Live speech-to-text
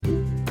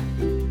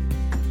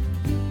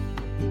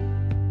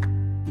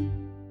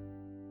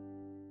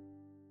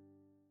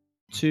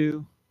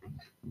2.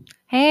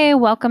 Hey,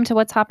 welcome to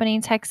What's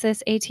Happening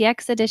Texas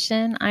ATX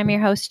edition. I'm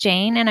your host,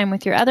 Jane, and I'm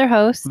with your other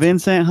host,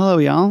 Vincent. Hello,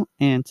 y'all.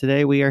 And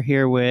today we are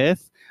here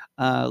with,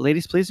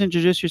 ladies, please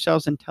introduce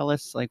yourselves and tell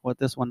us what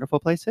this wonderful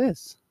place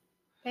is.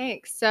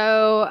 Thanks.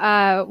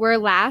 So we're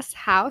Last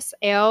House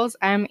Ales.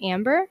 I'm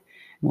Amber.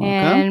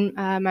 Welcome.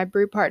 And my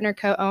brew partner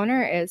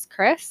co-owner is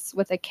Chris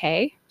with a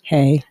K.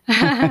 Hey.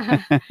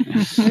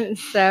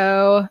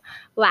 So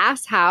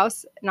Last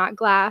House, not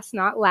glass,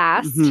 not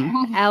last.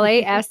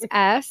 LASS,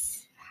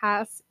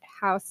 house,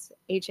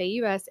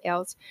 HAUS,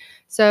 Ales.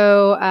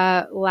 So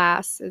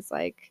Lass is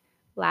like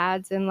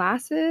lads and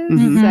lasses.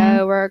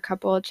 So we're a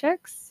couple of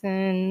chicks,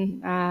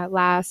 and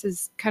Lass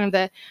is kind of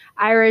the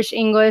Irish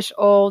English,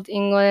 old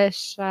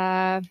English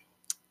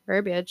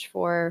verbiage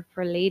for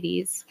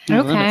ladies.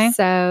 Okay.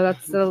 So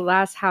that's the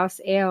Last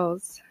House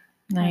Ales.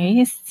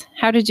 Nice.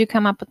 How did you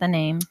come up with the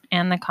name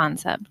and the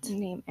concept?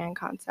 Name and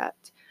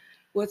concept.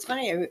 Well, it's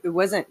funny.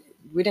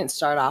 We didn't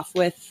start off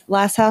with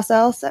Last House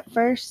Else at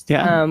first.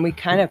 Yeah. We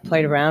kind of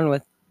played around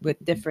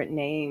with different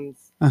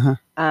names.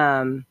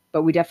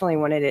 But we definitely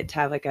wanted it to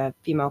have like a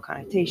female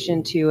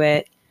connotation to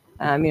it.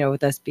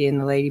 With us being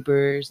the lady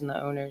brewers and the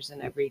owners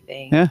and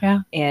everything.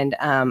 Yeah. And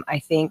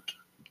I think,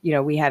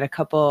 we had a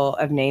couple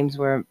of names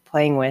we're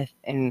playing with.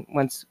 And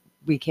once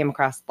we came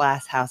across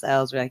Last House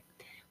Else, we're like,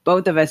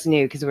 both of us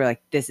knew because we're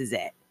like, this is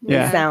it.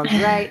 Yeah. It sounds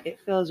right. It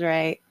feels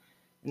right.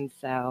 And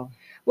so.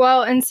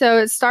 Well, and so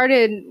it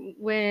started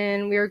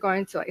when we were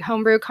going to like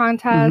homebrew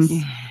contests.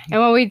 And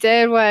what we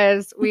did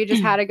was we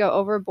just had to go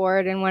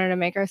overboard and wanted to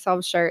make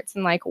ourselves shirts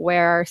and like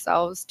wear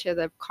ourselves to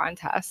the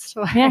contest.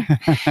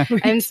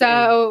 And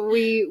so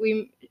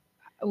we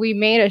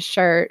made a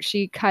shirt.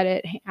 She cut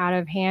it out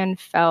of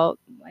hand felt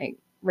like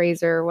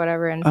razor or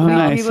whatever. And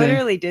we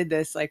literally did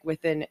this like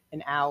within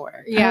an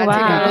hour. Yeah, to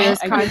go to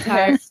this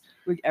contest.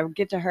 I would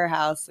get to her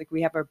house, like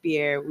we have our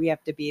beer, we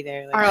have to be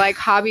there. Our like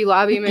Hobby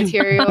Lobby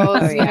materials,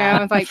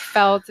 with like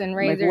felt and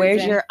razors. Like,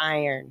 where's your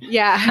iron?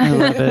 Yeah. I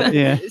love it.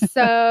 Yeah.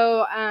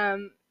 So,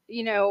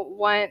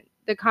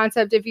 the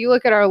concept, if you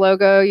look at our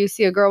logo, you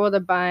see a girl with a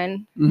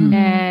bun,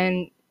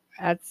 and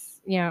that's,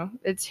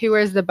 it's who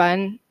wears the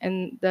bun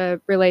in the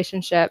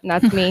relationship, and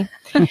that's me.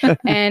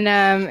 and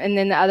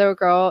then the other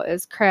girl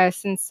is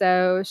Chris. And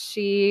so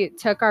she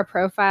took our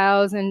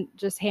profiles and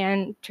just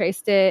hand drew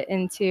it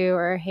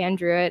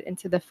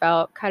into the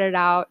felt, cut it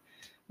out.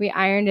 We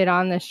ironed it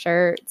on the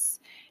shirts.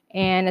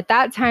 And at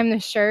that time, the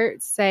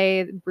shirts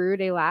say Brew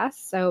de Las,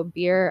 so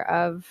beer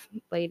of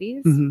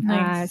ladies.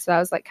 Nice. So that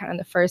was like kind of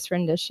the first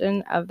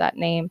rendition of that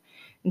name.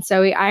 And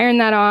so we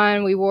ironed that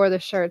on. We wore the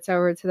shirts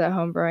over to the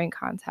home brewing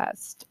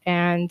contest.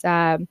 And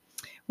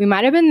we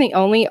might have been the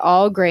only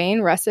all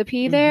grain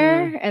recipe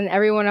there. And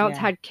everyone else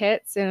had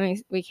kits.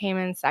 And we came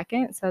in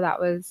second. So that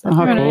was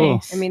cool.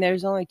 Nice. I mean,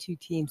 there's only 2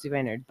 teams who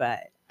entered,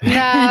 but. No,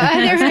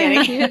 there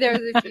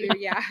was a few.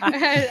 Yeah.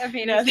 I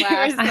mean, there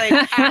was like,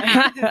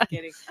 just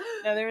kidding.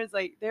 No, there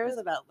was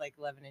about like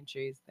 11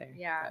 entries there.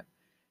 Yeah.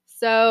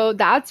 So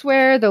that's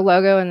where the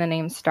logo and the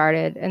name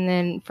started. And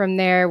then from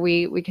there,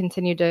 we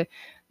continued to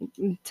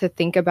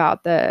think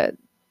about the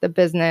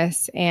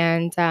business.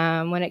 And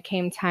when it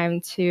came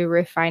time to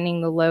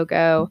refining the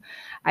logo,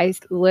 I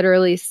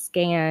literally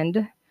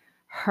scanned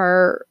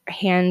her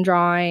hand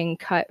drawing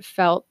cut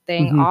felt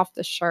thing off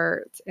the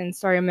shirt and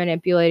started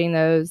manipulating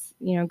those,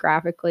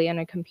 graphically in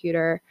a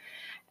computer,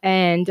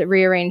 and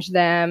rearranged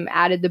them,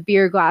 added the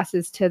beer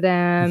glasses to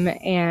them,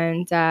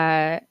 and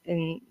to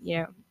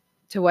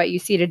what you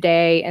see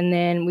today. And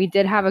then we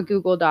did have a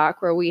Google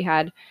Doc where we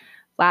had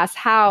Last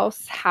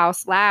House,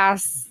 House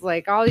Last,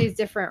 like all these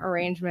different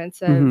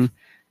arrangements of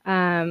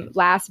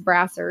Last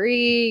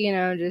Brasserie,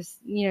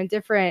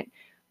 different.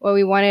 What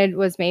we wanted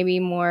was maybe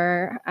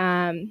more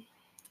a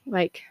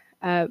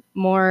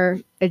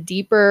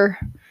deeper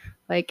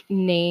like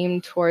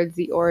name towards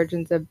the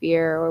origins of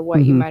beer or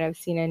what you might have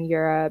seen in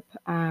Europe.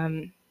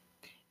 And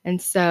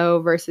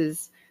so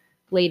versus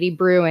lady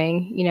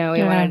brewing, we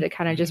wanted to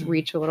kind of just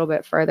reach a little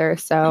bit further.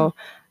 So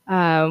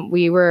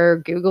we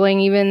were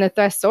Googling even the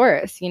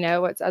thesaurus,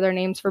 what's other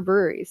names for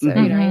breweries. So,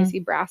 you see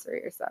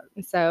brasserie or stuff.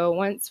 And so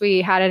once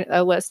we had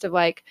a list of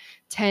like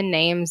 10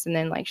 names, and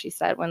then like she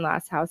said, when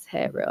Last House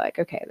hit, we're like,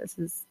 okay, this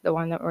is the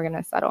one that we're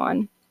going to settle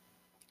on.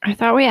 I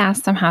thought we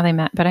asked them how they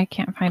met, but I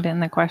can't find it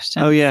in the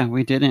question. Oh, yeah,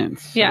 we didn't.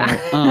 So, Yeah.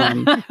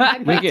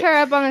 I picked her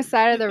up on the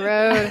side of the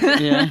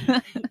road. Yeah.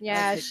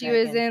 Yeah, she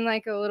was in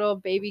like a little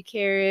baby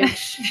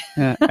carriage.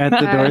 At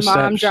the doorstep.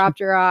 Mom dropped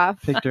her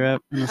off. Picked her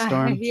up in the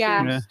storm.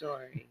 Yeah.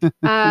 Story.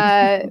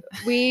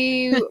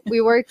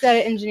 We worked at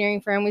an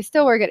engineering firm. We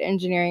still work at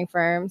engineering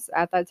firms.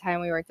 At that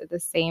time, we worked at the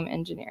same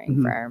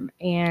engineering firm.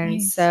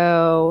 And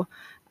so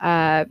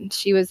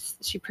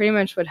she pretty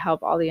much would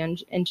help all the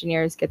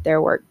engineers get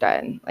their work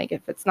done. Like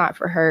if it's not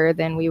for her,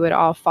 then we would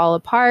all fall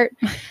apart.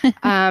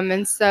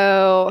 And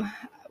so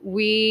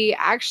we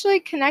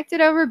actually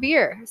connected over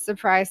beer.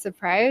 Surprise,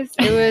 surprise.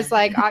 It was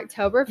like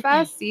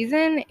Oktoberfest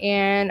season,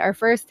 and our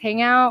first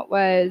hangout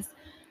was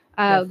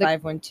the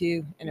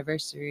 512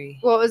 anniversary.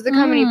 Well, it was the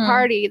company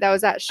party that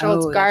was at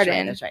Schultz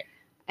Garden. That's right.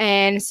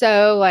 And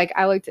so like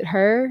I looked at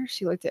her,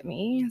 she looked at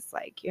me. It's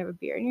like, you have a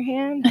beer in your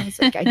hand? I was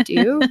like, I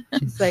do.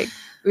 She's like,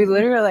 We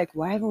literally were like,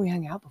 why haven't we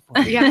hung out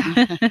before? yeah.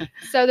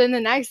 So then the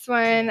next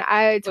one,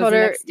 I told the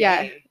her, next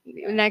day.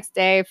 next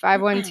day,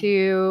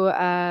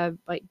 512,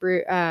 like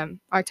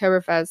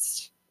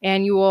Oktoberfest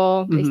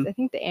annual. Mhm. I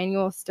think the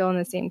annual is still in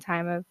the same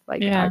time of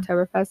like Yeah.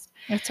 Oktoberfest.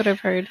 That's what I've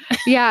heard.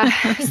 Yeah.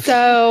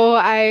 So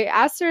I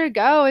asked her to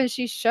go and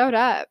she showed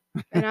up.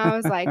 And I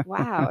was like,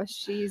 wow,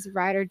 she's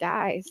ride or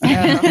die. So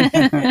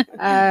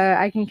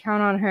I can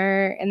count on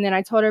her. And then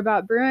I told her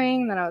about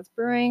brewing, that I was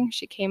brewing.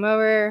 She came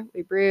over,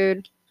 we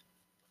brewed.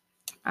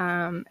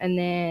 And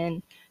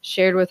then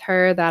shared with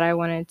her that I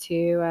wanted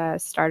to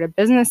start a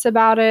business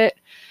about it.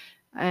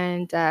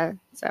 And so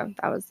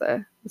that was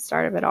the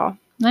start of it all.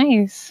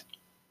 Nice.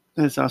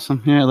 That's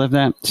awesome. Yeah, I love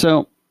that.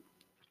 So,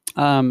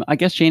 I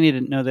guess Janie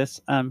didn't know this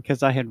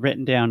because I had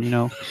written down,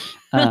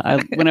 I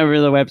went over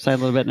to the website a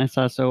little bit and I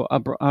saw, so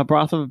a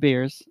brothel of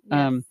beers.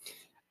 Yes.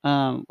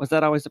 Was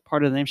that always a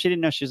part of the name? She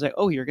didn't know. She was like,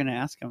 oh, you're going to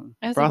ask him.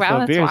 I was like, Brothel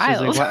wow, of that's beers. She's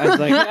wild. like, what? I was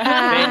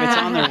like, babe, it's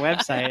on their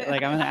website.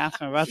 Like, I'm going to ask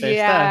them about their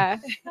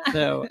stuff. Yeah.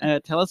 So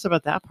tell us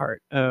about that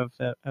part of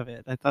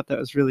it. I thought that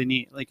was really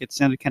neat. Like, it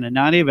sounded kind of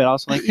naughty, but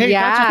also like, hey,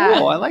 Yeah. that's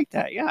cool. I like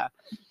that. Yeah.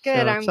 Good.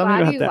 So, I'm tell me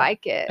glad about you that.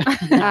 like it.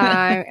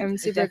 I'm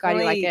super glad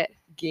you like definitely it.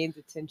 Gains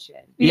attention.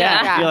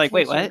 Yeah. Yeah. You're like,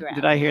 wait, Attention what? grab.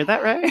 Did I hear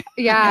that right?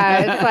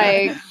 Yeah. It's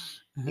like,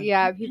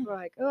 yeah, people are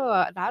like,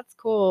 oh, that's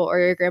cool. Or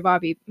your grandma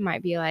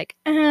might be like,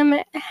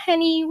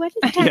 honey, what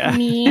does that Yeah.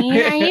 mean?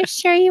 Are you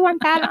sure you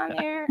want that on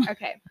there?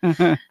 Okay.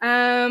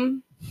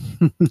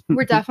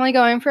 We're definitely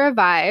going for a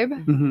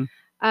vibe.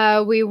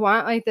 Mhm. We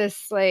want like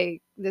this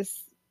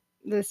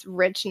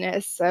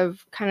richness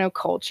of kind of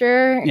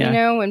culture.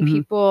 Yeah. When Mhm.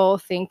 people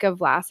think of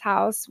Last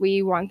House,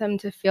 we want them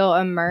to feel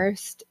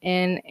immersed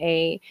in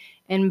a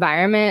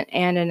environment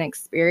and an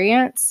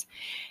experience.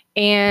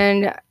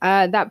 And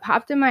that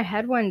popped in my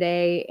head one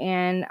day,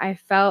 and I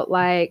felt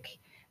like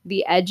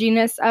the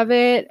edginess of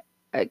it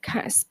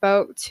kind of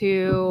spoke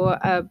to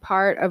a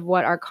part of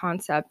what our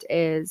concept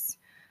is.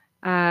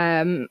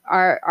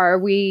 Are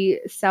we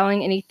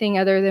selling anything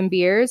other than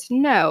beers?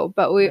 No,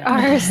 but we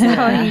are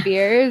selling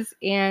beers,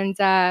 and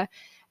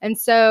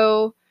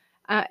so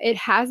it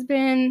has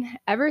been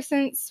ever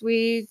since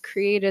we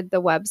created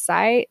the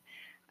website.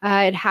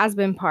 It has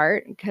been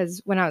part,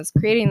 because when I was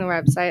creating the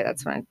website,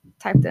 that's when I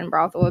typed in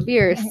brothel of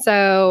beers.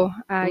 So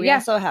We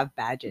also have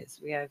badges.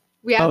 We have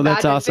we have Oh,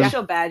 that's badges, awesome.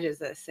 official badges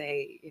that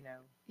say, what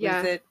Yeah.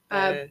 is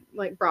it?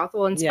 like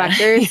brothel Yeah.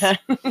 inspectors.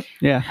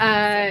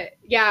 Yeah.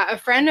 Yeah, a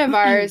friend of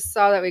ours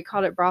saw that we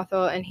called it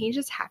brothel, and he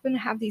just happened to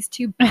have these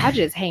two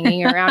badges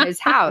hanging around his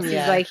house.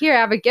 Yeah. He's like, "Here, I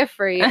have a gift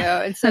for you."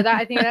 And so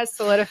I think that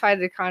solidified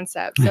the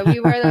concept. So we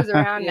wear those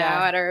around Yeah.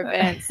 now at our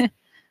events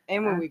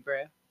And when we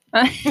brew.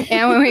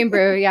 and when we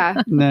brew.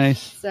 Yeah.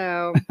 Nice.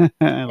 So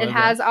I love it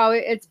has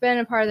always, it's been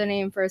a part of the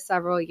name for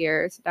several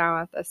years now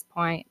at this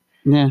point.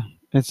 that. Yeah.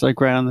 It's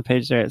like right on the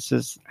page there. It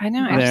says, I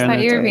know. I There, just and thought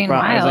you it's were like, being wow.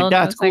 I was wild. like,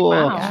 that's cool.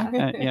 wow.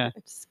 Yeah.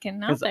 Just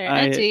getting out 'Cause there. I-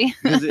 Edgy.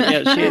 'Cause,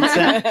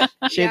 yeah,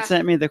 she Yeah. had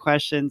sent me the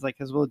questions, like,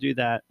 because we'll do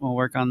that. We'll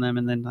work on them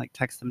and then like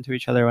text them to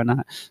each other and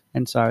whatnot.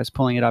 And so I was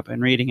pulling it up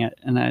and reading it,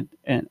 and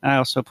I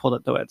also pulled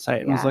up the website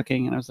and was Yeah.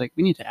 looking, and I was like,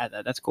 we need to add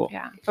that. That's cool.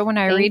 Yeah. But when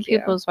I Thank read you.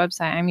 people's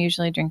website, I'm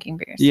usually drinking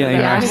beer. Yeah, there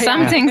you are are.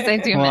 some Yeah. things I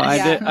do Well, miss.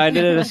 Yeah. I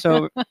did it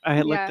I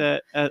had looked Yeah.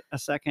 at a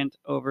second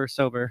over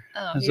sober.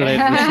 Oh, That's what I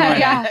did this morning.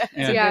 Yeah.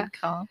 It's a Yeah. good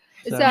call.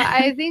 So So-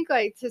 I think,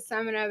 like, to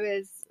sum it up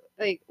is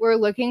like we're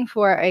looking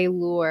for a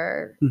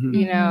lure, Mhm.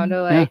 Mhm. to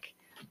Yeah. like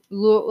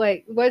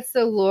like what's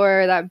the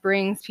lure that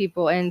brings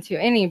people into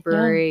any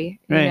brewery,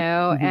 Right.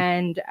 Mhm.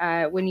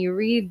 And when you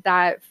read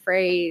that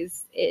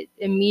phrase, it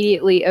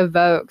immediately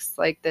evokes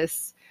like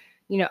this,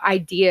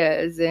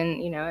 ideas,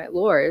 and it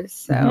lures.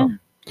 So Mhm.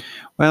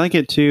 Well, I like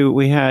it too.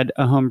 We had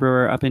a home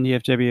brewer up in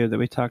DFW that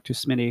we talked to,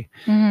 Smitty,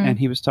 Mhm. and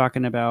he was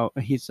talking about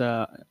he's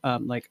a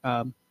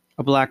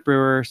black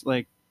brewer,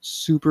 like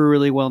super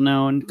really well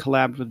known,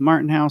 collabed with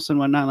Martin House and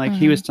whatnot. Like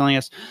he was telling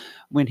us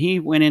when he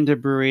went into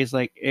breweries,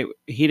 like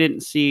he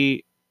didn't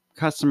see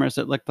customers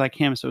that looked like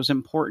him, so it was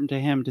important to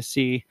him to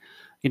see,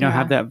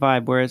 have that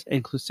vibe. Whereas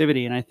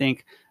inclusivity, and I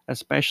think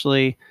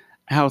especially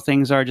how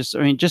things are just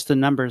the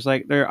numbers,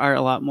 like there are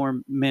a lot more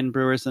men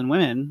brewers than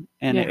women,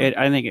 and Yeah.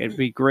 I think it'd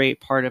be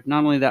great part of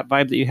not only that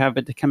vibe that you have,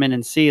 but to come in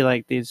and see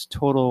like these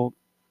total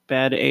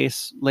bad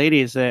ace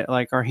ladies that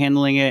like are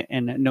handling it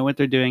and know what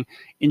they're doing,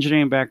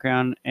 engineering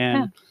background,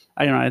 and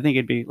I don't know, I think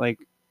it'd be like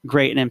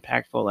great and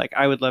impactful. Like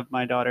I would love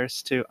our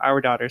daughters,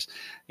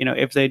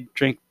 if they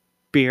drink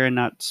beer and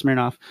not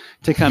Smirnoff,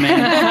 to come in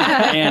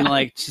and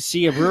like to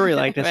see a brewery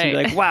like this and be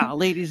Right. like, wow,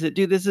 ladies that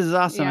do this is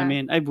awesome. I Yeah.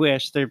 mean, I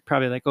wish they're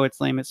probably like, oh,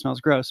 it's lame, it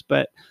smells gross,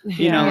 but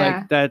Yeah.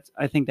 like that,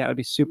 I think that would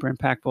be super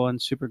impactful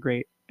and super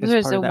great is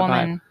There's part a of that vibe.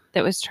 woman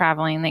that was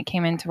traveling that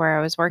came into where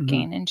I was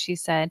working, and she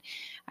said,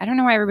 I don't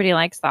know why everybody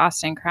likes the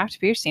Austin craft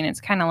beer scene.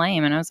 It's kind of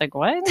lame. And I was like,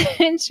 what?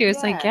 And she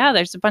was like, yeah,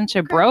 there's a bunch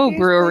of bro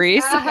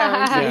breweries.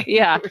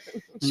 Yeah.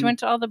 She went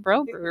to all the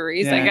bro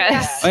breweries, I Yeah.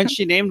 guess. And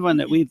she named one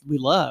that we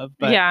love.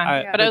 But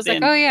but I was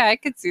like, oh, yeah, I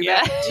could see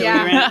that. So we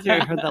ran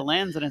through the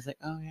lens, and I was like,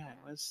 oh, yeah,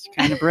 it was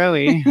kind of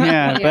broy.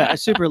 Yeah. But I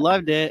super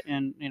loved it.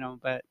 And,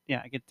 but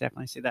yeah, I could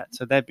definitely see that.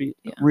 So that'd be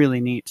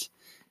really neat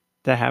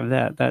to have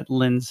that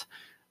lens.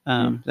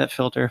 That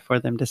filter for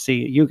them to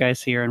see you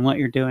guys here and what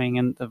you're doing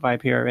and the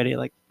vibe here already.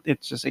 Like,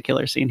 it's just a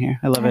killer scene here.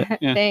 I love it.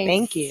 Yeah.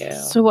 Thank you.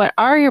 So what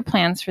are your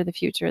plans for the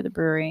future of the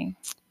brewery?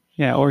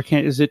 Yeah. Or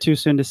is it too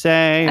soon to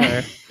say?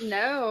 Or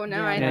No.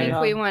 Yeah, I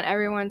think we want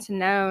everyone to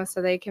know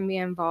so they can be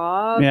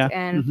involved and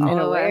and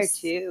follow aware us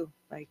too.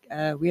 Like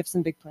we have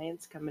some big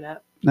plans coming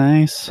up.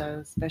 nice. So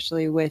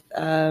especially with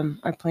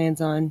our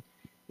plans on,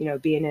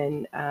 being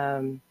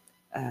in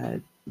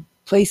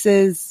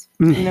places,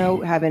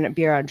 having a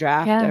beer on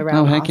draft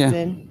around heck yeah.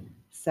 Austin.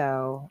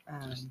 So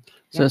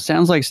So it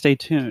sounds like stay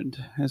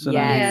tuned. Is what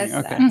I'm Yes.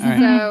 hearing. Okay. All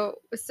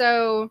right.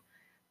 So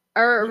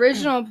our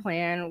original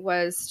plan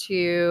was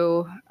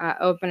to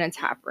open a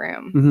tap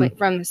room Mhm.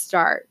 from the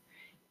start.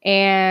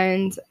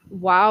 And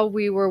while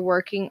we were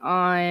working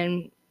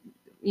on,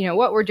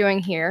 what we're doing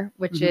here,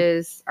 which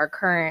is our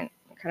current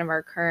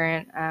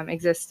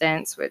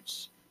existence,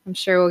 which I'm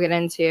sure we'll get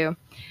into,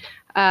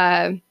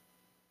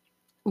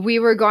 we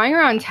were going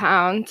around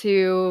town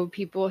to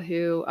people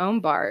who own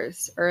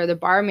bars or the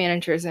bar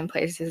managers in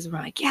places. We're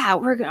like, yeah,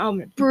 we're going to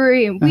open a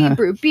brewery and we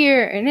brew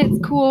beer and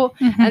it's cool.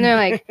 And they're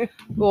like,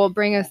 well,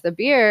 bring us the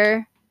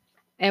beer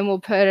and we'll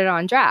put it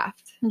on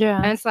draft. Yeah.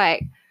 And it's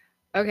like,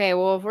 okay,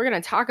 well, if we're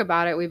going to talk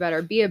about it, we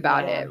better be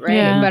about it, right?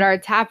 Yeah. But our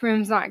tap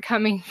room's not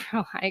coming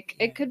for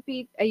it could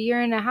be a year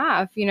and a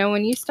half.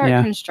 When you start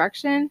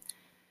construction,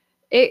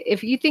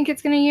 if you think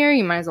it's going to a year,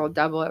 you might as well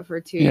double it for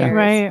 2 years.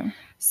 Right.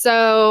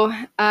 So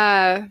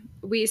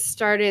we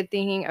started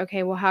thinking,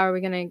 okay, well, how are we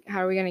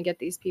gonna get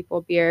these people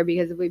beer?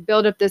 Because if we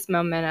build up this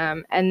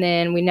momentum and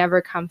then we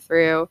never come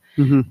through,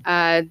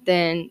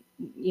 then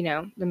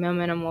the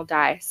momentum will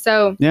die.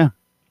 So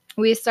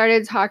we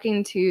started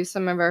talking to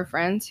some of our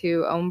friends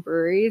who own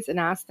breweries and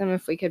asked them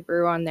if we could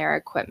brew on their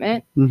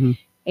equipment.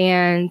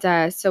 And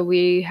so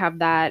we have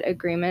that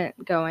agreement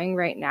going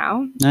right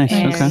now. Nice.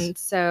 And Okay.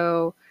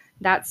 so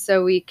that's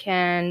so we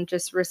can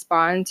just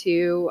respond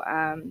to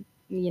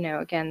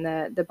again,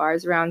 the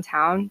bars around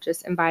town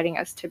just inviting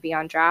us to be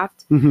on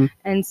draft.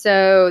 And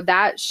so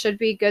that should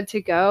be good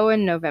to go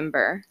in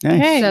November.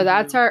 Nice. So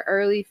that's our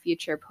early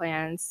future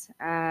plans.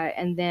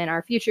 And then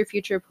our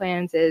future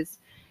plans is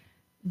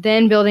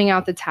then building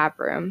out the tap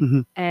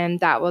room.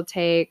 And that will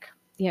take,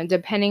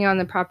 depending on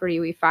the property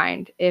we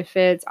find. If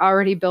it's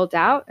already built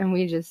out and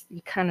we just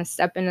kind of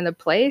step into the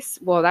place,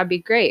 well, that'd be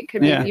great.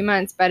 Could be a few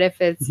months. But if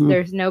it's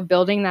there's no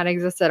building that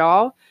exists at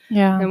all,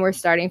 then we're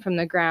starting from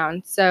the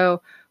ground.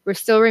 So we're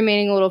still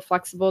remaining a little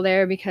flexible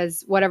there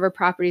because whatever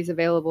property is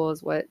available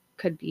is what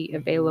could be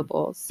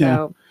available.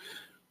 So,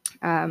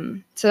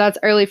 so that's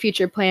early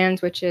future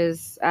plans, which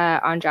is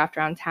on draft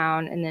around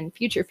town, and then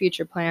future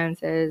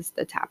plans is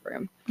the tap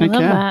room. I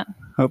love that.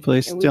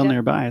 Hopefully, And we still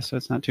nearby, so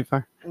it's not too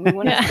far. And we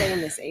want to stay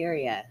in this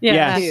area.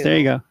 Yeah. Yes, there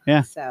you go.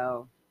 Yeah,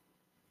 So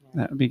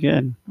that would be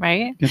good.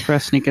 Right? Good for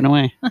us sneaking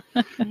away.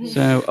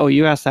 So,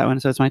 you asked that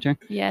one, so it's my turn.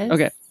 Yes.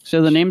 Okay.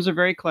 So the names are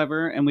very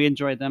clever, and we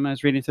enjoyed them. I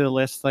was reading through the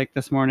list like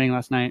this morning,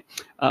 last night.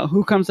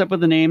 Who comes up with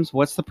the names?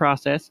 What's the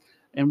process?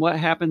 And what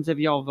happens if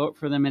y'all vote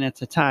for them and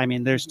it's a tie? I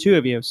mean, there's two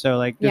of you,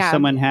 so does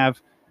someone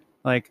have,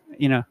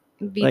 Veto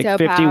like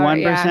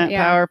 51%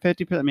 power,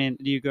 50%? I mean,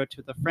 do you go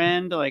to the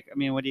friend? What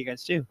do you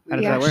guys do? How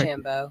does that work?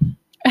 Shambo.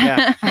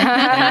 Yeah,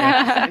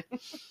 I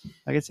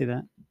can see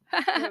that.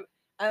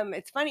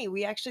 It's funny.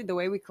 We actually, the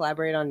way we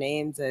collaborate on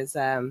names is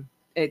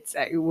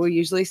we'll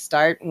usually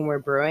start when we're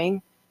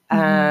brewing.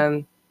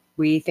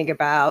 We think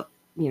about,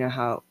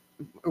 how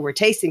we're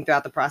tasting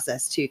throughout the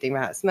process too. Think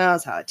about how it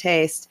smells, how it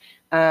tastes,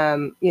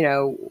 the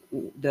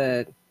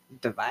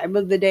vibe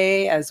of the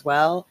day as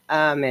well.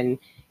 And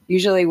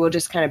usually we'll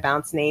just kind of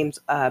bounce names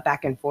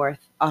back and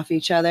forth off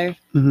each other.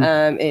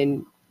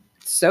 And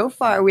so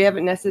far we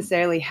haven't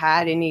necessarily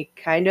had any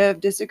kind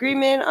of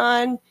disagreement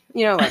on,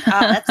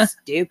 that's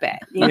stupid,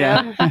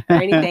 or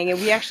anything.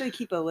 And we actually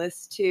keep a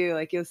list too.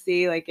 Like you'll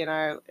see, like in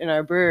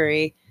our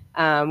brewery,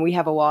 we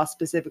have a wall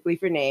specifically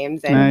for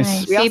names, and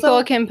Nice. People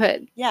also can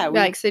put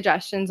we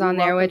suggestions on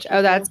there, which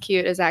welcome that's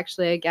cute, is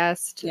actually a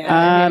guest.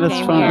 Yeah. who That's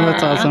came fun. here,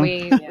 That's awesome.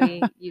 and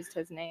we used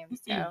his name.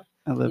 So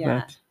I love Yeah.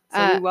 that.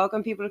 So we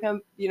welcome people to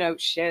come,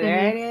 share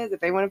their ideas if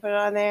they want to put it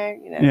on there.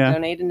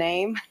 Donate a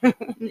name.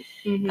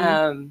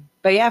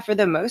 But yeah, for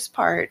the most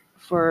part,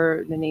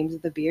 for the names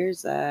of the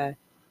beers, have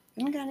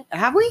we got any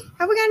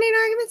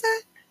arguments?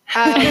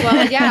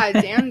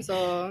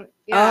 Damsel.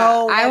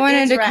 Yeah. I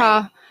wanted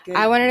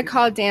to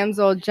call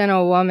Damsel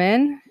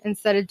Gentlewoman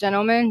instead of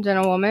Gentleman,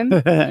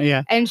 Gentlewoman.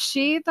 Yeah. And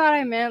she thought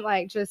I meant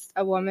like just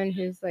a woman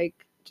who's like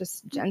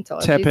just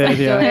gentle. Tepid, She's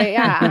yeah.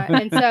 yeah.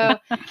 And so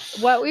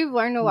what we've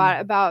learned a lot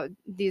about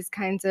these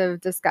kinds of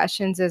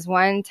discussions is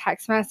one,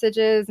 text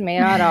messages may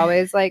not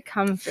always like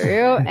come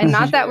through. And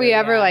not that we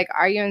ever like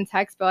argue in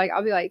text, but like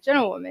I'll be like,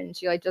 gentlewoman, and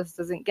she like just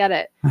doesn't get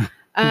it.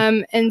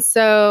 And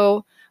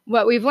so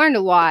what we've learned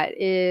a lot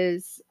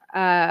is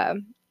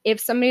if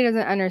somebody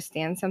doesn't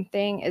understand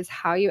something, is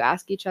how you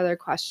ask each other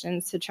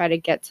questions to try to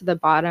get to the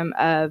bottom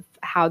of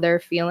how they're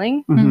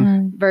feeling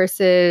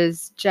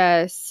versus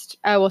just,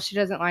 oh, well, she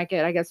doesn't like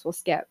it, I guess we'll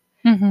skip.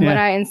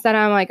 Instead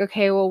I'm like,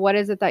 okay, well, what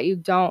is it that you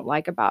don't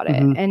like about it?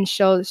 And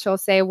she'll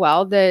say,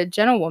 well, the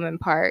gentlewoman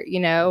part,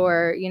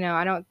 or,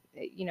 I don't,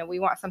 we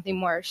want something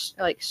more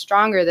like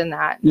stronger than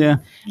that. Yeah.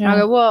 And I'll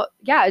go, well,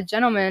 yeah, a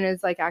gentleman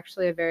is like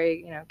actually a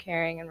very,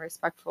 caring and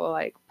respectful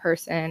like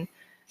person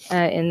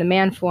in the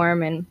man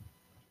form.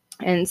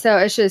 And so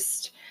it's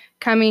just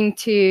coming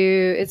to,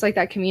 it's like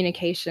that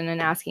communication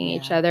and asking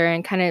each other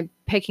and kind of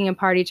picking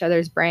apart each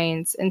other's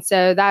brains. And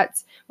so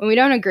that's when we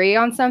don't agree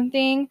on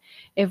something,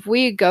 if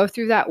we go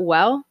through that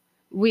well,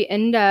 we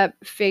end up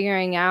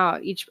figuring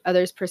out each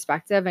other's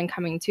perspective and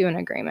coming to an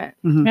agreement.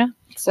 Yeah.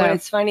 So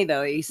it's funny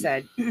though, you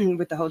said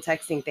with the whole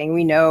texting thing,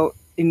 we know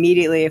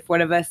immediately if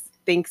one of us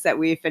thinks that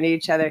we offended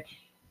each other,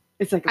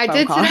 it's like a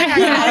phone call. Today.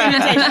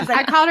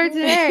 I called her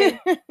today.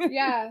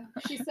 Yeah.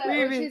 She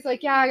said, she's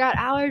like, yeah, I got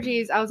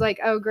allergies. I was like,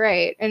 oh,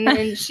 great. And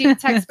then she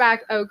texts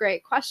back, oh,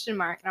 great, ?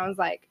 And I was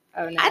like,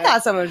 oh, no. I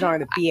thought someone was wrong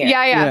with the beer.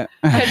 Yeah.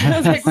 I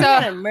was like, so,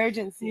 an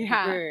emergency.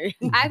 Yeah.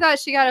 I thought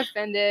she got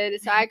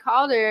offended. So I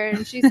called her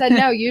and she said,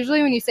 no,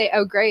 usually when you say,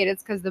 oh, great,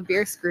 it's because the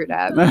beer screwed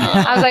up.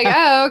 I was like,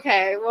 oh,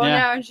 okay. Well,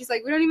 no. And she's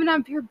like, we don't even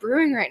have beer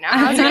brewing right now.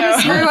 I was like,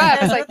 it's screw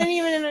up. It's like,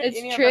 it's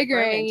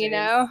triggering,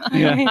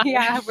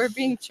 Yeah, we're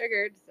being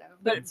triggered. So.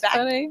 But back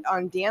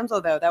on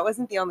Damsel, though, that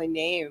wasn't the only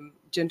name,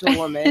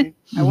 gentlewoman.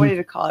 I wanted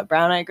to call it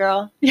Brown Eyed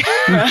Girl. Which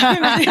I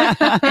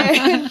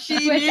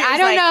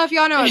don't know if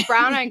y'all know what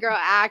Brown Eyed Girl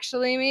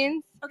actually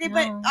means. Okay,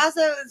 but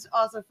it's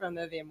also from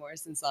the Van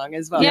Morrison song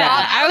as well.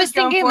 Yeah, I was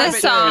thinking the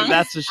song.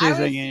 That's what she's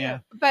thinking, yeah.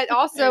 But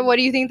also, what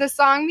do you think the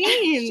song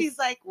means? She's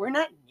like, we're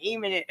not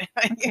naming it.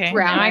 Okay,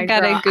 Brown I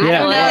gotta Google it. I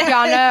don't know if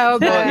y'all know,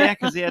 but well, yeah,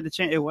 because he had to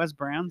change. It was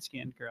brown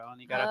skinned girl,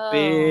 and he got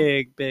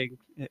a big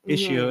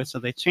issue, so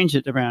they changed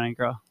it to Brown Eyed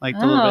Girl. Like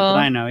the little bit that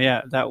I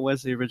know, that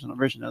was the original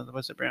version of it.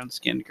 Was a brown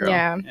skinned girl.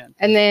 Yeah,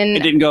 and then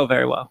it didn't go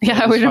very well.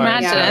 Yeah, I would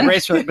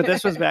imagine. But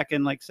this was back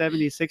in like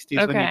 70s,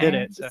 60s when he did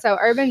it. So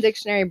Urban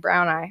Dictionary,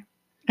 brown eye.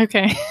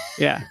 Okay.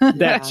 Yeah,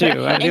 that too.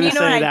 I was gonna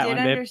say that one.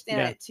 I did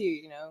understand it too.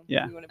 You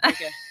want to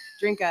pick a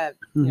drink a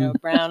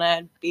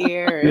brown-eyed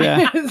beer.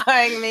 It's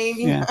like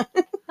maybe. Yeah.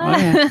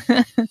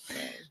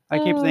 I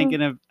keep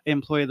thinking of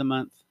Employee of the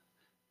Month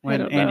when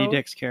Andy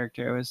Dick's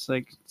character. It was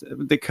like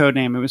the code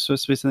name. It was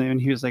supposed to be something,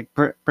 and he was like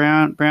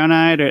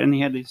brown-eyed, and he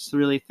had these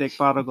really thick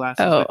bottle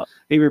glasses. But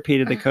he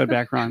repeated the code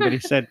back wrong, but he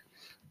said.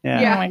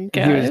 Yeah, oh my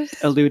gosh. He was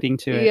alluding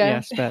to it.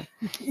 Yes, but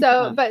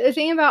but the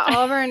thing about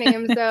all of our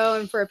names, though,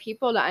 and for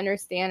people to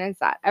understand, is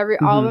that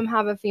all of them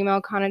have a female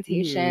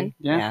connotation.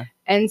 Yeah.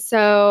 And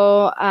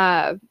so,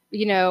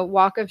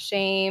 walk of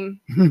shame.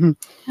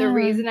 The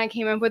reason I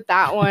came up with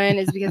that one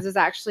is because it's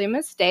actually a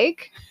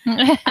mistake,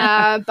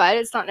 but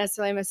it's not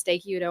necessarily a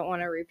mistake you don't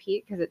want to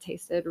repeat because it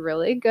tasted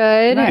really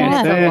good. Nice.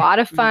 And it's a lot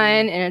of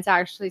fun, and it's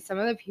actually some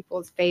of the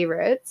people's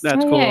favorites.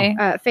 That's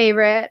cool.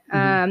 Favorite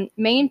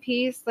main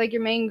piece, like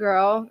your main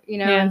girl,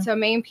 And so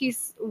main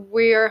piece,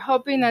 we're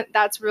hoping that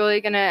that's really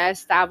going to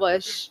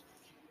establish.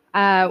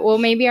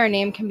 Maybe our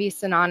name can be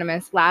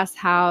synonymous. Last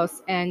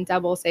House and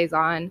Double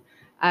Saison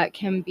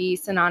can be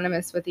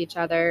synonymous with each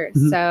other.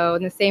 So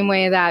in the same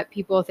way that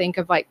people think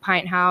of like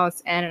Pint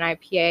House and an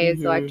IPA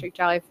as Electric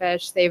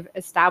Jellyfish, they've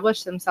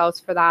established themselves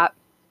for that.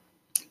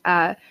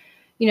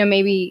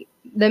 Maybe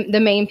the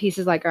main piece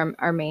is like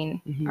our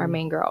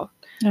main girl.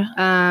 Yeah.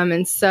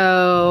 And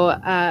so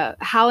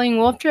Howling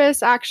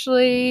Wolftress,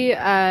 actually,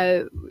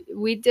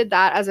 we did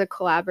that as a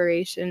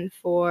collaboration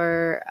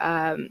for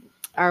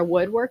our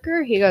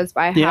woodworker. He goes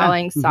by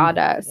Howling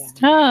Sawdust.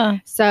 Yeah.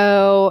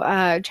 So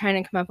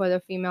trying to come up with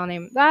a female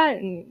name of that,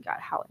 and got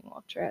Howling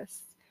Wolftress.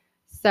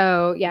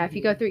 So if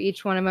you go through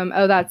each one of them,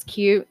 that's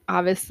cute.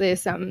 Obviously,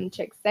 something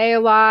chicks say a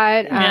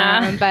lot.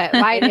 But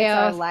light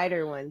ale, it's our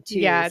lighter one too.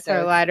 Yeah, it's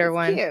our lighter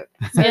one. Cute.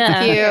 So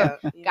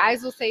it's cute.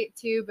 Guys will say it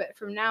too, but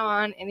from now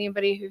on,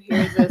 anybody who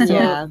hears this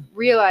will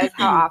realize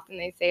how often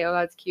they say, "Oh,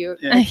 that's cute."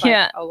 It's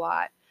like a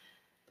lot.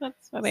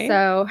 That's funny.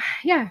 So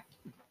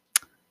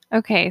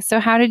Okay, so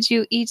how did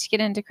you each get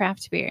into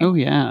craft beer? Oh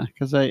yeah,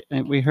 because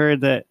we heard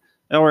that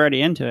we're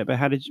already into it. But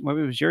what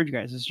was your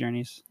guys'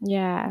 journeys?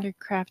 Yeah, your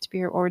craft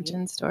beer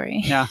origin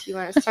story. Yeah. Do you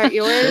want to start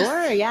yours?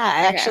 Sure. Yeah.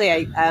 Actually,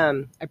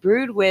 I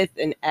brewed with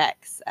an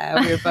ex.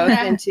 We were both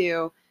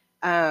into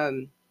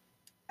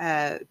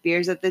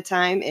beers at the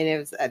time, and it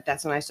was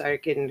that's when I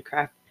started getting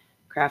into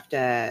craft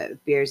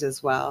beers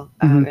as well.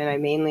 And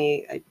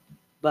I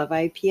love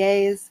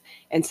IPAs,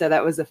 and so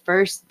that was the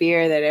first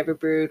beer that I ever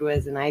brewed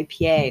was an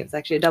IPA. It was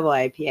actually a double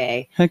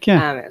IPA. Heck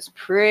yeah. It was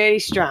pretty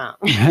strong,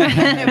 but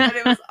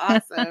it was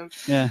awesome.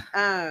 Yeah.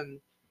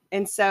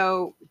 And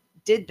so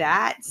did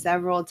that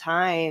several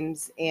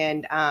times,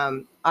 and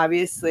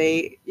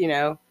obviously,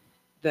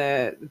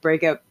 the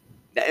breakup.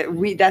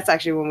 That's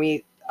actually when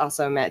we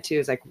also met too. It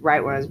was like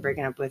right when I was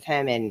breaking up with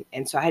him,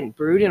 and so I hadn't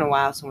brewed in a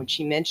while. So when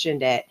she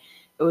mentioned it,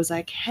 it was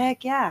like,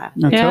 heck yeah,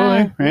 No,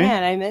 totally, right?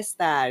 Man, I missed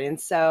that. And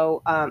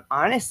so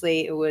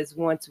honestly, it was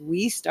once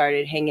we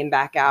started hanging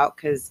back out,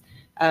 because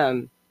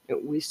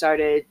we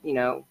started,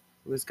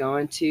 was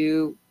going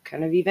to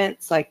kind of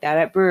events like that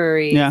at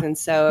breweries, and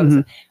so it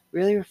was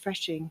really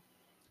refreshing.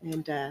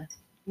 And to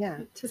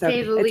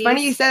say the least. It's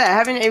funny you said that. I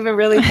haven't even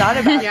really thought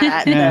about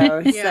that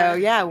though.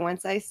 So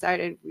once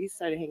we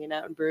started hanging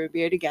out and brewing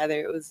beer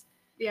together. It was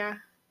yeah.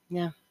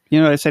 You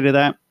know what I say to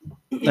that?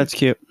 That's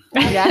cute.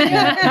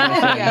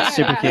 Yeah.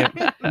 Super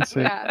cute. That's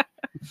sweet.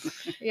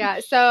 Yeah.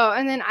 So,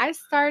 and then I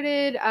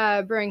started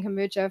brewing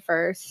kombucha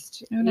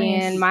first,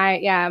 nice. and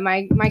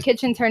my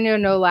kitchen turned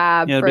into a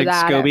lab for big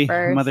that. SCOBY, at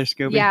first. Mother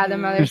SCOBY. Yeah, the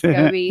Mother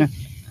SCOBY.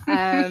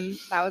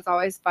 That was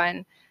always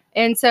fun.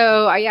 And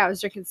so, I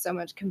was drinking so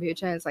much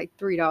kombucha. It's like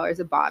 $3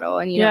 a bottle,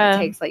 and it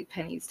takes like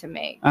pennies to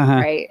make,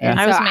 right? Yeah. And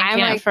I was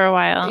making it for a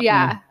while.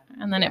 Yeah.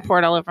 And then it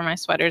poured all over my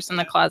sweaters in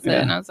the closet,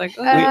 and I was like, it's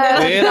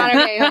not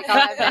okay. Like all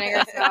that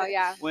vinegar smell.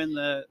 Yeah. When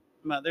the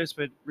mothers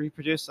would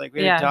reproduce, like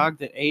we had a dog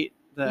that ate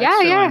the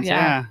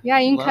Yeah. You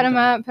can cut them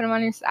that. up, put them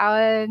on your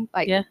salad,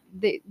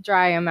 they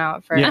dry them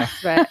out first.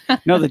 Yeah.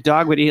 But no, the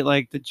dog would eat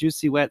like the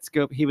juicy wet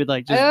scope. He would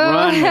like just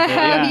run with it.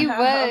 Yeah. He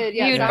would.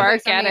 Yeah, he would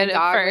bark at it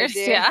at first.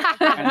 Yeah.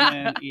 And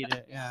then eat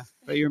it. Yeah.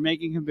 But you're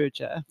making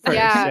kombucha first.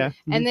 Yeah.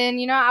 And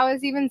then, I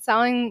was even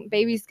selling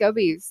baby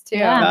scobies too.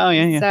 Yeah. Oh,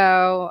 yeah.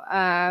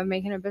 So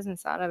making a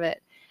business out of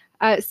it.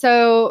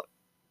 So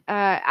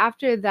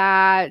after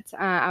that,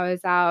 I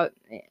was out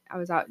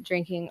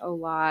drinking a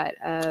lot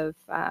of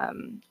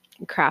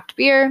craft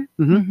beer.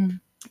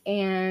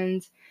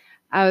 And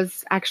I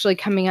was actually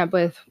coming up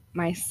with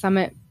my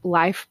Summit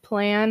Life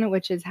Plan,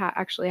 which is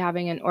actually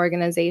having an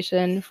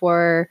organization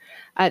for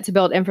to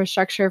build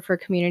infrastructure for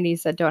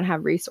communities that don't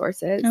have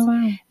resources. Oh,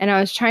 wow. And I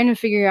was trying to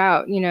figure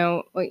out,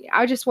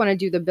 I just want to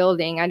do the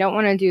building. I don't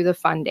want to do the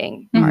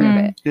funding part of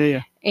it.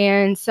 Yeah.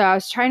 And so I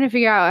was trying to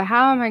figure out,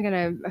 how am I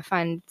going to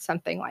fund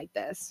something like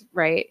this,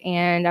 right?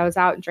 And I was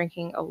out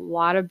drinking a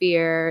lot of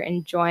beer,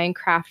 enjoying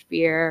craft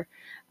beer,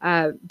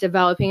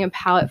 developing a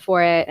palate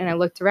for it. And I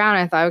looked around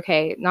and I thought,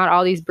 okay, not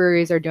all these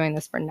breweries are doing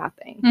this for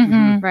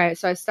nothing. Right.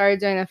 So I started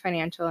doing the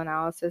financial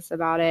analysis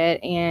about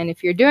it. And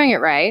if you're doing it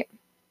right,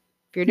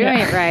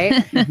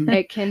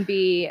 it can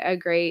be a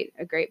great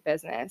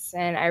business.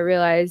 And I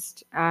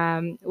realized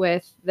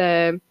with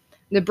the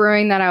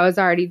brewing that I was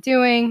already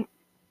doing,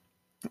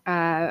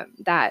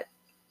 that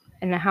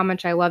and how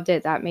much I loved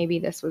it, that maybe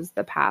this was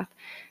the path.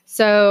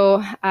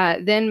 So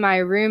then my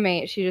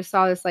roommate, she just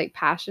saw this like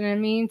passion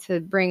in me to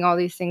bring all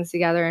these things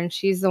together. And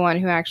she's the one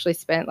who actually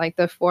spent like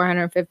the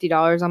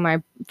 $450 on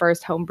my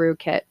first homebrew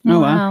kit. Oh,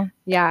 wow.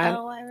 Yeah.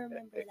 Oh, I remember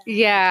that.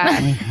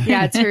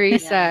 Yeah,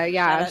 Teresa.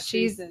 Yeah,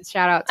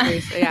 shout out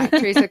Teresa. Yeah,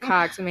 Teresa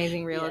Cox,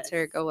 amazing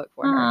realtor. Go look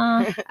for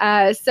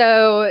her.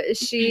 So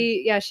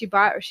she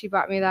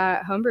bought me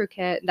that homebrew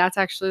kit. That's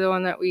actually the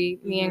one that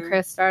me and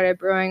Chris started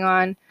brewing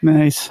on.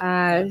 Nice.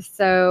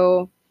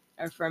 So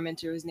our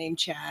fermenter was named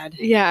Chad.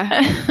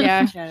 Yeah.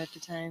 Chad at the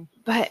time.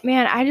 But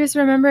man, I just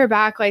remember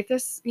back like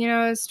this,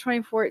 it's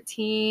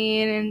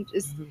 2014, and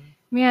just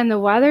man, the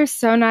weather's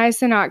so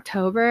nice in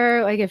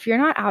October. Like, if you're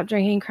not out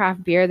drinking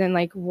craft beer, then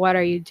like, what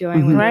are you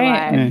doing with your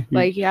life? Yeah.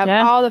 Like, you have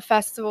all the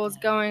festivals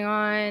going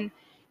on,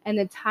 and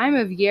the time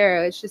of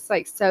year, it's just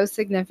like so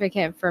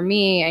significant for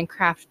me and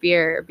craft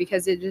beer,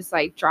 because it just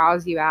like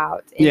draws you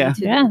out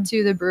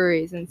to the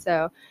breweries. And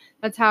so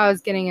that's how I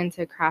was getting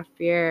into craft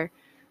beer.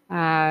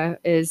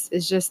 Is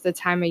just the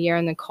time of year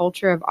and the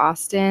culture of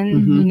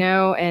Austin,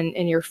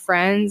 and your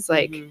friends.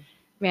 Like,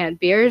 man,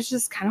 beer is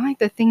just kind of like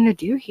the thing to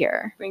do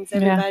here. Brings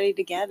everybody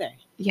together.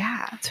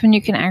 Yeah. It's when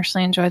you can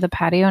actually enjoy the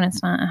patio and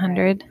it's not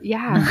 100.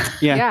 Yeah.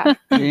 Yeah.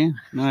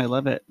 No, I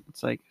love it.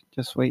 It's like,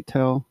 just wait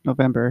till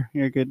November.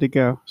 You're good to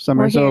go.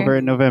 Summer's over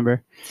in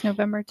November. It's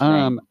November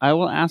today. I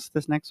will ask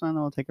this next one,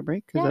 then we'll take a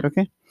break. Is that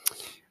okay?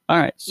 All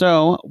right.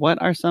 So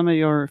what are some of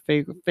your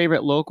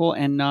favorite local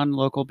and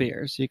non-local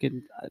beers? You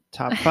can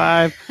top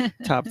 5,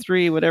 top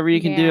 3, whatever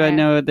you can do. I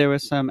know there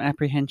was some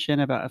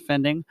apprehension about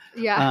offending.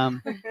 Yeah.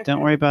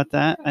 Don't worry about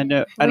that. I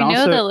know. We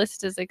know the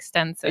list is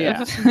extensive.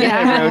 Yeah.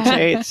 It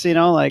rotates,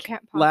 like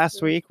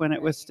last week when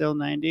it was still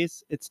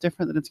 90s, it's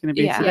different than it's going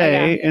to be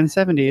today in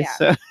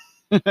 70s.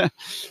 Yeah.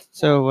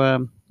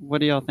 So what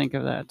do y'all think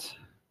of that?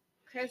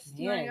 Chris,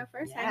 do you want to go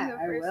first? Yeah,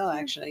 I will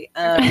actually.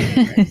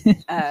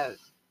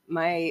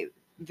 My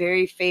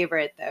very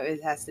favorite, though,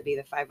 it has to be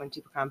the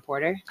 512 Pecan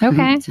Porter.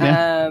 Okay.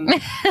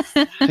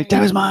 That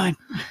was mine.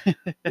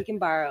 You can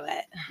borrow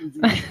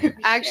it.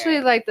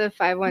 Actually, like the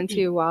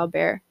 512 Wild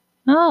Bear.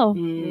 Oh.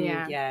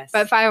 Yeah. Yes.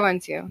 But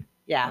 512.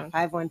 Yeah,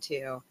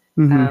 512.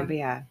 But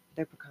yeah,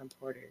 their Pecan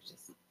Porter is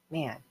just,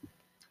 man.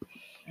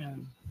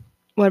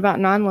 What about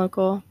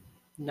non-local?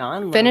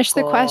 Non-local. Finish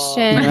the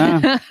question.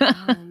 Yeah.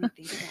 Let me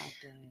think about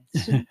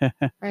this.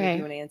 Okay.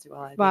 You want to answer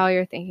while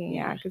you're thinking?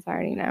 Yeah, because I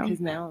already know.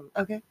 Because now,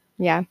 okay.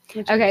 Yeah.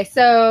 Okay.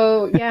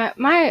 So yeah,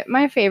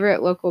 my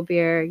favorite local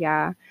beer.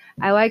 Yeah,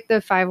 I like the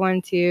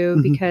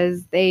 512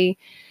 because they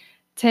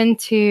tend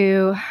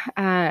to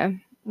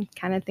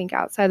kind of think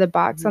outside the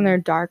box on their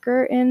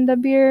darker end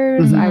of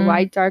beers. I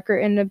like darker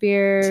end of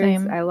beers.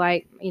 Same. I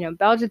like,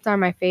 Belgians are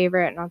my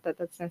favorite. Not that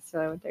that's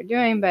necessarily what they're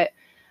doing, but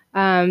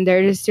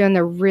they're just doing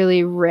the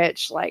really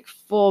rich, like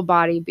full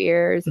body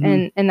beers,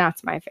 and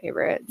that's my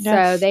favorite.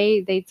 Yes. So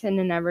they tend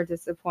to never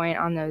disappoint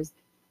on those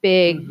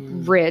big,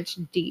 rich,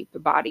 deep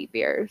body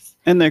beers.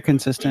 And they're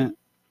consistent.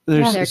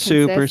 They're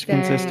super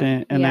consistent.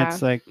 consistent, and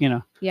that's like,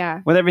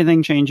 Yeah. with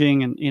everything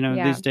changing, and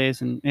Yeah. these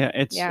days, and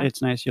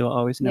it's nice. You'll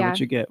always know what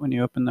you get when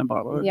you open the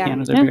bottle or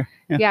can of their beer.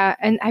 Yeah,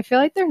 and I feel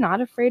like they're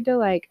not afraid to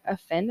like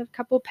offend a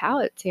couple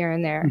palates here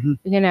and there,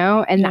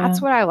 and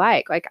that's what I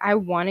like. Like I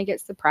want to get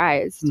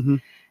surprised,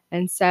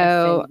 and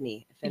so Offend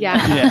me.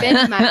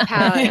 offend my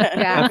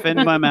palate,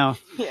 Offend my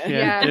mouth.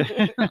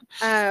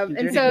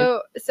 And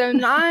so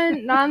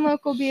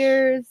non-local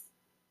beers.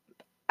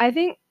 I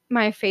think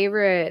my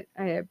favorite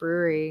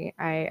brewery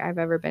I've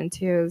ever been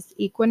to is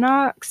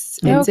Equinox.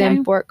 It's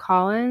in Fort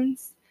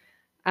Collins.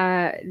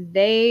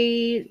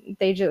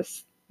 They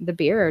just, the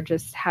beer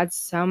just had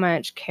so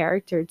much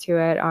character to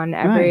it on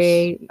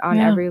every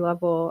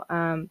level.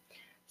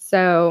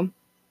 So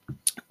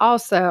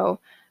also,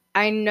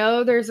 I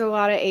know there's a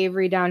lot of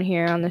Avery down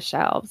here on the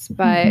shelves,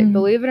 but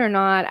believe it or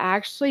not, I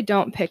actually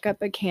don't pick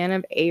up a can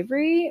of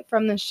Avery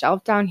from the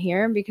shelf down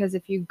here, because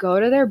if you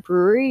go to their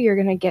brewery, you're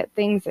going to get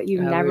things that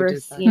you've never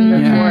seen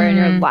before in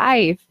your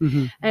life.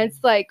 And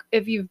it's like,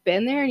 if you've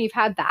been there and you've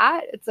had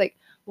that, it's like,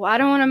 well, I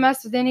don't want to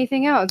mess with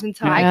anything else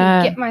until I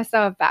can get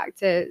myself back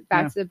to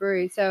the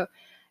brewery. So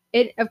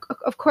it,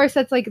 of course,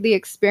 that's like the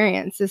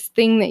experience, this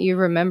thing that you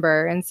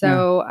remember. And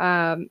so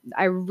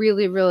I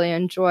really, really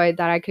enjoyed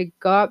that I could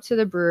go up to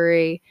the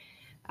brewery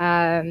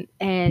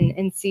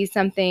and see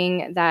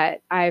something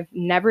that I've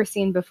never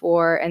seen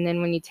before. And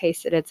then when you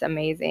taste it, it's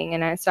amazing.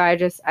 And I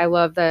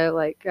love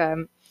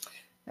the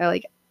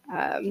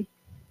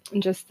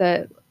just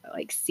the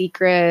like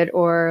secret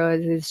or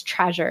this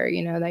treasure,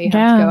 that you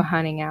have to go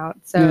hunting out.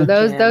 So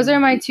those are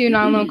my two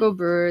non-local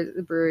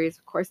breweries.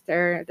 Of course,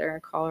 they're in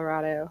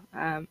Colorado.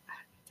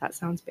 That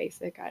sounds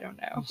basic. I don't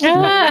know.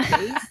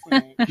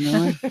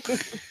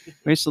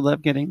 We used to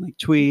love getting like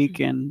Tweak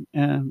and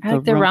I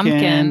like the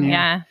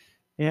Rumpkin.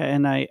 Yeah,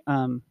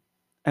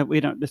 and we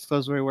don't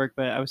disclose where we work,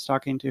 but I was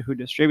talking to who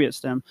distributes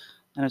them.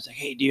 And I was like,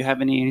 hey, do you have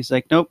any? And he's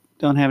like, nope,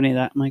 don't have any of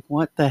that. I'm like,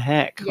 what the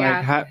heck?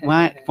 Yeah.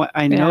 Like, what?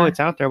 I know it's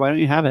out there. Why don't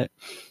you have it?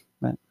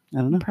 But I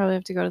don't know. Probably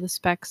have to go to the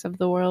Specs of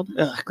the world.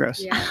 Ugh,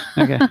 gross. Yeah.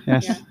 Okay,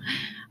 yes.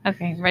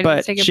 Okay, ready But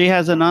to take a she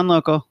has a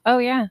non-local. Oh,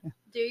 yeah.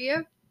 Do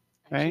you?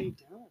 Right?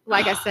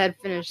 Like I said,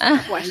 finish the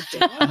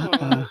question.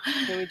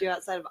 Can we do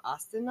outside of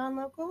Austin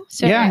non-local?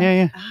 Sure.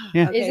 Yeah.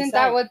 Okay, Isn't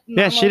that what?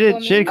 Yeah, she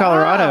did. She did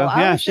Colorado.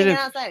 I was she did.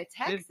 outside of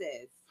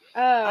Texas.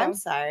 Oh, I'm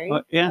sorry.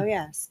 Yeah. Oh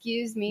yeah.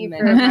 Excuse me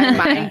Man. for my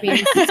mind being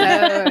so.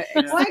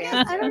 Well, I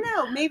guess I don't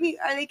know. Maybe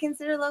are they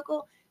considered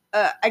local?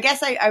 I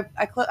guess I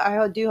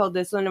do hold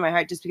this one in my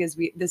heart just because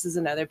this is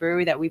another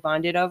brewery that we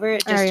bonded over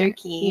at District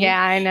Keen.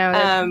 Yeah, I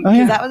know.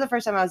 Because that was the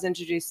first time I was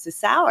introduced to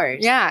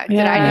sours. Yeah, did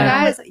I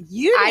do that?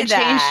 You did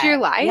that. Changed your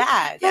life.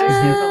 Yeah, it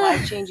was a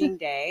life-changing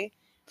day.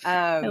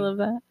 I love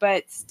that.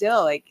 But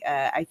still, like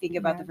I think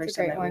about the it's a first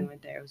time great that one. we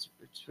went there. It's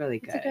really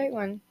good. It's a great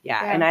one.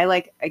 Yeah, Yeah. and I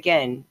like,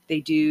 again,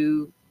 they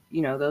do.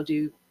 They'll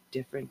do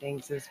different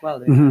things as well.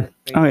 They're Mhm. not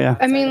Oh, yeah.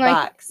 I mean, outside the like,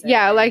 box.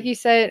 like you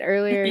said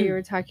earlier, you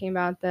were talking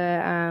about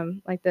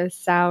the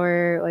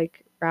sour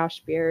like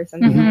Roush beer or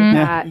something Mhm. like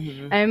Yeah. that.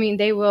 Mhm. I mean,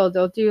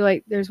 they'll do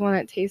like, there's one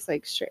that tastes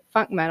like straight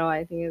funk metal,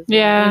 I think is,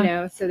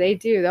 Yeah. so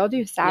they'll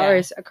do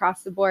sours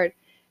across the board.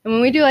 And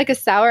when we do like a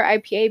sour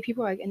IPA,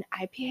 people are like, an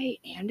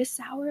IPA and a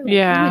sour? Like,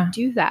 who would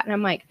do that? And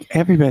I'm like,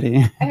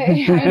 Everybody.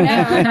 I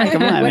know.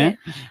 Come on, man.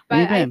 But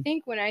Where you I been?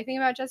 think when I think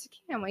about Jessica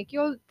King, I'm like,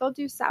 they'll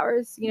do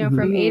sours, Mhm.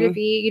 from A to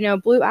B.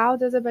 Blue Owl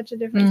does a bunch of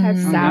different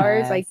types of Mhm.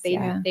 sours. Like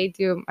Yes, they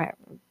do a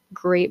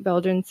great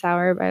Belgian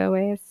sour, by the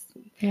way.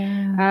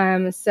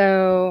 Yeah.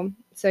 So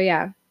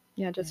yeah,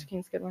 Jessica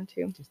King's a good one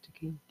too. Just a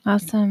key.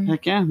 Awesome.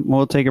 Heck yeah.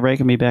 We'll take a break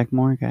and be back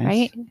more, guys.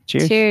 Right?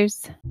 Cheers.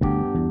 Cheers.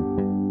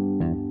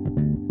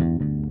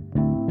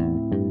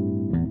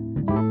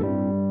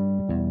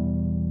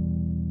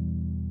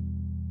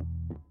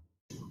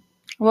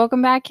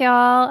 Welcome back,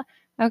 y'all.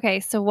 Okay,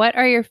 so what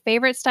are your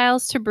favorite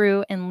styles to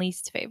brew and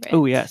least favorite?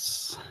 Oh,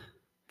 yes.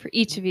 For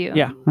each of you.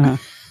 Yeah. Uh-huh.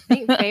 I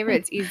think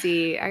favorite's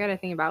easy. I gotta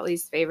think about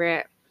least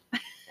favorite.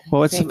 Well,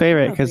 what's the Same.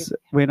 favorite? Because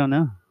we don't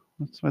know.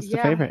 What's the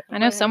Yeah. favorite? I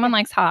know someone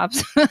likes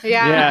hops.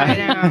 Yeah, I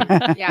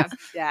know. Yeah.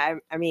 Yeah,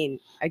 I mean,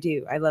 I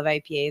do. I love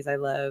IPAs. I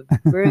love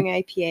brewing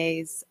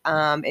IPAs.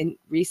 And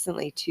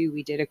recently too,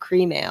 we did a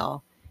cream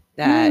ale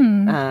that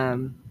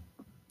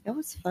that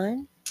was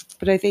fun.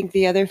 But I think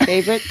the other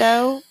favorite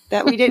though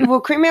that we did,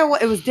 cream ale,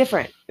 it was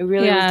different. It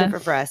really was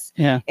different for us.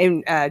 Yeah.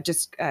 And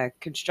just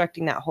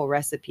constructing that whole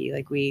recipe,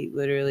 like we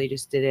literally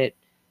just did it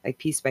like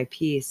piece by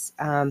piece.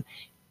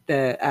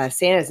 The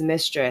Santa's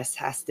Mistress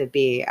has to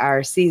be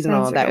our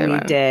seasonal That's a that good we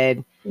one.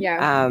 did.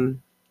 Yeah.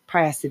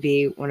 probably has to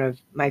be one of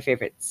my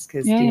favorites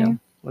because Yeah. you know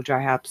we'll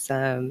dry hop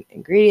some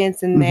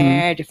ingredients in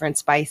there, different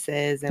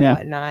spices and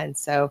whatnot, and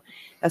so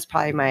that's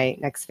probably my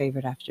next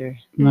favorite after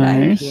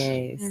Nice. the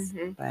IPAs.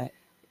 Mhm. But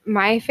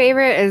My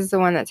favorite is the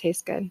one that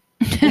tastes good.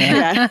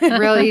 yeah,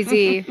 Real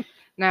easy.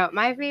 No,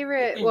 my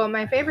favorite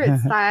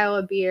style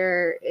of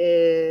beer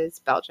is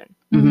Belgian.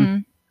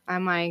 Mhm.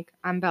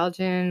 I'm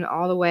Belgian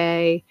all the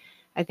way.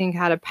 I think I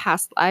had a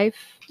past life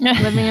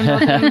living in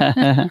Belgium.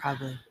 Oh,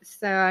 probably.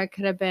 So I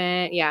could have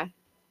been,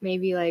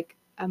 maybe like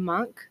a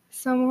monk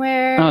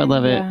somewhere. I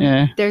love it.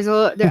 Yeah.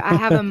 Yeah. I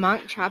have a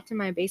monk trapped in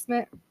my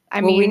basement.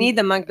 We need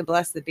the monk to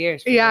bless the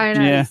beers. Yeah, I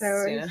know. Yeah.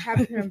 So Yeah. he's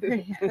trapped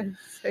in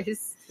so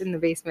he's in the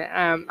basement.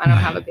 I don't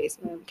have a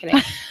basement. I'm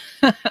kidding.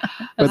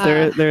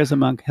 But there is a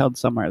monk held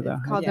somewhere though.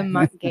 It's called Yeah. the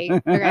Monk Gate.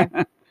 Okay.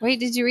 Wait,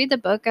 did you read the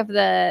book of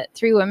the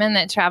 3 women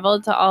that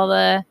traveled to all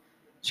the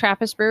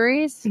Trappist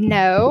breweries?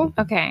 No.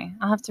 Okay,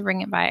 I'll have to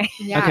bring it by.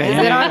 Yeah. Okay, Is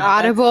yeah. it on That's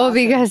Audible? awesome.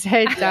 Because I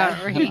Yeah.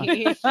 don't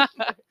read.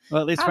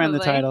 Well, at least find the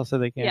Probably. title so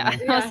they can. Yeah,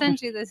 Yeah. I'll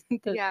send you the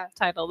Yeah.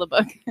 title of the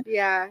book.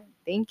 Yeah.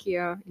 Thank you.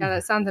 Yeah,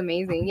 that sounds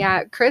amazing.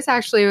 Yeah. Chris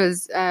actually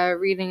was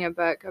reading a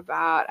book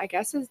about, I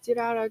guess it's dude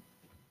out of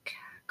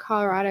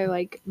Colorado,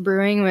 like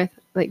brewing with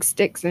like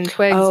sticks and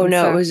twigs. Oh and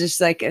no, stuff. it was just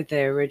like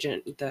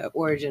the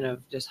origin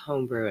of just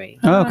home brewing.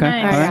 Oh, Oh, okay.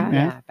 nice. All Yeah. right.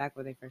 Yeah. back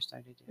when they first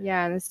started doing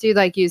Yeah, and this dude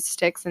like used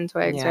sticks and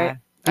twigs, yeah. right?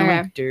 I Okay.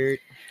 like dirt.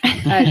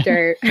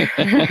 Dirt.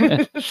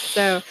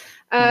 So,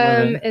 I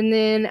love it. and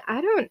then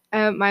I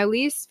don't. My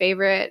least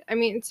favorite. I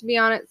mean, to be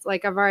honest,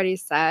 like I've already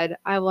said,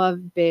 I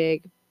love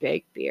big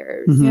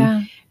beers, Mhm.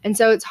 Yeah. and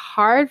so it's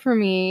hard for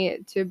me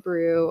to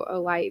brew a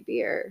light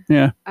beer.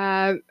 Yeah.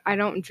 I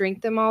don't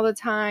drink them all the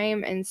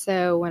time, and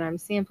so when I'm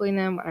sampling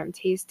them, when I'm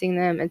tasting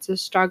them, it's a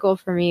struggle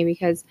for me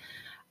because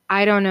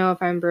I don't know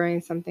if I'm brewing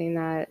something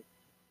that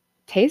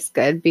tastes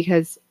good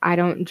because I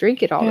don't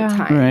drink it all Yeah. the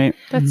time. Right.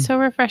 That's so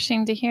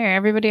refreshing to hear.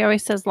 Everybody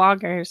always says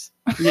lagers.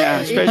 Yeah,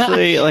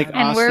 especially like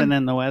And we're Austin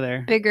and the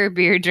weather. Bigger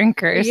beer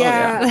drinkers.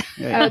 Yeah.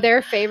 Yeah. Oh,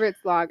 their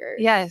favorite's lagers.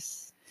 Yes.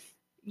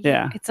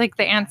 Yeah. It's like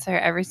the answer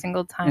every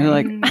single time. You're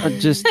like,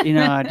 Mhm. just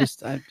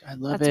I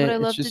love That's it. what I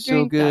It's love to just so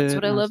drink. That's good.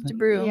 what I And love it's to like-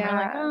 brew. And we're Yeah.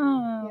 like,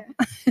 oh.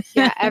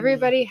 Yeah,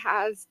 everybody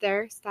has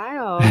their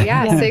style.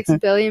 Yeah, Yeah. 6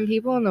 billion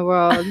people in the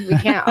world. We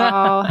can't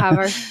all have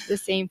the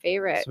same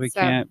favorite. So we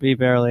can't be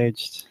barrel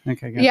aged.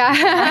 Okay, got it. Yeah.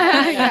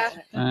 Yeah.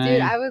 Dude,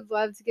 Fine. I would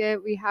love to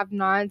get. We have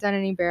not done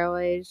any barrel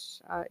age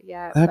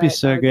yet. That'd be but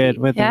so that would good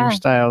be- with Yeah. your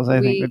styles.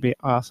 I think We- would be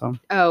awesome.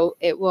 Oh,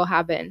 it will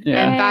happen.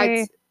 Yeah. In Yay.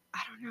 fact, I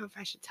don't know if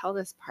I should tell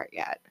this part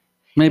yet.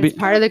 Maybe. It's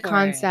part of the Go for it.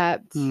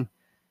 concept. Hmm.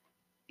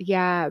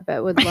 Yeah,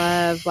 but would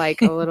love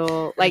like a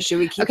little like should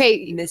we keep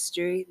okay,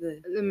 mystery?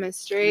 the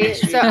mystery.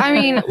 So I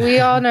mean, we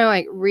all know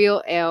like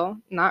real ale,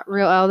 not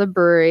real ale the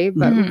brewery,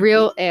 but Mhm.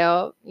 real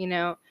ale,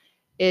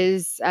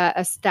 is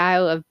a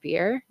style of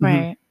beer,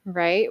 Right.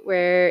 right?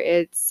 Where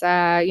it's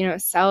cellared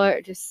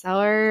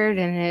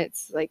and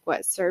it's like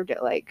served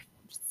at like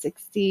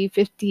 60,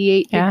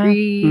 58 Yeah.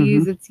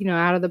 degrees. It's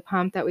out of the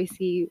pump that we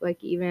see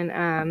like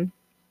even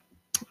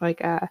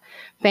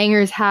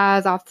Bangers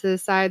has off to the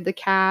side the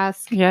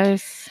cask.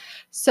 Yes.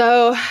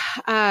 So,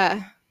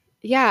 I'd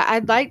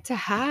like to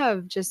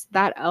have just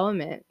that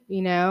element,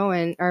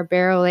 and our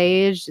barrel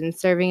aged and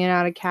serving it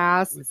out of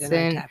casks Within our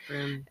and tap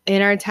room.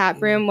 in our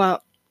tap room.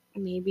 Well,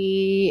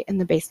 maybe in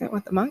the basement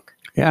with the monk.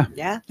 Yeah.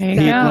 There you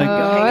So, go. like,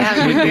 Go hang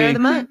out We'd with be the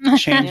monk.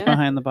 Change Yeah.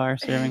 behind the bar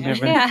serving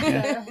different.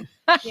 Yeah.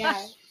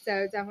 Yeah.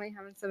 So definitely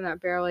having some of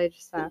that barrel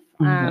aged stuff.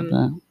 I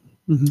love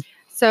that.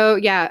 So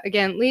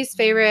again, least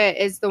favorite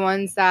is the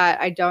ones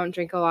that I don't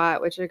drink a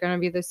lot, which are going to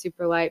be the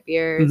super light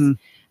beers. Mhm.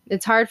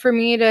 It's hard for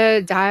me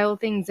to dial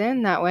things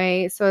in that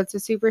way. So it's a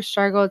super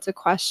struggle. It's a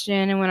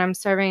question. And when I'm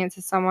serving it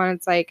to someone,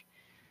 it's like,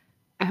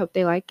 I hope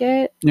they like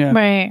it, Yeah.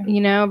 Right.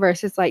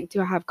 versus like,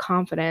 do I have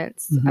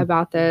confidence Mhm.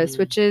 about this? Mhm.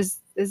 Which is,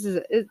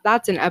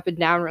 that's an up and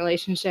down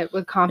relationship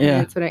with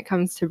confidence when it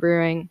comes to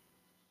brewing.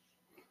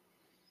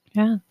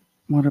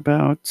 What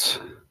about?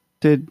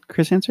 Did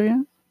Chris answer yet?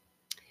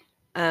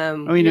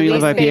 Oh, We know you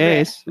least love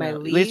favorite. IPAs. My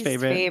Least least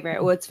favorite.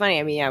 favorite. Well, it's funny.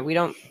 I mean, yeah, we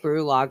don't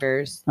brew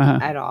lagers Uh-huh.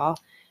 at all.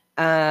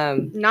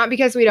 Not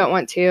because we don't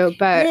want to,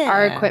 but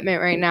our Yeah.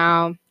 equipment right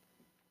now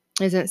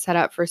isn't set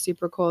up for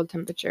super cold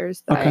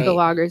temperatures that Okay. the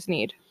loggers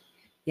need.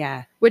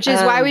 Yeah. Which is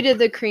why we Um, did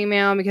the cream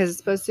ale, because it's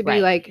supposed to be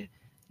Right. like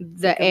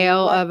the Like a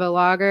ale what? of a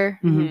lager.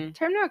 Mhm.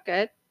 Turned out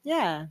good.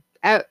 Yeah.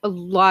 A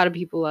lot of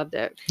people loved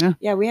it.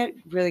 Yeah, we had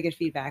really good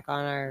feedback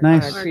on our,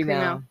 Nice. on our Our cream cream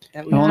ale. ale.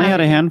 That I only Yeah.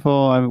 had a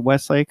handful of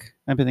Westlake.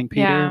 I think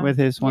Peter Yeah. with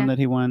his one Yeah. that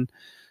he won.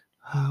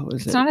 Oh,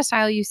 was It's it? not a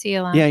style you see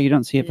a lot. Yeah, you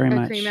don't see it very A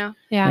much. cream ale.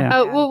 Yeah. Yeah.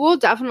 Oh, well, we'll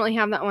definitely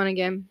have that one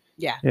again.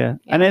 Yeah. Yeah,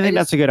 Yeah, and I I think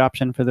just- that's a good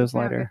option for those Yeah,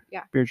 lighter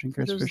yeah. beer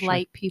drinkers. Those for sure.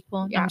 light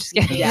people. No, Yeah. I'm just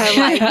kidding. Yeah.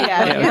 Light people.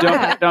 Yeah,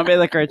 Yeah. Don't be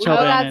like our Oh,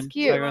 children. that's and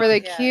cute talk for the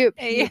about- Yeah. cute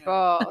Yeah.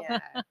 people. Yeah.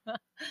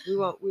 We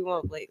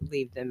won't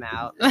leave them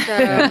out. So,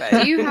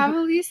 But- do you have a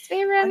least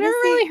favorite? I've never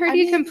Honestly, really heard I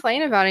you mean,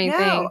 complain about anything.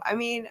 No, I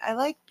mean, I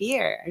like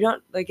beer. I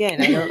don't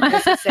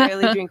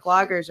necessarily drink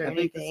lagers or I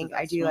think this is anything.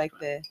 I us do one. like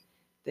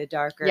the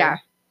darker, Yeah.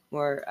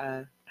 more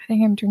I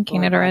think I'm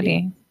drinking it Full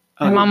already.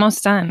 I'm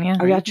almost done. Yeah.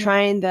 Are y'all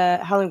trying the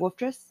Howling Wolf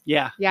Dress?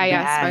 Yeah. Yeah,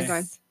 Yes.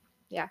 mine's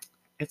gone.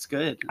 It's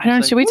good. I don't know.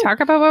 It's Should we talk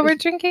about what we're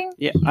drinking?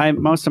 Yeah,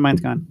 most of mine's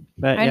gone.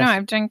 But I know. yes.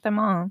 I've drank them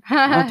all.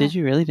 Oh, did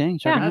you really? Dang.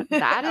 Yeah.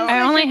 That is I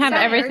only have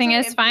Sorry, everything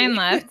yours is are fine empty.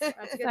 left.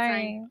 That's a good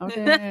Sorry.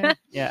 Okay.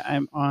 Yeah,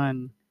 I'm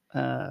on.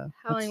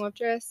 Howling Wolf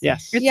Dress.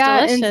 Yes. It's yeah,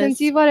 and delicious.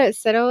 since you've let it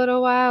sit a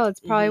little while, it's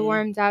probably Mhm.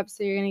 warmed up,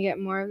 so you're gonna get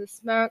more of the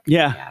smoke.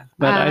 Yeah, Yeah.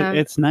 but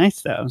it's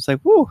nice though. It's like,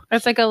 woo.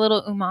 It's like a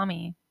little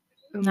umami.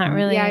 Not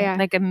really Yeah.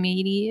 like a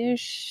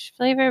meaty-ish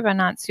flavor, but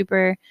not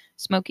super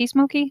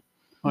smoky.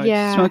 Oh,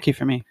 Yeah. It's smoky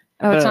for me,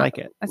 Oh, but it's I not like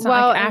it. It's Well,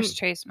 not like and-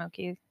 ashtray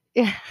smoky.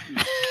 Yeah.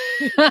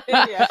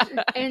 Yeah.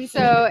 And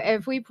so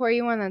if we pour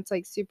you one that's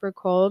like super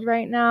cold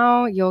right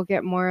now, you'll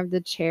get more of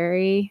the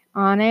cherry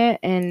on it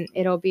and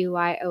it'll be a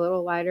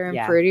little lighter and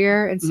Yeah.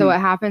 fruitier. And so Mhm. what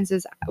happens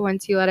is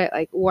once you let it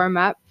like warm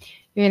up,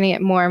 you're gonna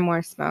get more and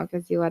more smoke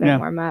as you let Yeah. it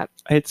warm up.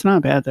 It's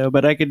not bad though,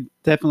 but I could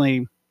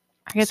definitely.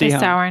 I get See the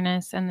how-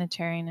 sourness and the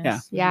cherryness. Yeah.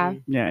 Yeah.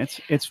 Yeah,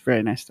 it's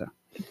very nice though.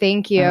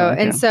 Thank you. I like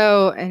and it.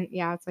 so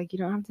it's like you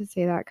don't have to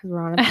say that because we're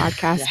on a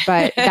podcast,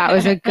 but that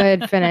was a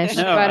good finish.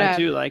 No, but I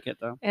do like it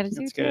though. I do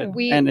It's too. good,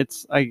 We- and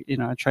it's I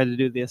try to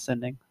do the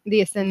ascending.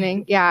 the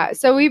ascending, yeah.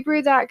 So we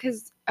brewed that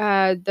because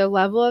the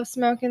level of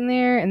smoke in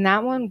there, and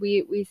that one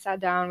we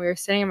sat down. We were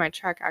sitting in my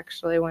truck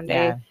actually one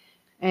day, Yeah.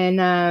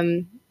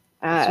 and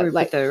So we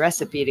like put the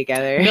recipe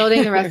together.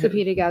 building the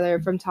recipe together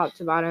from top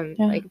to bottom.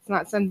 Yeah. Like it's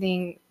not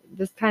something.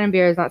 This kind of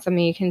beer is not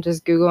something you can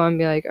just Google and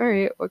be like, all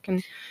right, what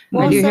can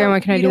Well, I do also, here? And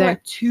what can I you do don't there?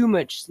 want too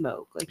much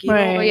smoke. Like you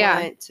Right. don't Well, yeah.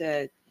 want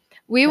to.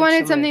 We have wanted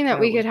someone something that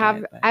we throw could with have.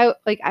 it,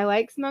 but- I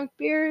like smoked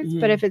beers,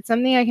 but Mhm. if it's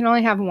something I can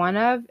only have one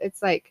of,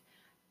 it's like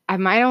I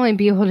might only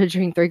be able to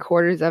drink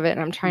 3/4 of it, and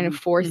I'm trying to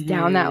force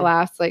down that Mhm.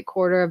 last like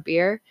quarter of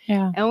beer.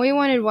 Yeah. And we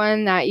wanted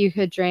one that you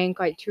could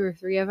drink like 2 or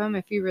 3 of them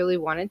if you really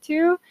wanted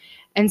to.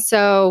 And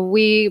so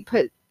we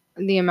put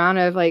the amount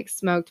of like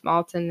smoked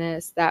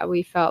maltiness that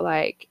we felt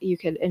like you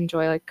could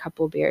enjoy like a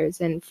couple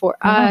beers. And for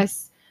Yeah.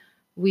 us,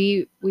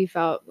 we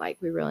felt like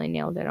we really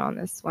nailed it on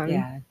this one.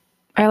 Yeah.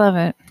 I love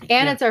it. And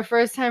Yeah. it's our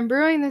first time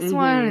brewing this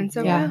one. Mhm. And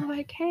so Yeah. we're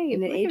like, hey,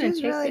 And it we're gonna ages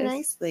take really this.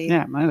 nicely.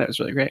 Yeah, mine that was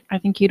really great. I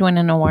think you'd win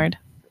an award.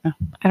 Yeah.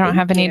 I don't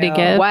have any to you.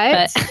 give.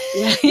 What?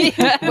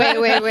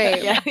 but-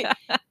 Wait. Yeah.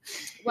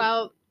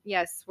 Well,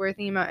 yes, we're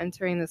thinking about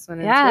entering this one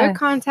into Yeah. a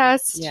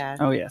contest. Yeah.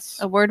 Oh yes.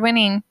 Award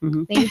winning.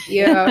 Thank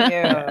you.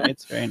 Yeah,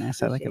 it's very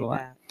nice. I like it a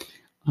lot.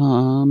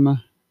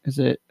 Is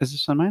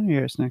this on mine or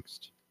yours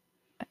next?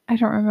 I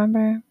don't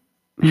remember.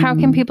 How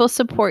can Mm. people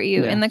support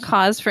you in the Yes.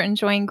 cause for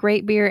enjoying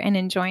great beer and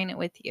enjoying it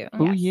with you?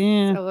 Oh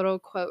yeah. A little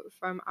quote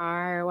from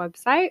our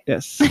website.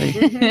 Yes.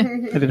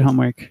 I did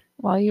homework.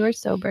 While you were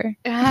sober.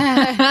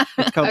 Let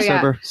It's called Oh,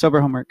 yeah.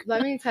 sober homework.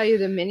 me tell you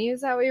the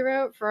menus that we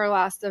wrote for our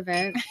last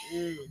event.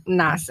 Mm.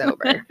 Not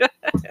sober.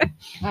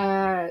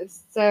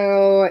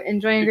 So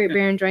enjoying great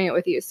beer, enjoying it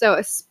with you. So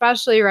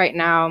especially right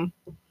now,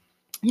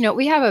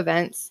 we have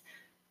events.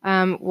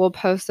 We'll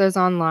post those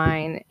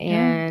online,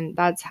 and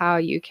that's how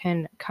you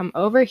can come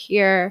over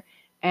here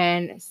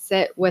and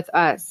sit with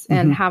us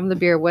and Mhm. have the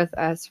beer with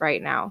us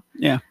right now.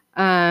 Yeah.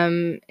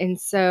 And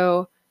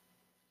so,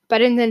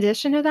 but in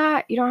addition to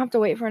that, you don't have to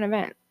wait for an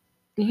event.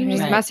 You can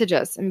just Right. message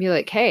us and be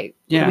like, hey,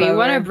 Yeah. we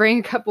want to Over. bring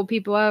a couple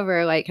people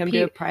over. Like, Come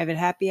to a private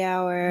happy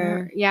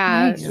hour.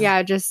 yeah, Nice.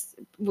 yeah. Just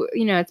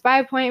it's by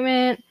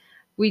appointment.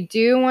 We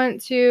do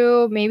want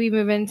to maybe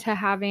move into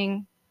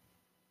having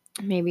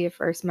maybe a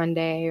first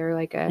Monday or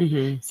like a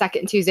Mhm.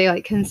 second Tuesday,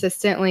 like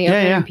consistently Yeah,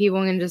 open. yeah.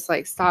 People can just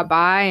like stop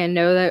by and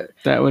know that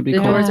That would be the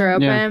cool. doors are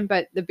open. Yeah.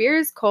 But the beer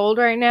is cold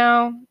right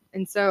now,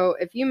 and so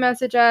if you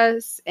message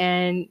us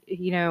and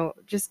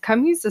just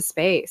come use the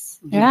space.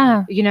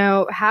 Yeah.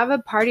 Have a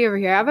party over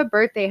here. Have a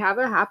birthday. Have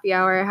a happy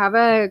hour. Have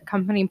a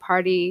company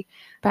party.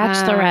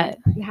 Bachelorette.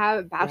 Have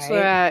a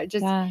bachelorette.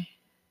 Just yeah.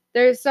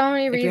 there's so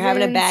many If reasons. you're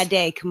having a bad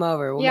day, come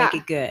over. We'll Yeah.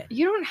 make it good.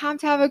 You don't have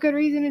to have a good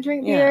reason to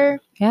drink Yeah.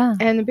 beer, Yeah.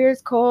 and the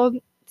beer's cold.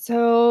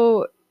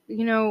 So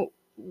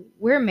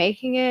we're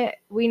making it.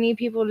 We need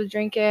people to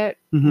drink it.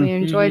 Mhm. We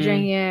enjoy Mhm.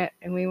 drinking it,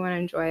 and we want to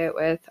enjoy it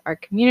with our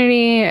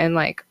community and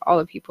like all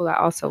the people that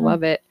also Mhm.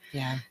 love it.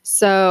 Yeah.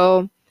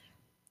 So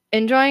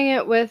enjoying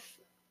it with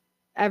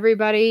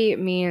everybody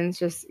means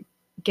just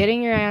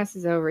getting your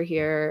asses over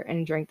here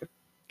and drink the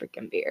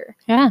freaking beer.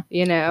 Yeah.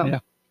 Yeah.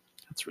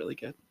 That's really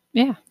good.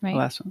 Yeah. The Right.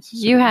 last one's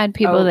You super- had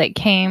people Oh. that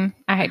came.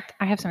 I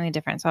have something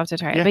different, so I'll have to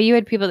try it. Yeah. But you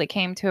had people that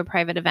came to a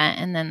private event,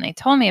 and then they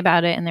told me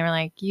about it, and they were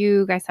like,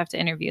 "You guys have to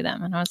interview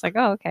them," and I was like,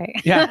 "Oh, okay."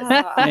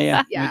 Yeah.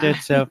 Yeah, Yeah. we did.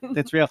 So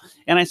it's real.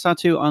 And I saw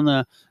too on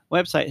the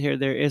website here,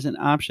 there is an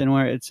option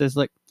where it says,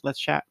 "Look, let's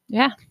chat,"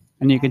 Yeah.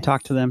 and you can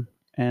talk to them,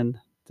 and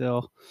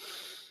they'll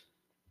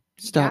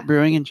stop Yeah.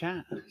 brewing and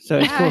chat. So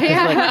it's Yeah, cool. 'cause,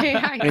 yeah, like,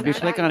 yeah, if you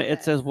click on it,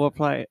 it says we'll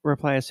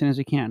reply as soon as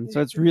we can.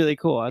 So it's really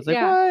cool. I was like,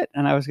 Yeah. what?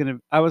 And I was gonna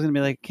be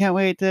like, can't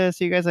wait to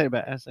see you guys later.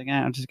 But I was like,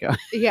 I'll just go.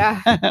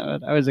 Yeah.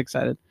 But I was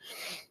excited.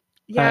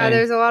 Yeah, Hi.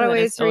 there's a lot of That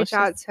ways is to reach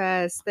out delicious. to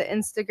us. The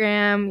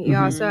Instagram. You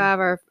Mhm. also have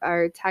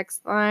our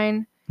text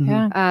line.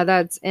 Yeah.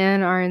 That's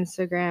in our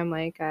Instagram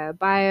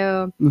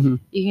bio. Mm-hmm.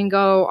 You can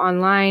go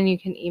online. You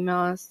can email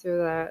us through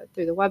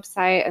the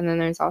website, and then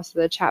there's also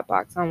the chat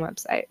box on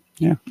website.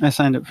 Yeah, I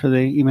signed up for the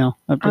email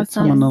updates.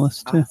 Awesome. I'm on the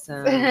list too.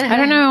 Awesome. I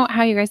don't know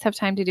how you guys have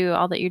time to do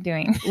all that you're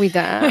doing. We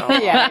don't.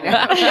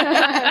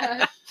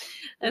 Yeah.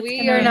 That's We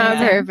kinda are not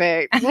amazing.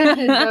 perfect.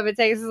 So if it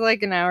takes us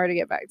like an hour to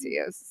get back to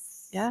you.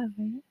 Yeah.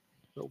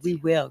 But we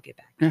will get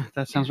back. Yeah,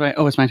 that sounds right.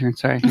 Oh, it's my turn.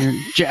 Sorry, you're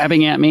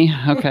jabbing at me.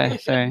 Okay,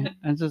 sorry.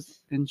 I'm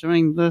just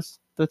enjoying the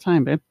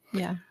time, babe.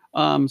 Yeah.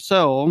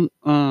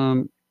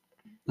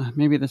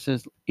 Maybe this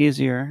is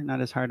easier, not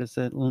as hard as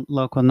the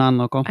local,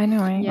 non-local. I know,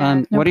 right? Yeah.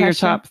 No What are your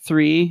pressure. top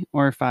 3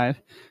 or 5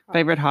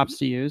 favorite hops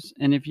to use?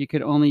 And if you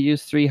could only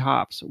use 3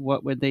 hops,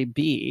 what would they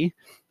be?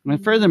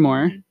 And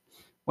furthermore,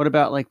 what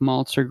about like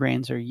malts or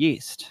grains or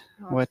yeast?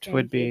 What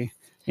would be,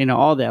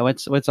 all that?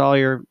 What's all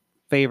your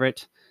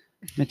favorite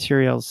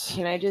materials?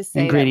 Can I just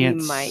say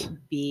Ingredients. that we might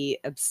be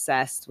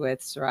obsessed with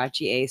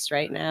Sriracha Ace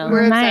right now?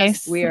 We're nice.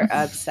 obsessed. We are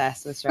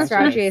obsessed with Sriracha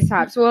Sriracha Ace. Ace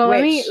hops. Well,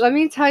 let Which-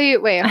 me tell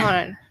you. Wait, hold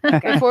on.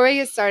 Okay. Before we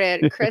get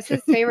started,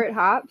 Chris's favorite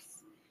hops.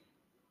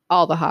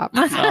 All the hops.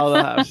 All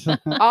the hops.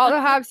 All the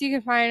hops you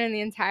can find in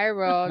the entire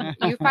world.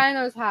 You find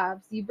those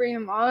hops, you bring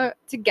them all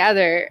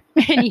together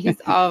and use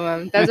all of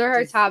them. Those are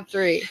her top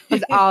 3.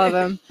 Is all of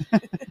them.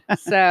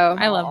 So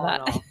I love All in that.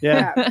 all.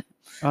 Yeah,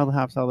 all the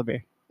hops, all the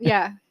beer.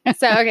 yeah.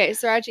 So okay,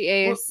 Sriracha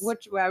Ace.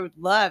 Which I would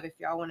love if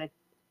y'all want to.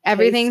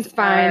 Everything's taste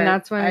fine. our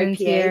That's when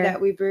it's IPA here. that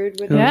we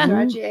brewed with Yeah.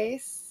 Sriracha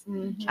Ace.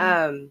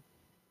 Mhm.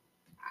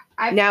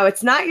 I- Now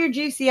it's not your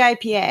juicy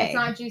IPA. It's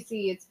not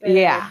juicy. It's bitter.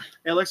 Yeah.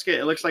 It looks good.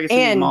 It looks like it's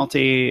And-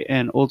 malty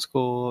and old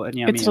school and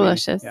yummy. It's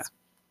delicious. Yeah.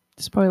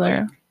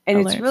 Spoiler. And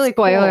it's Alert. really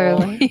Spoiler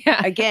cool. alert.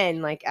 Yeah.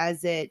 Again, like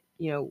as it,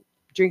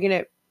 drinking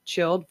it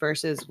chilled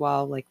versus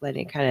while like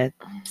letting it kind of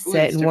Ooh, sit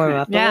it's and warm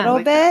different. up Yeah. a little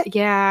Like that. bit.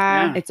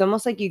 Yeah. It's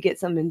almost like you get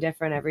something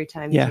different every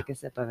time you Yeah. take a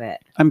sip of it.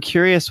 I'm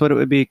curious what it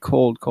would be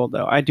cold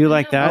though. I do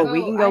like that. Oh,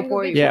 we can go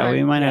pour you Yeah, one.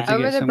 we might have to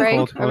Over get the some break.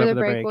 cold Over the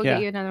break, break. we'll Yeah,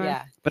 get you another one.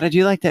 Yeah. but I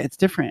do like that. It's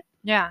different.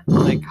 Yeah.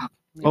 Like,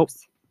 oh,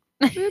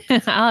 I'll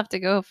have to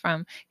go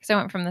because I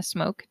went from the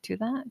smoke to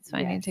that. So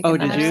I need to Oh, get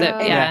did another you? sip.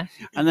 Yeah. Yeah.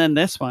 and then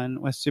this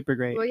one was super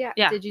great. Well, yeah.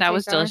 Yeah. Did you That taste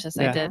was one? delicious.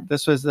 I Yeah, did.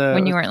 this was the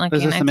When you weren't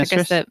was looking, this I the took a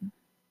mistress? sip.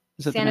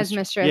 Is it the Santa's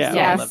Mistress, Yeah, I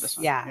yes. love this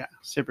one. Yeah. Yeah,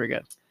 super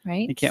good.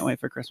 Right? You can't wait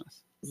for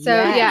Christmas. So,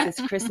 Yes, yeah.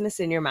 it's Christmas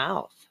in your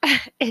mouth.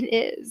 It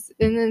is.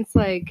 And then it's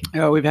like,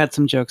 Oh, we've had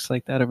some jokes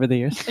like that over the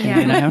years. Yeah.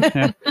 You know?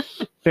 Yeah.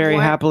 Very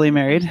What? happily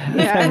married.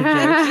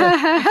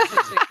 yeah.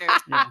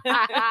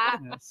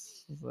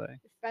 Yes. It's like-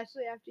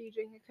 Especially after you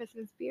drink a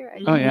Christmas beer.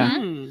 I Oh, yeah.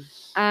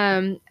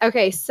 Mm.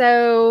 Okay,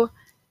 so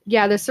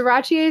yeah, the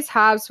Sriracha Ace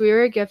hops, we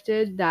were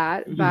gifted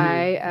that Mhm.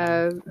 by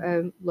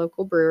a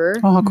local brewer.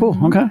 Oh, cool.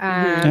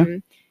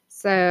 Okay.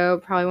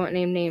 So probably won't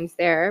name names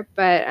there,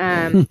 but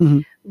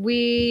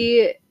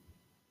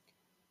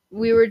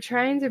we were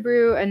trying to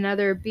brew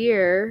another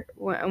beer,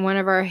 one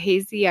of our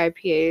hazy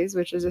IPAs,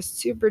 which is a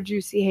super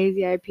juicy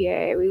hazy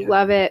IPA. We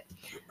love it.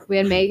 We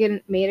had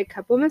made a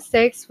couple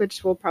mistakes,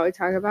 which we'll probably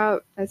talk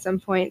about at some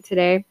point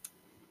today.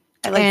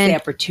 I like to And- say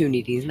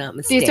opportunities, not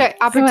These mistakes.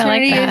 are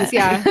opportunities, that.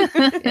 yeah.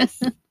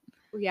 Yes.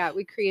 Yeah,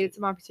 we created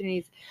some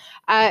opportunities.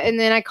 And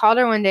then I called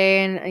her one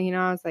day and,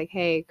 I was like,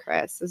 hey,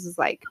 Chris, this is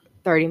like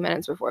 30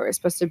 minutes before we're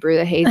supposed to brew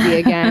the hazy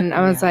again.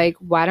 I was Yeah. like,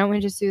 why don't we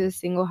just do the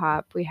single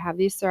hop? We have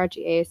these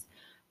Sriracha Ace,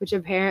 which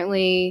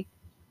apparently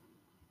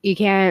you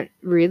can't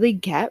really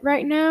get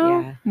right now.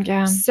 Yeah.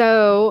 Yeah.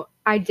 So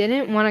I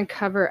didn't want to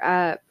cover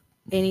up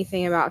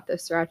anything about the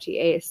Sriracha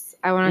Ace.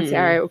 I want to say,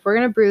 all right, if we're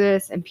going to brew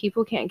this and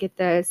people can't get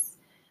this,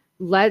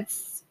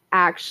 let's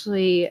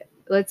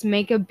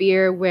make a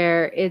beer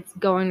where it's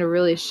going to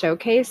really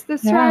showcase the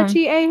Yeah.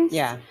 Sriracha Ace.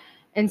 Yeah.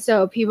 And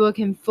so people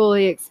can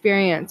fully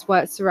experience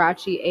what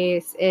Sriracha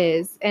Ace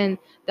is. And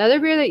the other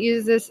beer that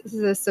uses this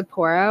is a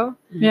Sapporo.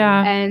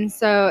 Yeah. And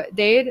so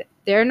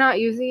they're not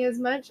using as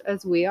much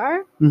as we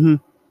are. Mhm.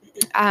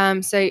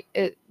 So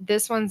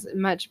this one's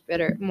much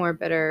more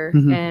bitter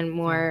Mhm. and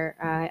more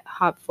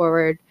hop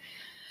forward.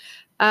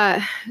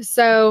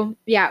 So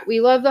yeah, we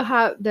love the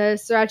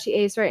Sriracha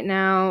Ace right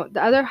now.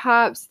 The other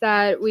hops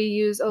that we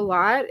use a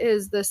lot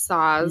is the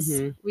Saaz.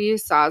 Mhm. We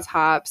use Saaz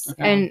hops,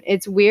 Okay. and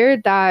it's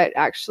weird that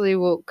actually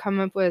we'll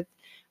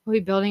be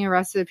building a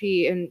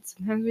recipe, and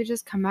sometimes we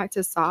just come back to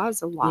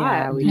Saaz a lot.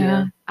 Yeah, we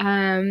Yeah. do.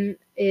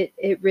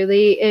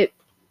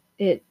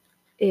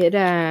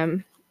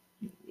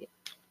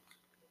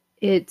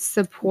 It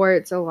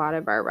supports a lot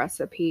of our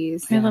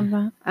recipes. I love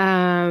that.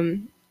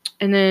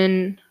 And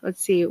then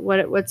let's see,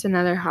 what's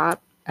another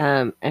hop?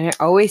 And I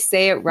always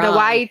say it wrong.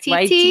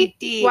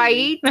 YTT?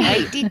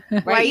 YTT.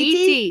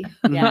 Waiti.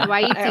 Yeah.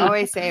 Waiti. I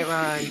always say it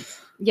wrong.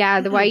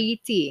 Yeah, the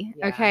Waiti.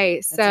 Yeah, Okay,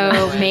 that's so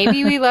another one.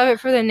 maybe we love it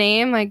for the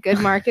name, like good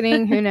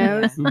marketing, who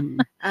knows? Mhm.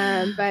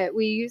 But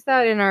we use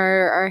that in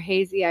our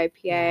hazy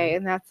IPA,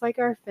 and that's like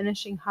our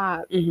finishing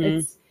hop. Mhm.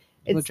 It's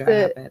We'll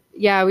dry hop it.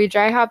 yeah, we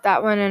dry hop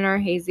that one in our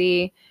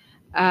hazy,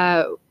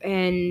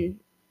 and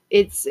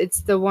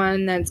it's the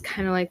one that's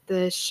kind of like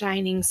the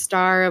shining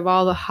star of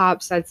all the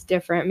hops that's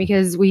different,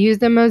 because we use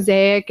the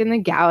Mosaic and the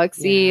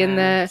Galaxy and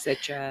the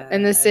Citra.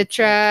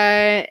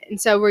 And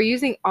so we're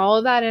using all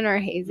of that in our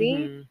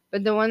hazy,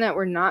 but the one that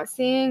we're not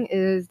seeing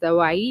is the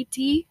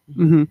Waiiti,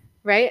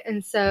 right?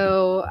 And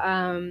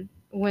so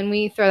when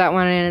we throw that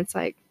one in, it's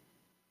like,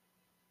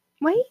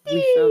 Waiiti!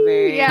 We feel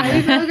very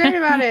we feel great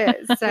about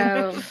it.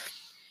 So...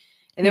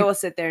 And then we'll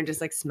sit there and just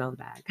like smell the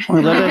bag. I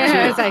love it too.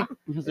 It's like,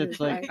 Because it's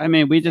like, I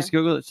mean, we just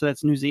Googled it, so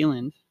that's New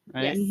Zealand,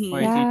 right? Yes.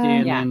 Waititi,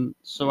 and then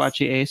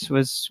Soachi Ace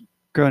was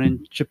grown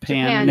in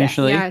Japan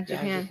initially. Yeah,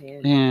 Japan.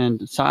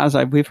 And Saws,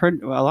 we've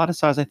heard a lot of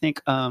Saws. I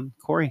think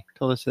Corey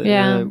told us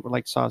that were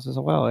like Saws as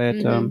well at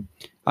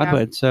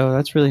Oddwood. So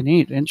that's really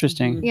neat.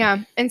 Interesting.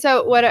 Yeah. And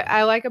so what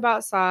I like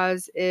about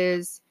Saws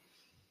is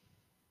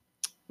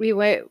we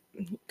went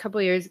a couple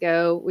of years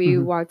ago, we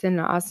walked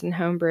into Austin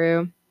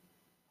Homebrew,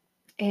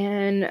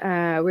 and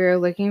we were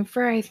looking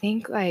for, I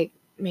think, like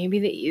maybe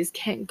the East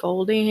Kent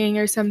Golding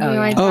or something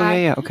like that. Oh,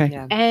 yeah. Okay.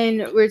 Yeah.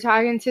 And we're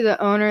talking to the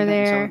owner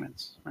there.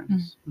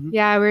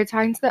 Yeah, we were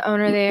talking to the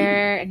owner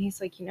there, and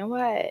he's like, you know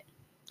what?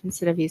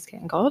 Instead of East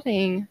Kent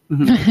Golding,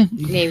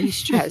 maybe you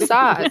should try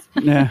Saws.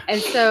 Yeah.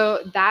 And so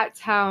that's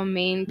how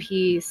Main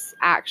Piece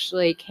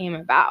actually came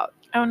about.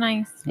 Oh,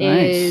 nice.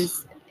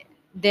 Is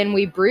then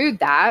we brewed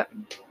that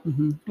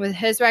with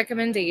his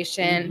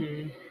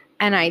recommendation,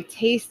 and I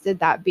tasted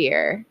that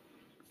beer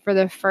for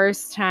the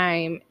first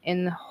time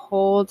in the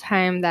whole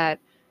time that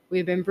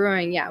we've been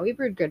brewing. Yeah, we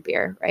brewed good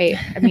beer, right?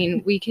 I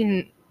mean, we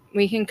can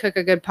cook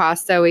a good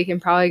pasta. We can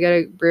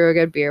probably brew a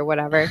good beer,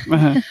 whatever.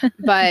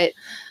 But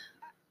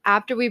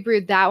after we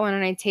brewed that one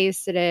and I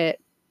tasted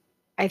it,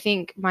 I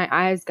think my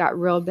eyes got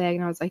real big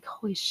and I was like,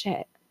 holy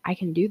shit, I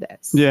can do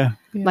this. Yeah.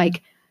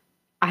 Like,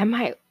 I'm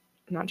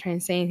not trying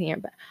to say anything here,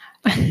 but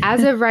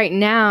as of right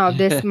now,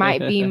 this might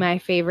be my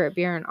favorite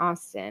beer in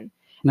Austin.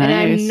 Nice. And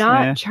I'm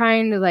not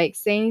trying to like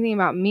say anything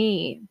about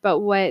me, but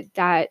what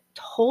that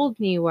told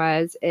me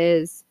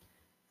is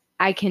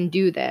I can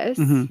do this.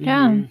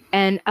 Yeah.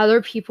 And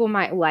other people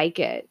might like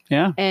it.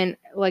 Yeah. And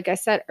like I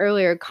said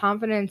earlier,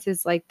 confidence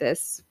is like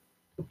this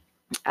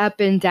up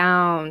and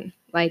down,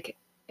 like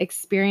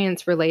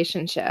experience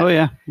relationship. Oh,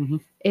 yeah.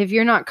 If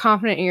you're not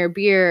confident in your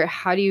beer,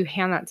 how do you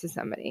hand that to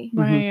somebody?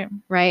 Right.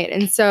 Right.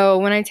 And so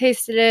when I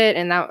tasted it,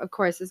 and that, of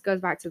course, this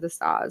goes back to the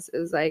Saws, it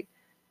was like,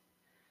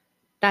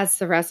 that's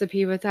the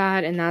recipe with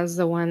that. And that was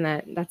the one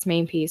that's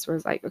Main Piece, where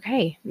it's like,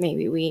 okay,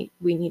 maybe we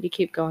need to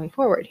keep going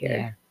forward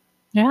here.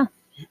 Yeah.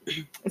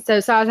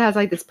 So Saws has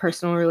like this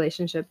personal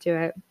relationship to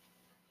it.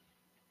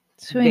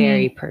 Sweet.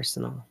 Very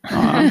personal.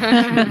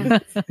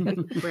 Brown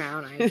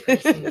eyes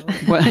personal.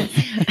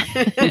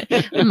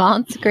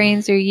 Malts,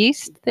 grains, or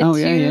yeast that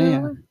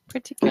you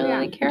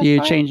particularly care for? Do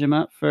you change them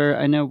up for,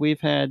 I know we've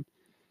had,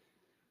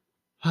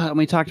 and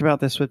we talked about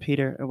this with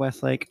Peter at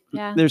Westlake.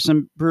 Yeah. There's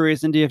some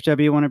breweries in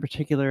DFW, one in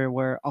particular,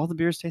 where all the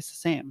beers taste the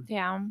same.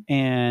 Yeah.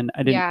 And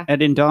I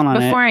didn't dawn on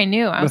it. Before I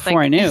knew. I was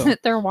like, is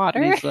it their water?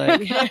 And he's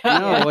like,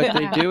 no, what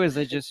they do is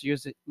they just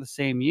use the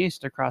same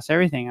yeast across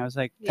everything. I was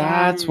like,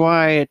 that's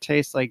why it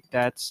tastes like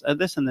that's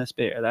this in this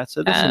beer. That's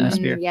this in this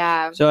beer.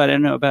 Yeah. So I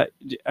don't know about,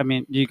 I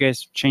mean, do you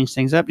guys change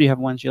things up? Do you have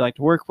ones you like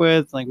to work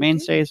with, like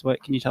mainstays?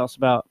 What can you tell us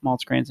about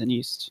malts, grains, and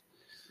yeast?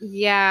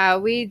 Yeah,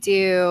 we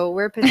do.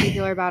 We're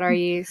particular about our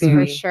yeast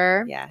for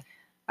sure. Yeah.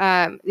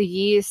 The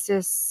yeast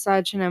is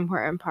such an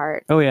important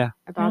part Oh, yeah.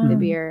 about the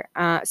beer.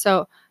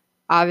 So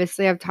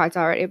obviously I've talked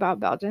already about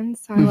Belgians.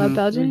 So I love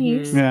Belgian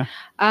yeast. Yeah.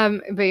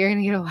 But you're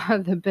going to get a lot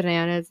of the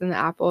bananas and the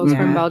apples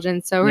from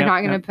Belgian. So we're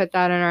not going to put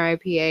that in our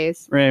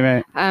IPAs.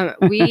 Right.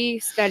 We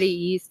study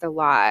yeast a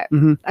lot,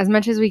 as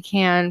much as we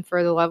can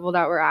for the level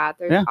that we're at.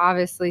 There's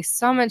obviously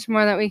so much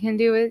more that we can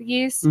do with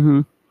yeast.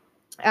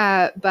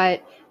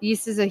 But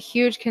yeast is a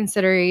huge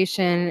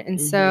consideration. And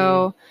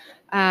so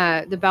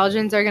the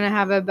Belgians are going to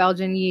have a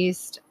Belgian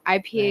yeast.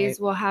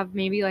 IPAs will have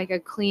maybe like a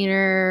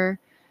cleaner,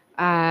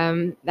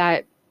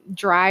 that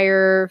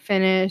drier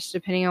finish,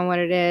 depending on what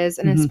it is.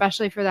 And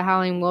especially for the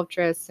Howling Wolf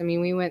Tryst, I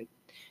mean,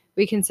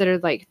 we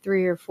considered like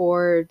 3 or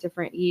 4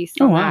 different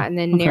yeasts on that, and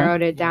then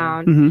narrowed it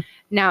down.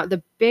 Now,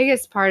 the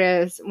biggest part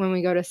is when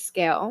we go to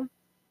scale.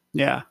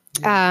 Yeah.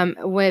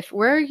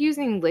 We're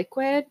using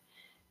liquid.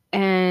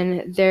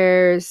 And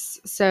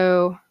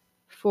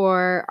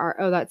for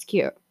our, that's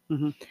cute.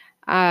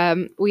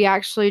 We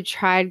actually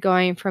tried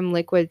going from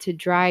liquid to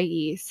dry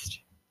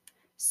yeast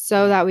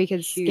so that we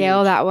could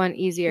scale that one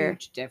easier.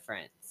 Huge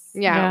difference.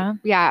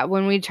 Yeah.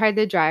 When we tried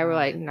the dry, we're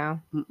like, no.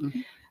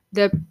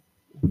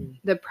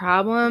 The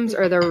problems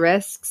or the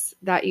risks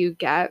that you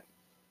get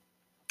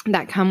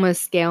that come with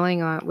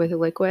scaling with a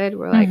liquid,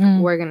 we're like,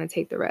 we're going to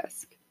take the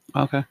risk.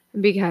 Okay.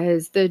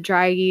 Because the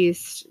dry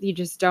yeast, you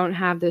just don't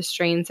have the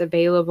strains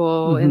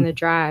available in the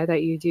dry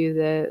that you do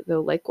the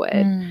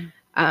liquid.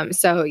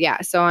 So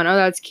on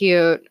that's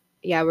cute.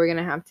 Yeah, we're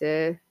gonna have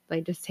to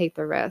like just take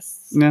the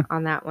risks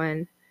on that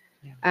one.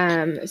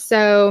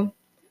 So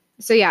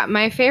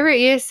my favorite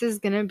yeast is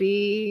gonna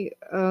be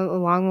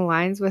along the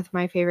lines with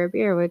my favorite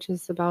beer, which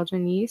is the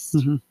Belgian yeast.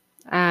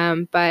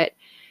 But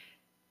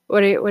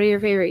What are your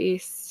favorite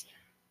yeasts?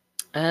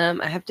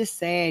 I have to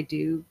say I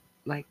do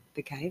like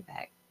the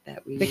Kajvek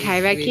that we The use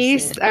Kajvek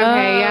yeast. recently.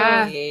 Okay,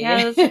 yeah.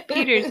 Yeah, those are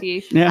Peter's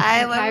yeast. Yeah.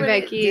 I The love what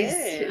Kajvek it yeast.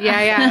 did.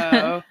 Yeah.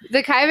 So,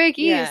 The Kajvek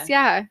Yeah.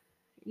 yeast,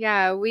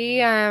 yeah.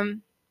 We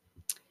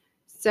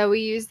so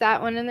we used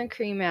that one in the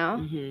cream ale.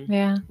 mhm.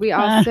 Yeah. We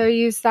also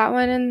used that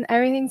one in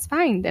Everything's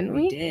Fine, didn't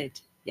We we? did.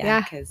 Yeah.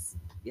 Yeah, because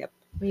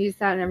We used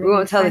that in we Everything's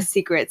won't tell Fine. the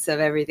secrets of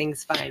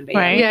Everything's Fine. But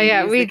Right.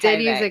 Yeah, used we the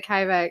did use a Kajvek.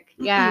 Kajvek.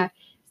 Yeah.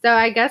 So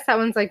I guess that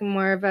one's like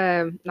more of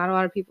a, not a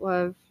lot of people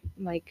have,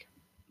 like,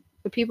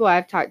 the people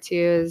I've talked to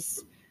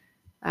is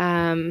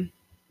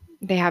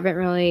they haven't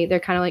really, they're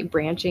kind of like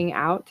branching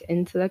out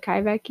into the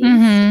Kajvek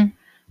yeast. Mhm.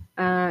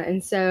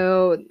 And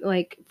so,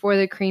 like, for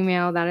the cream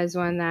ale, that is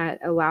one that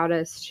allowed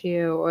us to,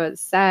 or it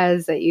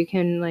says that you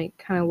can, like,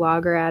 kind of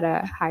lager at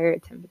a higher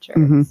temperature.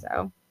 Mhm.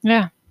 So,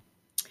 Yeah.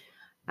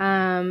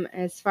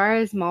 as far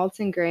as malts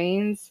and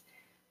grains,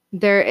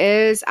 there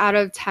is out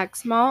of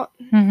Tex Malt,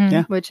 Mhm.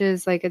 Yeah. which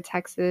is like a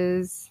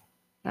Texas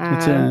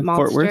It's Fort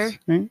maltster. Worth,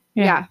 right?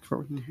 Yeah.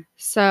 Fort Worth. Mhm.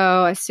 So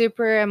I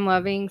super am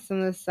loving some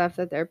of the stuff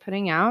that they're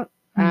putting out.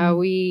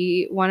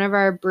 Mhm. One of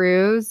our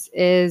brews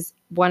is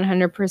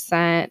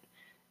 100%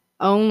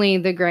 only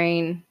the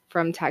grain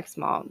from Tex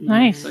Malt.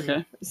 Nice.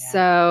 Okay.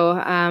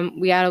 So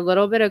we add a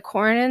little bit of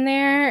corn in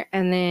there,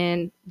 and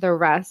then the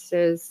rest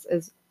is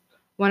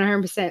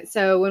 100%.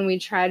 So when we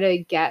try to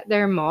get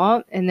their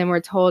malt, and then we're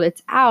told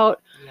it's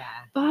out, Yeah.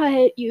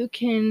 but you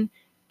can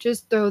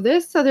just throw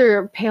this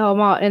other pale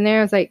malt in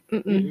there. It's like,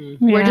 Mm-mm.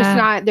 we're just Yeah.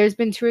 not. There's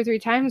been 2 or 3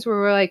 times where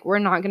we're like, we're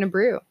not gonna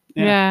brew.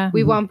 Yeah.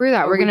 We Mhm. won't brew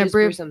that. Or We're we gonna just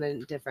brew.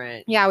 something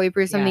different. Yeah, we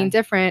brew something Yeah.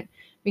 different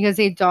because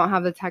they don't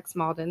have the Tex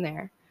Malt in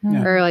there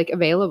Yeah. or like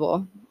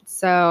available.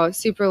 So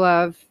super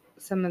love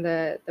some of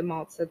the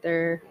malts that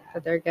they're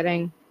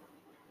getting.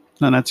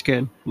 No, that's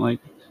good. Like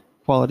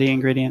quality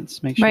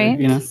ingredients. Make sure, Right.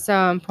 you know.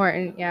 So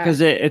important. Yeah.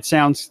 Because it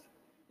sounds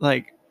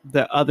like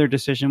the other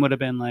decision would have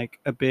been like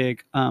a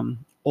big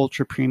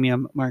ultra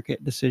premium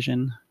market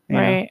decision. You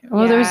know, Right.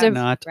 Well, there's Yeah. a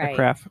not a Right.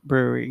 craft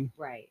brewery.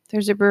 Right.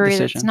 there's a brewery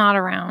that's decision. not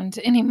around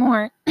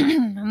anymore.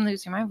 I'm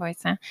losing my voice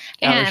now.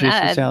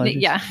 Allergies, it's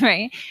allergies. Yeah,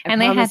 right. I And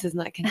they promise had it's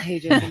not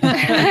contagious. I'm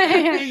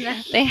sorry.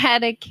 they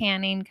had a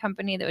canning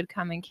company that would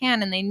come and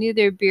can, and they knew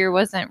their beer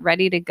wasn't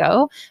ready to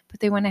go, but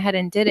they went ahead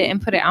and did it and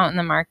put it out in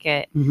the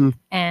market. Mhm.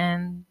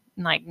 And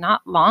like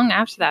not long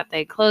after that,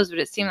 they closed, but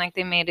it seemed like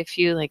they made a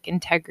few like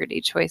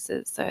integrity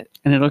choices. That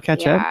And it'll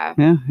catch up.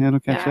 Yeah, it'll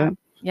catch Yeah. up.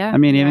 yeah, I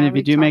mean, even Yeah, if we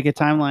you do make a talked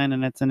about that. timeline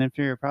and it's an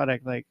inferior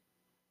product, like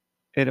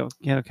it'll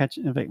catch.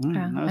 Like, yeah.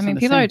 that I wasn't mean,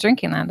 the people same. are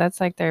drinking that. That's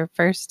like their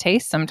first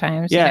taste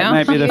sometimes. Yeah, you know? it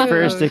might be the Huge.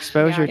 first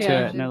exposure Yeah, to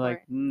yeah. it, and they're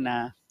like,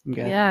 nah, I'm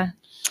good. Yeah.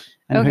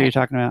 I know who Okay. you're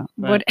talking about.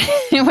 What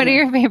What are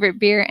your favorite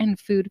beer and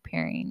food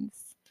pairings?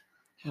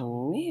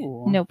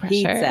 Oh, No pressure.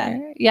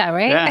 Pizza. Yeah,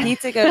 right. Yeah.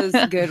 Pizza goes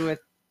good with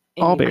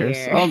All any beers.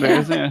 beer. All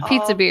beers, yeah.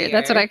 Pizza All beer.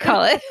 That's what I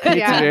call it. Pizza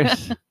Yeah.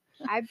 beers.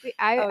 I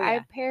Oh, I yeah.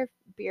 pair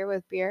beer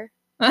with beer.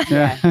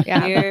 Yeah.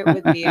 Yeah. Beer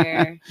with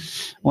beer.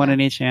 One in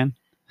each hand.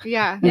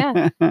 Yeah.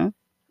 Yeah.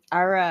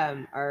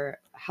 Our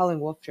Howling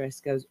Wolf Dress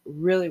goes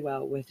really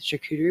well with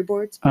charcuterie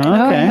boards, Oh,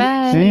 Oh, okay.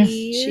 nice. Yeah.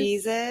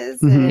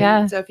 cheeses. Mhm. And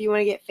Yeah. So if you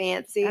want to get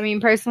fancy, I mean,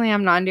 personally,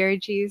 I'm non-dairy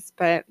cheese,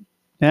 but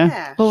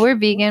Yeah. Well, we're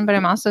vegan, but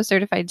I'm also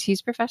certified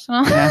cheese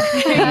professional.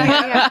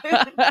 Yeah.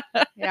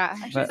 yeah.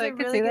 Actually, But- there's I a could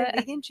really see good that.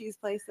 vegan cheese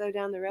place though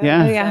down the road.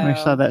 Yeah. Oh, yeah. I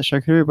saw that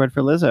charcuterie board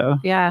for Lizzo.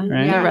 Yeah.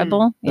 Right? The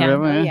Rebel. The Yeah.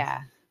 Rebel. Oh Yeah. yeah.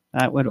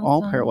 That would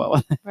all pair well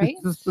with it. Right?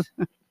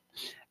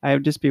 I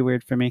would just be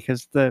weird for me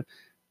because the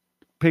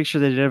picture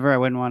they did of her, I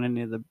wouldn't want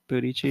any of the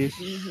booty cheese.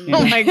 Mhm. you know?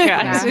 Oh my gosh.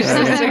 Yeah. You're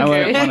I such a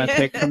wouldn't good- want to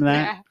pick from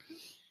that.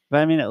 But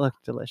I mean, it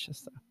looked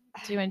delicious though.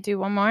 Do you want to do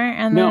one more?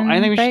 And No, then I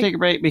think we should break? take a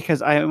break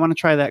because I want to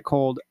try that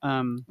cold.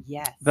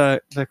 Yes.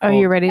 The Oh, cold.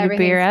 you ready to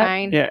Everything's beer up?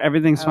 fine. Yeah,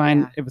 everything's Oh, fine.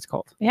 yeah. It was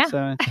cold. Yeah.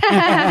 So,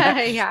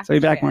 yeah. so be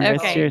back more, guys.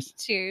 Okay. Cheers.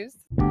 Cheers.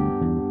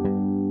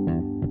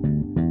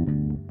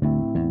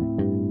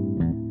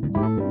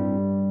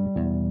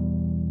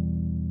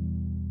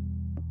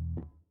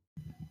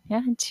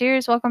 Yeah.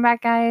 Cheers. Welcome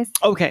back, guys.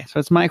 Okay, so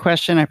it's my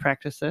question. I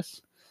practiced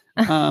this.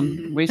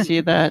 We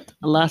see that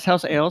Last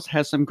House Ales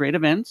has some great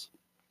events.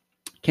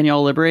 Can you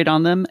all elaborate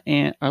on them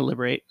and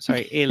elaborate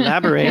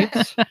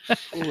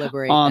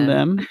Liberate on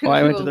them? Well,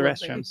 I went to the Elaborate.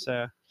 restroom,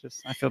 so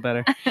just I feel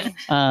better.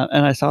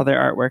 And I saw their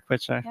artwork,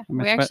 which I Yeah, I'm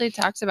we expe- actually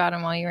talked about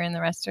them while you were in the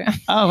restroom.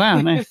 Oh wow,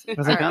 nice.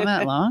 Was it gone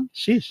that long?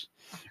 Sheesh.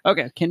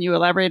 Okay, can you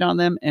elaborate on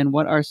them and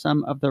what are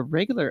some of the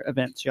regular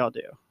events y'all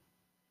do?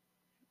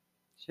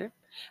 Sure.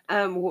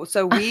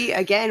 So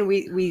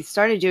we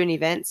started doing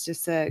events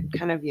just to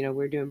kind of,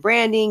 we're doing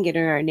branding,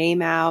 getting our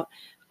name out.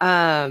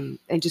 And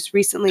just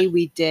recently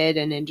we did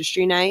an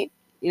industry night.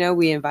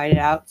 We invited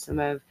out some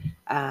of,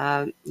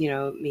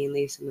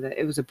 mainly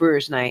it was a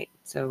brewers night.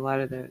 So a lot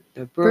of the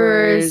brewers,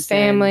 Brewers,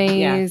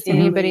 families, and,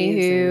 anybody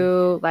families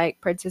and- who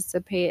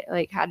participate,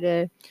 had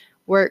to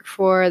work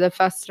for the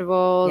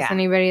festivals, Yeah.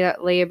 anybody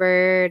that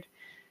labored.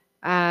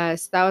 So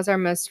that was our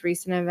most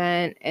recent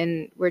event,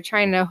 and we're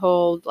trying to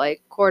hold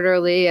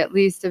quarterly at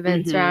least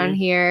events Mhm. around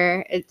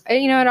here.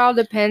 It all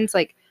depends.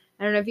 I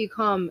don't know if you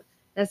call them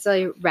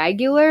necessarily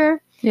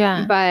regular,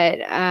 Yeah.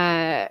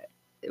 but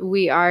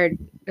we are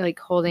like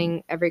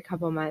holding every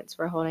couple months.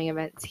 We're holding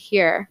events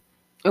here.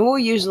 And we'll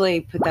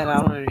usually put that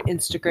out on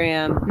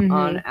Instagram Mhm.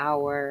 on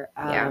our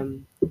Yeah.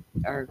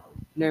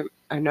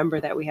 our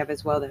number that we have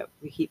as well that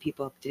we keep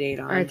people up to date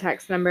on. Our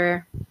text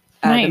number.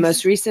 The Nice.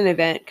 most recent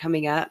event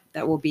coming up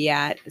that we'll be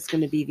at is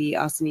going to be the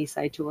Austin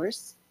Eastside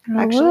Tours. Oh,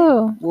 Actually,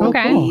 woo. we'll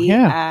Okay. Cool, be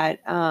yeah.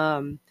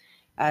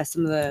 at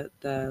some of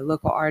the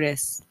local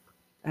artists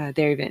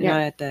their event, Yeah.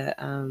 not at the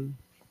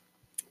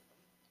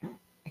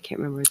I can't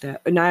remember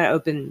not at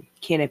Open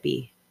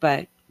Canopy,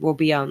 but we'll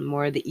be on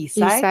more of the east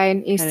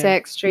side, East kind of.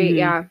 6th Street. Mhm.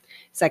 Yeah.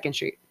 2nd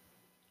Street.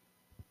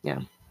 Yeah.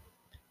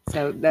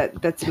 So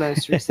that's the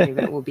most recent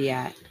event we'll be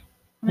at.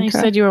 You Okay.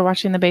 said you were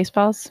watching the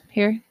baseballs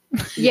here.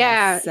 Yeah.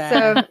 Yes,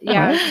 So,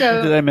 yeah. What?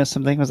 So, Did I miss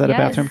something? Was that a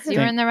bathroom You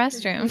were in the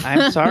restroom.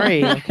 I'm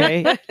sorry.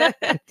 Okay.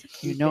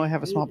 You know I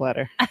have a small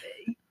bladder.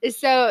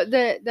 so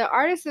the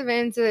artist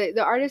events,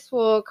 the artists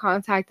will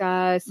contact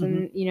us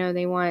and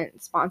they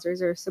want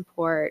sponsors or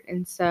support,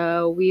 and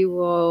so we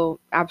will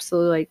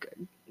absolutely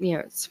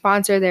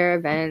sponsor their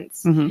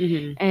events. Mhm.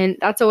 Mhm. And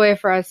that's a way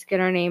for us to get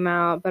our name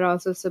out, but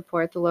also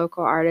support the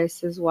local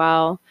artists as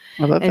well.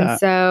 I love And that.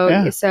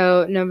 so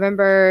so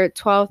November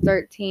 12th,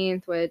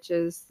 13th, which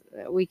is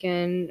a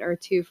weekend or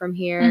two from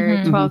here,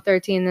 Mhm. 12th,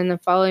 13th, then the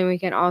following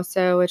weekend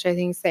also, which I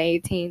think is the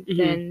 18th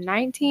Mhm. and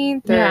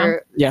 19th. Yeah.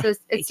 Or Yeah. it's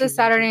a 18th,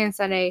 Saturday and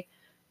Sunday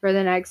for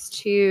the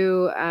next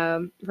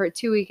for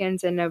 2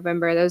 weekends in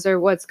November. Those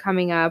are what's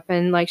coming up.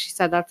 And like she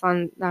said, that's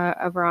on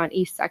over on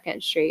East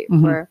 2nd Street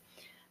Mhm. for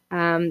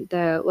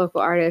the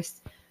local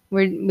artists.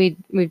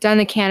 We've done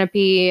the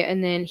canopy,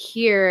 and then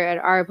here at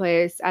our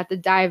place at the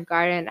Dive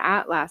Garden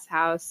at Last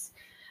House,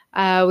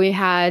 we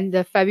had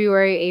the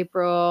February,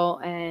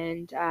 April,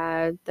 and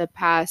the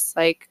past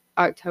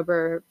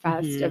October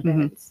Fest Mhm.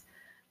 events.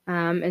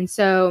 And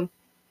so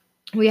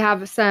we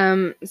have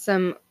some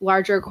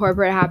larger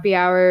corporate happy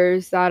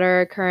hours that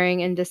are occurring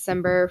in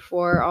December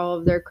for all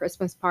of their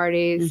Christmas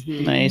parties.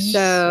 Mhm. Nice.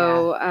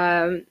 So,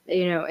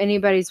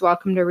 anybody's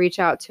welcome to reach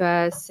out to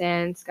us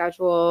and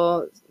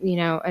schedule,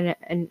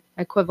 an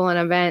equivalent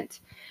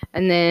event.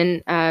 And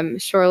then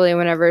shortly,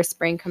 whenever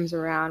spring comes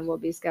around, we'll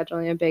be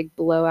scheduling a big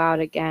blowout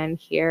again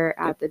here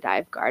at the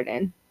Dive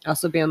Garden.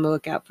 Also be on the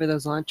lookout for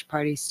those launch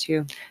parties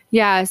too.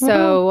 Yeah,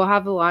 so we'll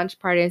have a launch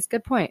party. It's a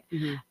good point.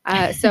 Mhm.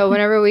 So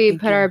whenever we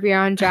Thank put you. our beer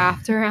on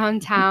draft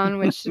around town,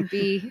 which should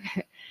be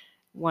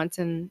once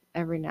in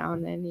every now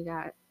and then, you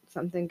got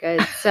something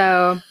good.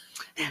 So,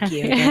 Thank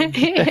you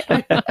again.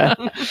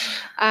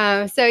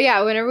 so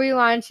yeah, whenever we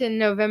launch in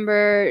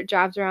November,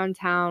 draft around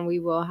town, we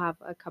will have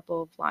a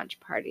couple of launch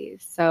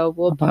parties. So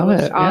we'll I love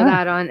post it, all yeah.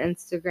 that on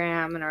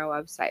Instagram and our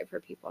website for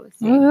people to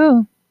see.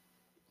 Woohoo.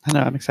 I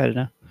know. I'm excited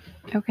now.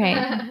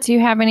 Okay. Do you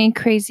have any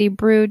crazy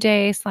brew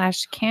day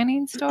 /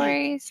 canning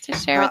stories to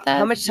share with us?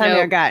 How much time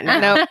Nope. I got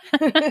now?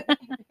 Nope.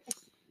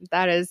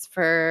 That is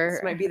for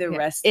This might be the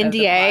rest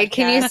NDA. of the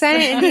Can you podcast.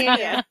 send an NDA?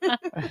 Yeah.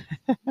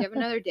 You have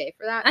another day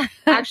for that.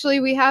 Actually,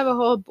 we have a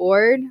whole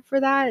board for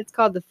that. It's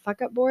called the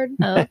fuck up board.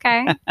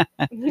 Okay.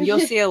 You'll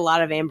see a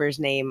lot of Amber's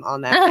name on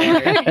that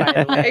board,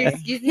 by the way.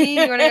 Excuse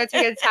me, you want to go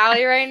take a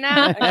tally right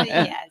now? Actually,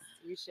 yes,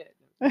 we should.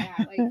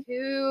 Yeah,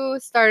 who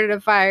started a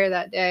fire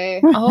that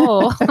day?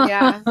 Oh.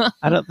 Yeah,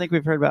 I don't think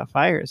we've heard about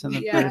fires in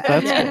the Yeah. group.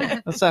 That's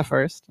cool. That's that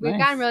first. we've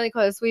Nice. gotten really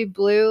close. We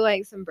blew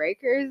some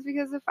breakers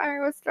because the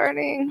fire was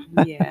starting.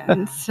 Yeah.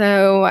 And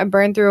so I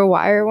burned through a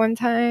wire one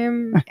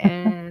time,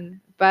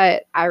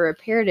 but I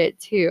repaired it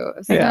too.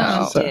 So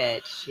Yeah, She so-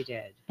 did. She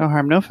did. No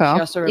harm, no She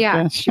foul. also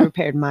Yeah. she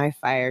repaired my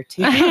fire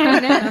too.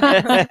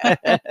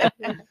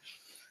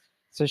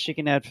 So she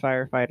can add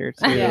firefighter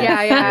to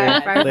Yeah, your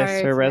list, firefighter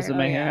her to- resume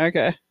oh, here. yeah.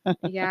 Okay.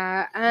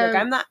 yeah.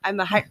 Look, I'm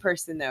the hype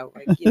person though.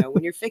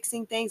 When you're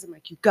fixing things, I'm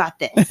like, you got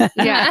this. Yeah.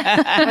 Oh,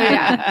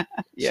 yeah.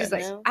 Yeah. She's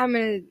like, No.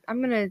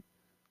 I'm gonna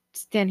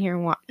stand here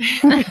and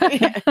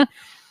watch.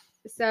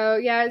 So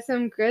yeah,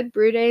 some good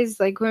brew days,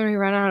 like when we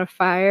run out of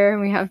fire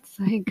and we have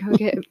to go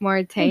get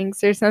more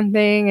tanks or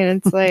something, and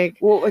it's like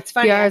Well, it's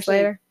funny. few hours Actually,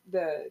 later.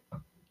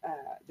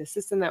 The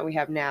system that we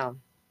have now,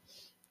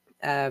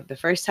 the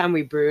first time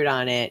we brewed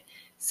on it,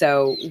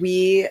 so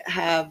we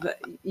have,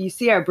 you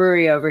see our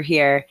brewery over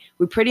here.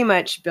 We pretty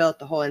much built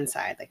the whole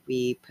inside. Like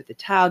we put the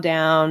tile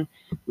down.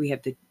 We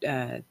have the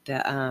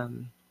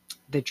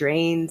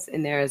drains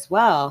in there as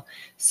well.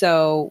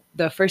 So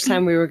the first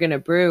time we were going to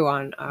brew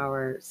on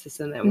our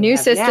system that we new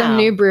have system, now,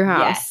 new brew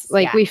house.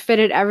 yes, yeah. We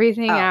fitted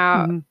everything Oh,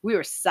 out. Mhm. we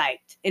were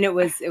psyched, and it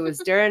was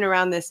during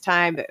around this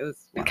time, but it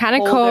was Kind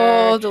of colder.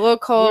 cold, a little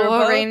cold, We a were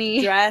little both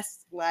rainy.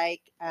 dressed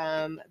like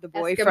the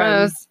boy Eskimos.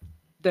 from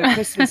the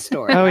Christmas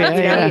Story. Oh, yeah, you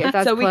know? yeah.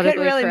 That's So we couldn't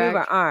politically really move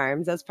correct. our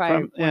arms. That's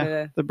probably From- one of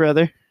the The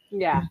brother.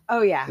 yeah.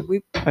 Oh yeah, Oh,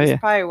 that's yeah.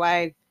 probably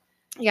why.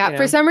 Yeah, you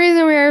for know. some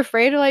reason we were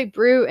afraid to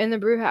brew in the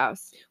brew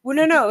house. Well,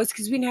 no, it's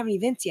because we didn't have any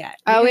events yet.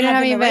 Oh, we didn't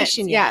have any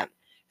ventilation events, yet. yeah.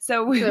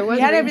 So we, So there we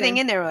wasn't had everything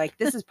anything. in there. We're like,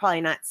 this is probably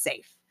not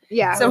safe.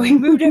 Yeah. So we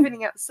moved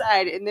everything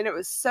outside, and then it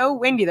was so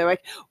windy. They're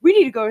like, we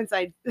need to go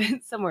inside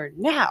somewhere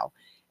now.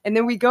 And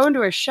then we go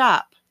into a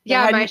shop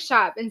Yeah, Had my you-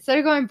 shop. Instead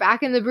of going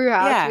back in the brew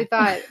house, Yeah. we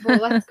thought, well,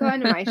 let's go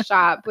into my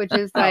shop, which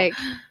is like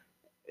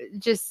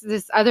just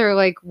this other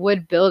like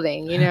wood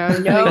building, you know? It's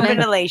No like,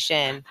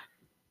 ventilation.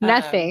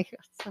 nothing.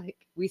 It's like,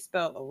 We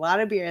spilled a lot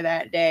of beer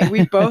that day.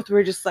 We both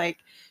were just like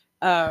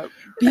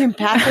being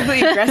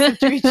passively aggressive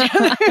to each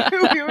other.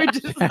 We were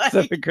just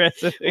Passive like,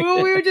 aggressive.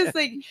 well, we were just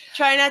like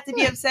trying not to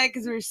be upset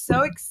because we were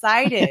so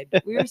excited.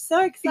 We were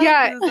so excited.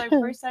 Yeah. It was our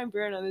first time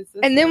brewing on this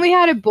system. and then we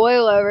had a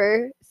boil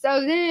over.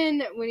 So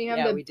then when you have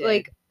Yeah, we the did.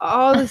 like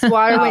all this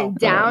water Oh, went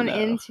down no.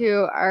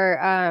 into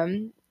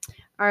our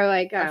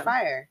like a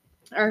fire.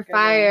 our Go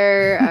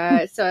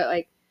fire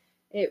so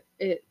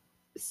it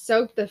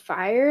soaked the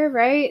fire,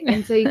 right?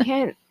 And so you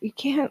can't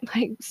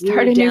like We start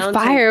were a new down to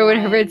fire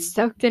whenever one. it's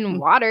soaked in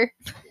water.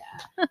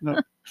 No.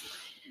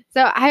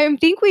 So I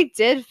think we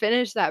did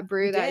finish that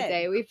brew We that did.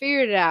 day. We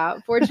figured it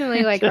out.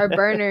 Fortunately, like our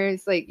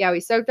burners, like we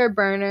soaked our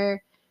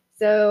burner.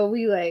 So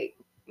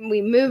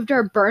we moved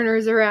our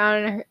burners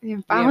around and We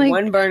had finally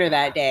one burner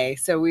that day,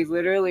 so we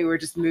literally were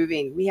just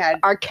moving. We had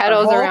our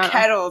kettles whole around.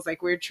 kettles,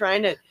 like we were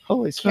trying to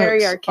Holy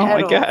carry smokes. our Oh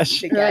my kettles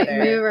gosh. Like,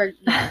 together. move our,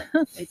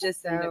 It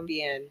just ended up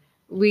being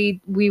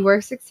we were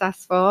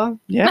successful.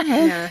 Yeah.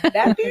 Yeah.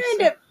 that beer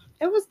ended up.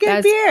 It was good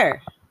That's-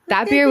 beer.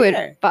 That good beer would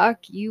beer. fuck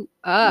you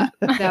up.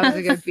 That was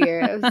a good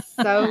beer. It was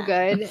so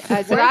good. So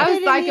Worth that was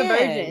it in like the a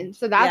virgin. end.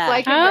 So that's Yeah.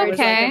 like a Oh, virgin. It was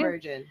like okay. a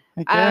virgin.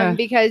 Heck yeah.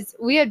 Because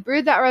we had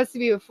brewed that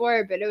recipe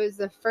before, but it was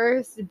the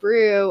first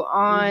brew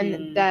on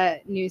Mhm.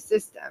 the new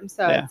system.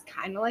 So Yeah. it's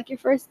kind of like your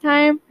first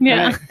time.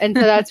 Yeah. Right. And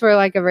so that's where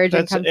like a virgin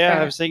That's, comes yeah, I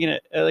from. was thinking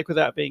it like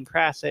without being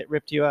crass, it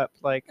ripped you up.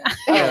 Like, Oh,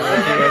 yeah, like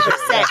you guys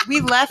were- 100%.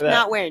 We left that.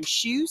 not wearing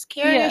shoes,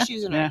 carrying Yeah. our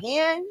shoes in our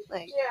hand.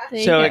 Like, There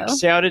you so go. it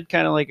sounded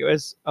kind of like it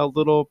was a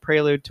little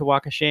prelude to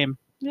Walk of Shame.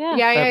 Yeah.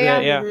 Yeah, Of yeah,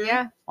 the- yeah. Mhm.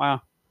 Yeah.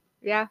 Wow.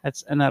 Yeah.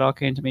 And that all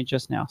came to me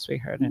just now,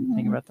 sweetheart. I didn't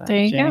think about that.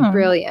 There you Jamie. go.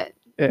 Brilliant.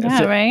 Yeah,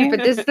 so- right? But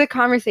this is the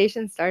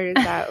conversation starters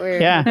that we're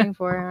Yeah. looking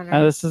for on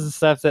our This is the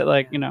stuff that,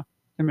 like,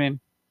 I mean,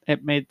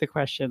 it made the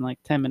question like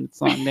 10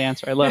 minutes long to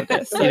answer. I loved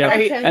it.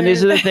 Sorry. And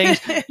these are the things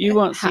you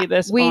won't see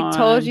this. We on-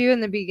 told you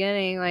in the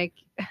beginning, like,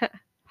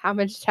 how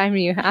much time do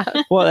you have?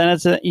 Well,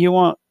 and you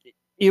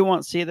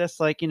won't see this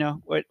like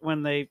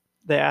when they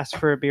ask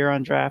for a beer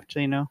on draft.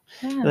 Yeah.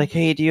 Like,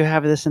 hey, do you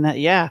have this and that?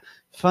 Yeah.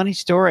 Funny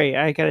story.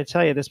 I got to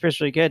tell you, this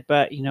beer's really good.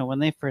 But when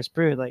they first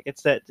brewed, like,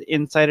 it's that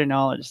insider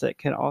knowledge that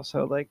can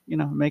also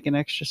make an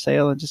extra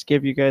sale and just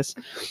give you guys,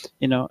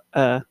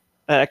 an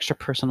extra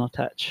personal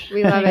touch.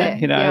 We love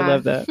it. I Yeah.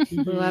 love that. We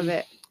love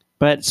it.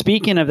 But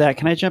speaking of that,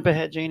 can I jump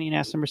ahead, Janie, and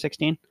ask number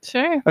 16?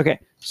 Sure. Okay.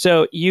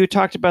 So you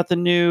talked about the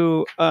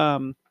new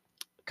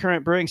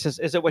current brewing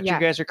system. Is it what Yeah.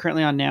 you guys are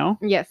currently on now?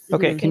 Yes.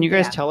 Okay. we Can you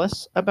guys do that. tell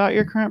us about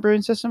your current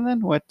brewing system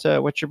then? What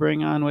you're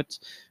brewing on? What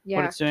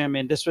Yeah. it's doing? I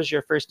mean, this was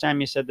your first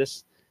time you said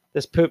this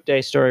poop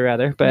day story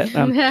rather, but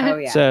oh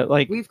yeah, so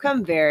like, we've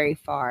come very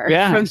far.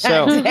 Yeah, from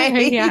so- that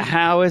day. Yeah.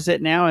 how is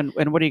it now, and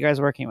what are you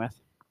guys working with?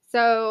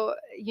 So,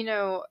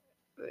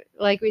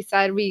 like we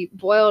said, we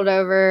boiled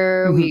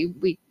over, Mhm.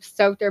 we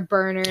stoked our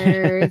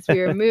burners, we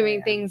were moving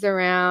Yeah. things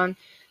around.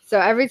 So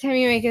every time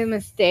you make a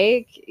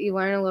mistake, you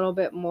learn a little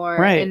bit more.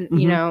 Right. And,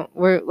 Mhm.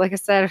 we're, like I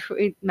said,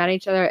 we met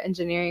each other at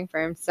engineering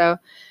firms. So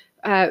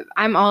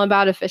I'm all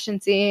about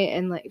efficiency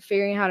and like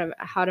figuring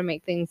how to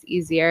make things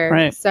easier.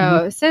 Right.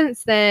 So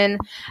since then,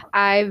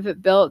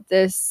 I've built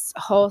this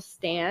whole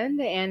stand,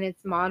 and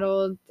it's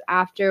modeled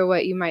after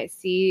what you might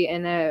see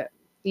in a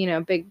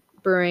big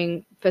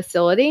brewing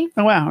facility.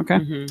 Oh wow. Okay.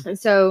 Mhm. And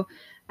so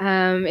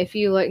if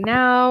you look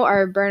now,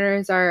 our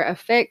burners are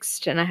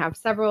affixed, and I have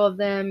several of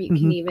them. You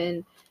can Mhm.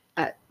 even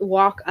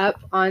walk up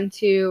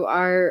onto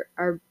our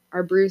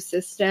brew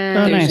system.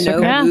 Oh, There's nice, no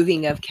okay.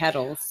 moving of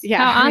kettles.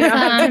 Yeah, How we don't have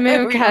to awesome.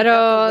 move We don't have to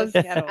kettles.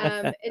 lift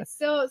kettles. It's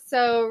still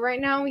so right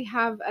now we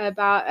have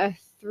about a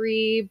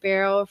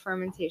 3-barrel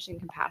fermentation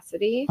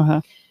capacity.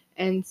 Uh-huh.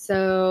 And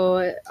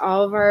so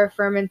all of our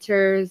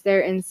fermenters,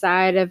 they're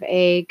inside of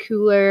a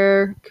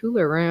cooler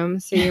room,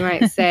 so you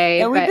might say.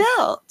 that we but-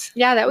 built.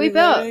 Yeah, that we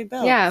literally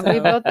built. Yeah, we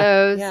so- built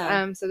those.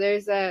 Yeah. So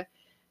there's an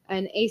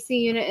AC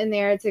unit in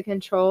there to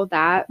control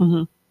that.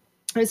 Mhm.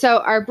 And so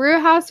our brew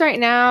house right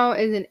now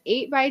is an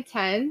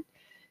 8x10.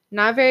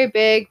 Not very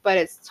big, but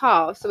it's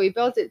tall. So we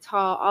built it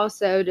tall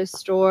also to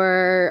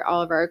store all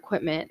of our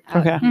equipment. up.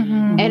 Okay.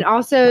 Mhm. And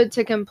also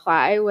to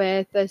comply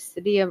with the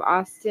city of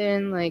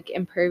Austin, like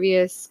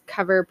impervious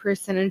cover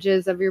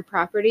percentages of your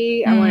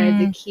property. I wanted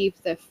to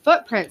keep the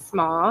footprint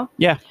small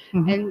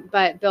Mhm.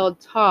 but build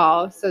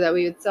tall so that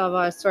we would still have a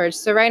lot of storage.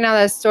 So right now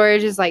the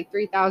storage is like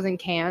 3,000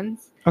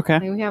 cans. Okay. I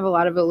think we have a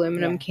lot of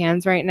aluminum Yeah.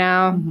 cans right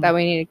now Mhm. that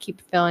we need to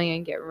keep filling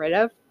and get rid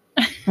of,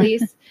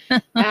 please.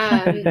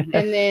 And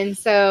then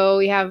so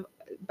we have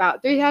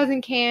about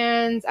 3,000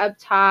 cans up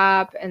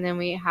top, and then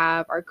we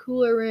have our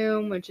cooler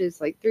room, which is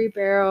like 3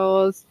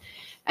 barrels,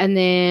 and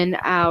then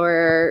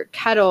our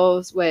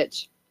kettles,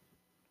 which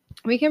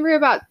we can brew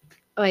about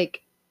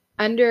like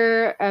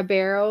under a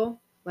barrel,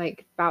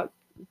 like about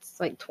it's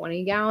like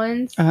 20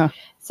 gallons. Uh-huh.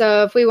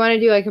 So if we want to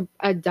do like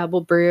a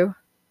double brew,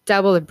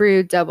 double the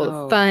brew, double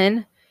Oh. the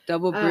fun.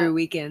 Double brew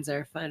weekends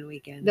are fun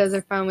weekends. Those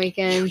are fun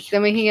weekends.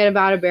 Then we can get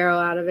about a barrel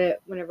out of it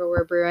whenever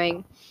we're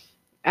brewing.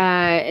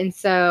 And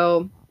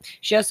so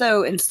she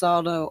also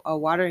installed a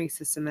watering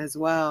system as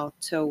well,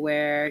 to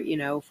where, you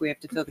know, if we have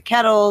to fill the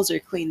kettles or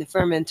clean the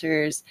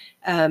fermenters,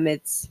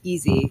 it's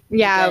easy.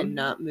 Yeah. Again,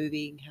 not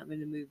having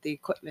to move the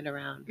equipment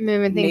around.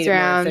 Moving things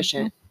around. More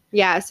efficient.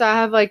 Yeah, so I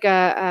have like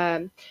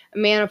a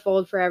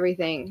manifold for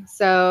everything.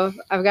 So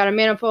I've got a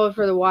manifold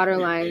for the water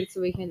line,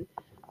 so we can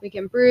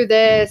brew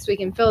this, we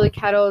can fill the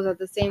kettles at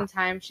the same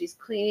time she's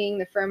cleaning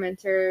the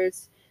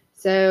fermenters.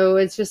 So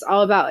it's just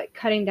all about like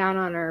cutting down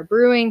on our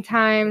brewing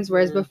times,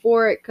 whereas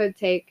before it could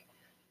take,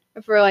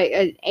 for like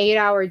an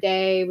 8-hour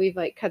day, we've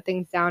like cut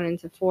things down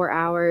into 4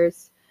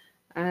 hours.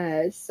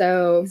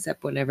 So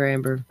except whenever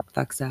Amber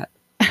fucks up,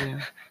 you know,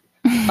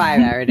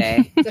 5-hour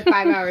day. It's a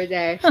 5-hour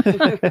day.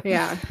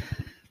 Yeah.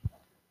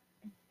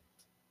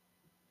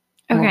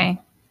 Okay.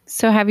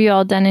 So have you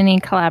all done any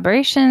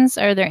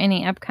collaborations? Are there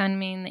any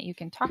upcoming that you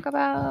can talk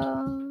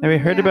about? Have you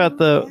heard about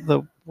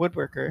the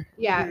woodworker?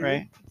 Yeah.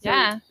 Right. So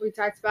Yeah. We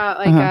talked about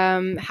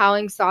like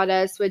Howling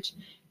Sawdust, which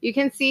you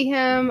can see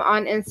him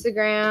on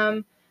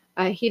Instagram.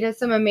 He does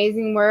some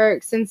amazing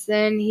work. Since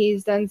then,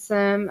 he's done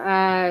some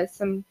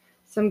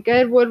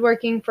good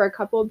woodworking for a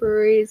couple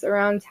breweries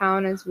around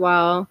town as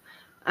well.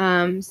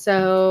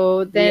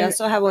 So then we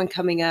also have one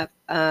coming up.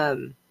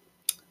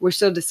 We're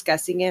still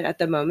discussing it at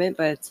the moment,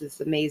 but it's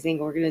this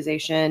amazing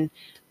organization.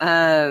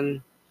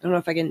 I don't know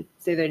if I can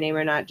say their name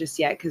or not just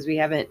yet, because we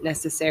haven't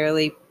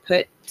necessarily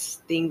put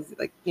things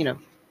like, you know.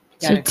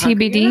 So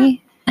TBD?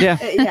 Yeah.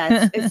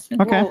 Yeah. It's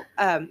Okay.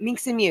 Well,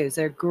 Minx and Muse,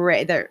 they're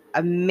great. They're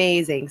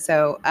amazing.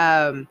 So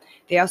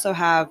they also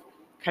have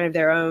kind of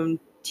their own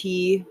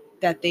tea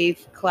that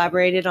they've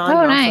collaborated on,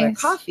 Oh, and also their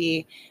nice.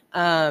 coffee.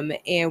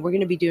 And we're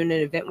going to be doing an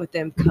event with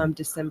them come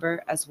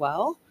December as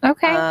well.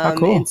 Okay.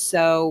 Cool. And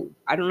so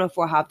I don't know if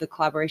we'll have the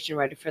collaboration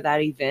ready for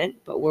that event,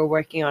 but we're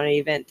working on an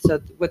event.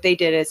 So what they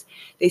did is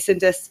they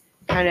sent us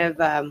kind of,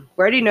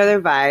 we already know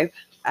their vibe,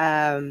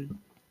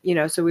 you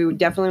know, so we would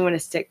definitely want to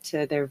stick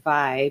to their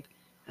vibe.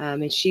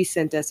 And she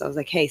sent us, I was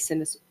like, hey,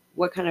 send us,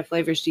 what kind of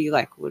flavors do you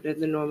like? What are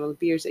the normal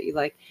beers that you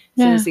like?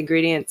 Send us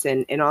ingredients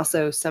and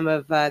also some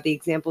of the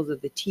examples of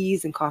the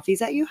teas and coffees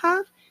that you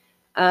have.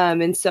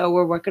 And so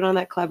we're working on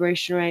that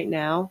collaboration right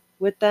now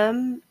with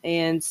them.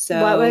 And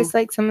so what was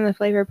like some of the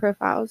flavor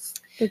profiles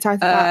they talked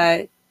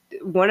about?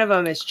 One of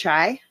them is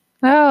chai.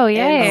 Oh, And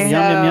yay. Yum,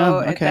 yum, yum.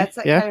 so Okay. That's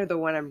like Yeah. kind of the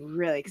one I'm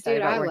really excited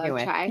Dude, about I working love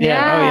with. chai.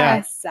 Yeah. Oh, yeah.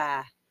 Yes.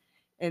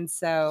 And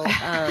so,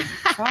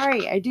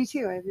 sorry, I do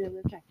too. I really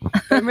love chai.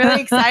 But I'm really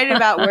excited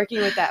about working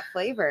with that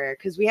flavor,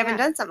 because we haven't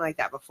done something like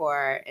that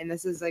before. And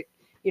this is like,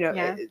 you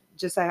know,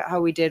 just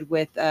how we did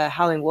with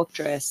Howling Wolf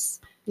Dress.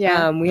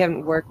 Yeah. We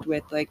haven't worked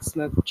with like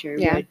smoked cherry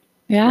wood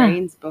Yeah.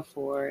 grains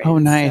before. Oh,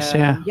 and nice. so,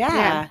 Yeah.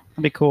 Yeah.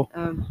 That'd be cool.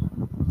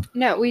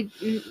 No,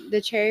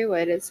 the cherry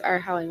wood is our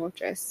Howling Wolf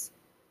Dress.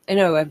 I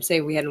know, I'm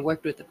saying we hadn't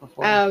worked with it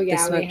before. Oh, the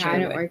yeah, we smoked cherry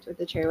hadn't wood. worked with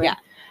the cherry wood. Yeah.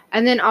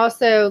 And then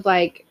also,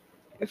 like,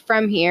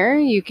 from here,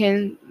 you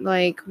can,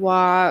 like,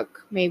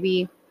 walk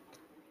maybe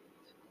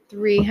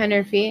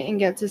 300 feet and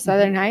get to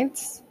Southern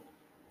Heights,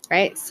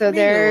 right? So Maybe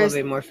there's... a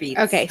little bit more feet.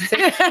 Okay,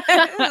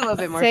 a little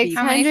bit more feet.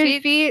 How many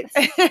 600 feet.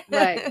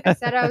 Look, I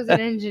said I was an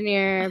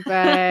engineer,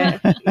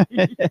 but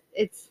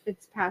it's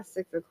past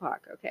 6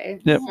 o'clock, okay?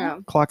 Yep.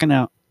 So, Clocking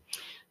out.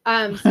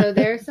 so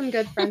they're some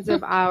good friends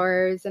of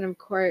ours, and of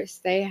course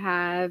they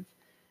have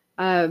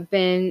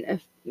been,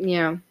 you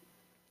know,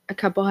 a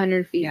couple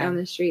hundred feet down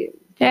the street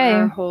for Yay.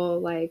 our whole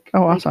like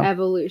awesome.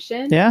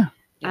 evolution.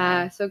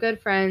 Yeah. So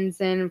good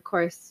friends, and of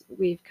course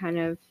we've kind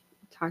of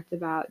talked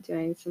about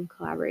doing some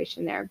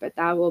collaboration there, but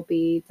that will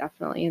be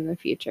definitely in the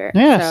future.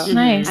 Yes. So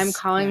Nice. I'm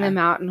calling them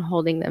out and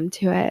holding them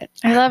to it.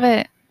 I love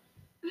it.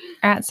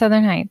 At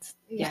Southern Heights.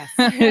 Yes.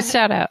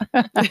 Shout out.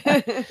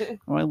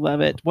 Oh, I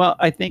love it. Well,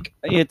 I think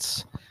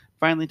it's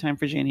finally time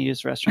for Janie to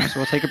use the restroom, so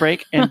we'll take a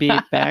break and be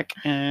back.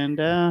 And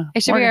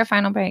It should be our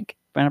final break.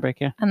 final break.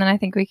 Yeah. And then I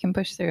think we can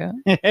push through.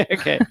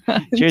 Okay.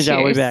 Cheers,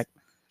 y'all. We'll be back.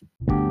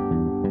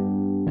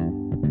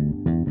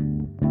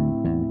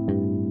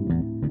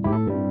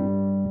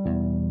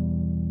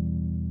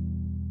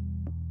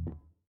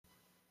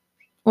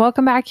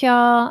 Welcome back,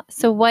 y'all.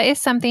 So what is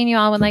something you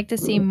all would like to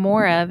see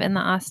more of in the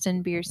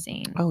Austin beer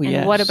scene? Oh,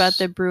 And what about yes.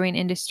 the brewing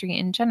industry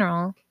in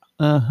general?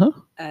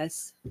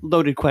 Us.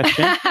 Loaded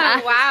question.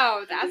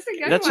 Wow, that's a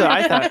good That's one. what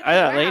I thought. I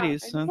thought Wow,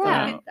 ladies. I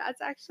yeah, thought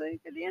that's actually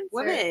a good answer.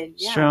 Women.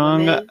 Yeah,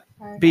 Strong women.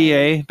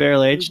 BA,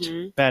 barrel aged,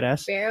 Mhm.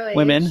 badass. Barrel-aged.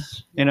 Women,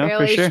 you know, for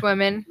Barrel-aged sure.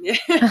 women.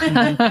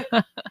 Yeah.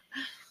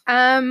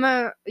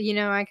 You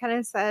know, I kind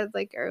of said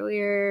like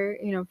earlier,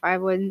 you know,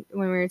 5-1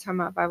 when we were talking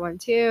about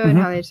 512 and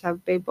Mhm. how they just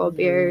have big bold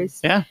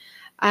beers. Yeah.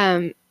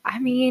 I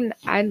mean,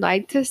 I'd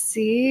like to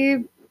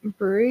see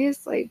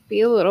breweries like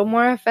be a little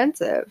more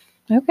offensive.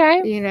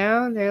 Okay. You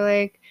know, they're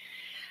like,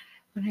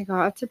 when I go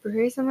out to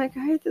breweries, I'm like,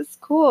 oh, this is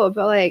cool,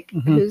 but like,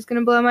 Mhm. who's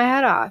gonna blow my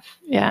head off?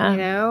 Yeah. You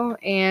know,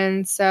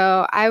 and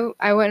so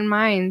I wouldn't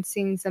mind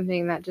seeing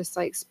something that just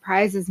like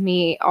surprises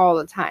me all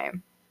the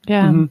time.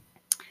 Yeah. Mhm.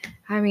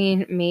 I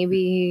mean,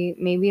 maybe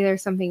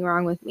there's something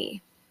wrong with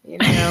me, you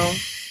know,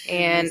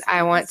 and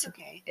I want to.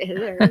 Okay. It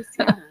is,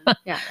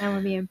 yeah. I want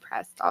to be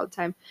impressed all the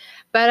time,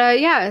 but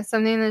yeah,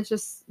 something that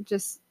just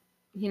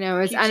you know,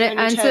 is Keeps you on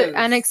your toes.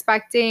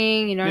 unexpected.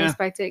 You know, Yeah.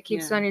 unexpected.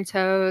 Keeps you Yeah. on your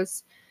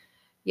toes.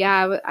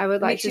 Yeah, I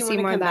would like Makes to you see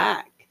wanna more of come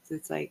that. back. So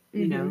it's like,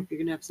 you know, you're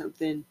gonna have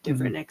something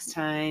different next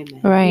time.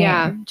 And Right.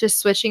 Yeah, just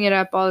switching it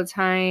up all the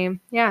time.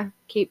 Yeah,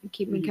 keep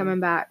me Mhm. coming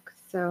back.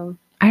 So,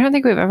 I don't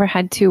think we've ever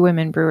had 2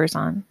 women brewers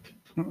on.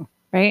 Mm-mm.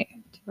 Right?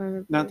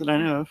 Not that I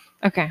know of.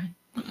 Okay.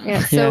 Yeah,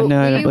 so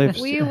no, I don't believe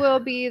we so. will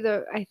be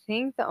I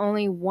think the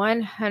only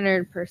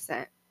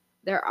 100%.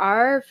 There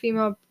are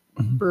female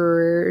Mhm.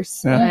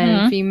 brewers Yeah.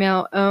 and Mhm.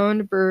 female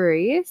owned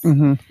breweries.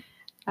 Mm-hmm.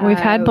 We've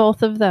had Uh,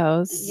 both of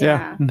those.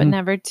 Yeah. But Mhm.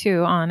 never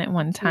 2 on at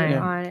one time. Yeah.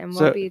 on, and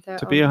So, we'll be the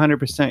to be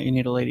 100%, you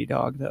need a lady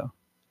dog, though.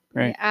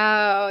 Right.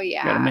 Oh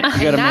yeah, You got a man- you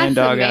And got a man that's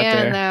the dog out man,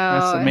 there.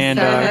 That's the though. man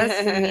So dog. That's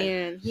the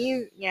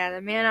man.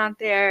 The man out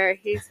there.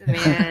 He's the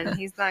man.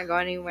 He's not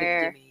going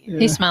anywhere.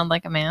 He smelled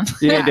like a man.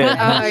 Yeah, he did.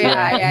 Oh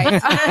yeah.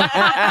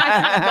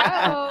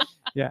 Well,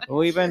 Yeah.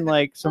 Well, even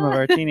like some of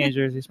our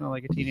teenagers, he smelled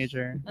like a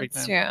teenager. Big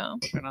That's time.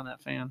 true. Turn on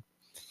that fan.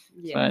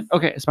 Yeah. But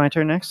okay, it's my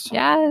turn next.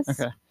 Yes.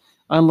 Okay.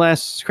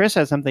 Unless Chris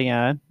has something to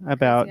add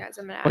about yeah,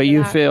 so I'm gonna add what to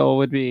you that. feel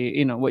would be,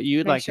 you know, what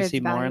you'd Make like sure to see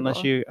it's more, unless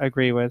valuable. you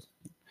agree with.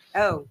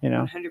 Oh, You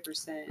know.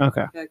 100%.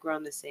 Okay. I feel like we're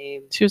on the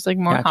same. She was like,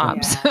 more Gotcha.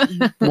 hops.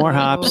 Yeah. More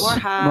hops. More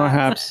hops. More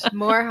hops.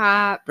 More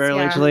hops.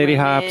 Barrel aged yeah. lady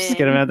hops.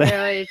 Get them out there.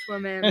 Barrel aged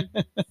women.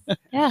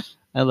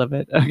 I love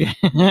it.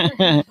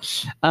 Okay.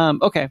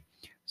 Okay.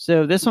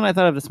 So this one I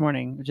thought of this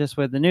morning, just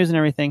with the news and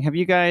everything. Have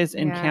you guys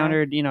Yeah.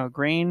 encountered, you know,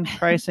 grain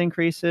price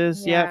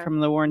increases yet Yeah. from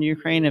the war in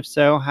Ukraine? If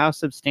so, how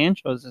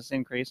substantial is this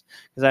increase?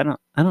 Because I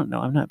don't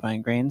know. I'm not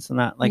buying grains. I'm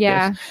not like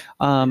Yeah. this.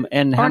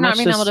 And how Or not much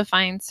being able this- to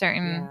find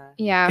certain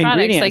Yeah. products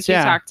Ingredients, like you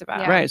yeah. talked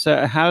about. Yeah. Right.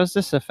 So how has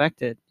this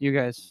affected you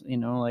guys? You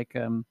know, like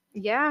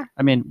Yeah.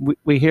 I mean,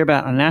 we hear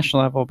about it on a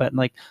national level, but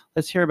like,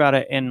 let's hear about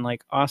it in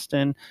like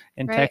Austin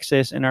and Right.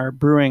 Texas and our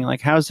brewing. Like,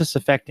 how's this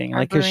affecting? Our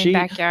Like, because brewing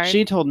backyard.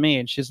 she told me,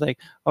 and she's like,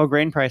 "Oh,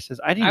 grain prices."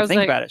 I didn't I even was think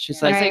like- about it.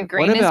 She's I was like, like, "What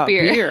grain is about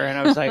beer." And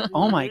I was like,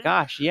 "Oh my Mhm.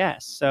 gosh,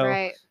 yes." So,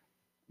 Right.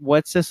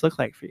 what's this look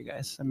like for you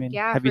guys? I mean,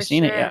 Yeah, have you for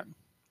seen it sure.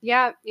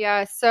 yet?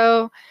 Yeah.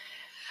 So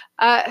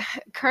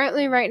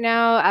currently right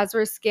now, as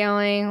we're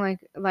scaling,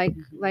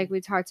 like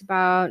we talked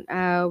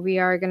about, we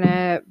are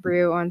gonna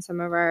brew on some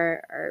of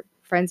our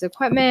friends'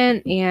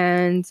 equipment,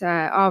 and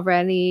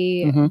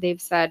already Mhm.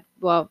 they've said,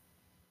 well,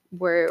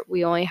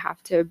 we only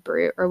have to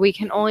brew, or we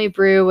can only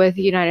brew with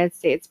United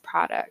States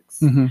products.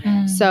 Mhm.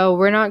 Mm. So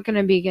we're not going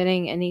to be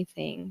getting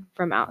anything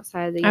from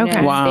outside the Okay.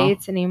 United Wow.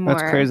 States anymore.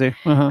 That's crazy.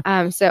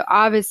 Uh-huh. So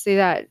obviously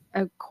that,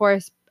 of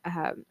course,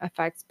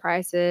 affects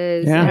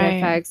prices. Yeah. It Right.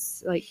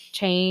 affects like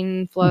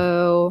chain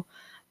flow.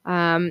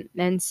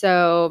 And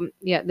so,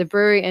 yeah, the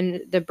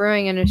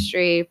brewing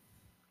industry,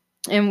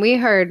 and we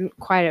heard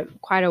quite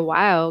a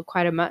while,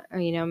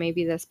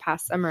 maybe this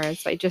past summer,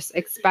 it's like, just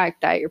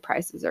expect that your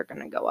prices are going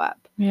to go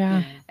up.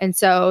 Yeah. And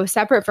so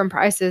separate from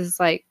prices,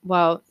 like,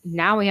 well,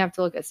 now we have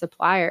to look at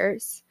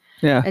suppliers.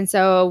 Yeah. And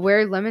so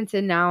we're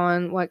limited now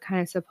on what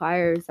kind of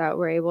suppliers that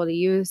we're able to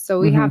use. So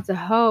we Mhm. have to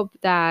hope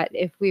that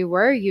if we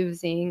were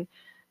using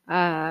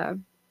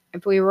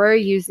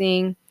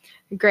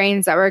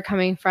grains that were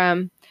coming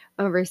from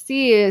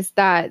overseas,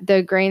 that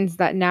the grains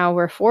that now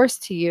we're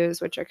forced to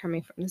use, which are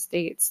coming from the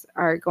States,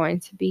 are going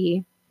to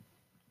be,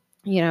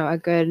 you know, a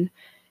good,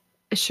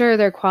 sure,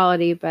 their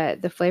quality,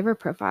 but the flavor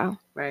profile,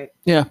 Right.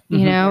 Yeah. you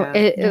Mhm. know,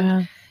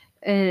 Yeah.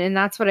 and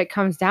that's what it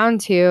comes down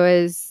to,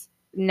 is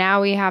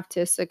now we have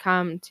to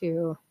succumb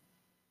to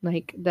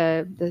like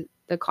the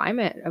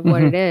climate of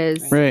what Mhm. it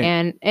is. Right.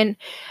 And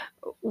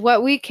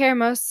what we care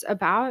most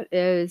about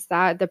is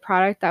that the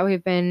product that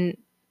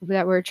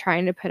we're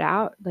trying to put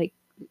out, like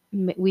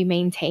we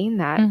maintain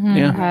that Mhm.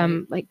 Yeah.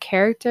 like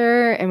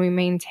character, and we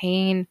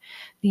maintain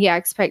the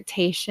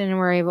expectation, and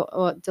we're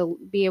able to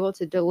be able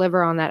to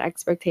deliver on that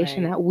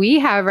expectation Right. that we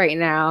have right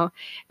now,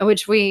 and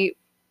which we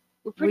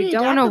Pretty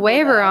don't want to adaptable,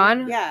 waver though.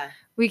 on. Yeah.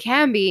 We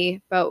can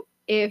be, but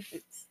if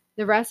It's,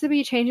 the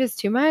recipe changes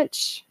too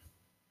much,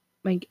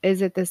 like,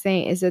 is it the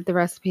same? Is it the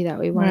recipe that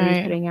we want to Right.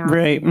 be putting out?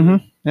 Right. hmm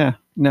Yeah.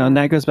 No, and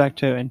that goes back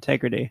to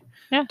integrity,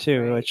 Yeah.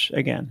 too, Right. which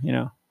again, you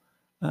know,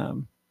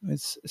 it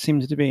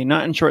seems to be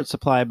not in short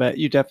supply, but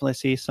you definitely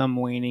see some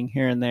waning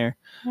here and there,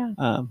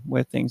 Yeah.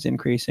 with things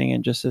increasing,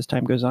 and just as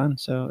time goes on.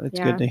 So it's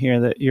Yeah. good to hear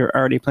that you're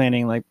already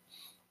planning, like,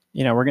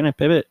 you know, we're going to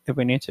pivot if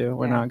we need to.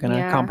 We're Yeah. not going to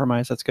Yeah.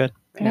 compromise. That's good.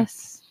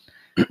 Yes.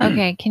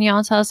 Okay. Can you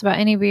all tell us about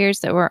any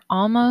beers that were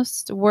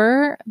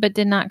but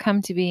did not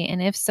come to be?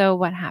 And if so,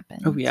 what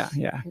happened? Oh yeah,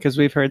 yeah. Because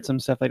we've heard some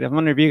stuff like that. I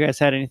wonder if you guys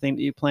had anything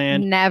that you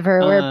planned.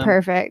 Never. We're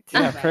perfect.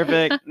 Yeah,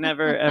 perfect.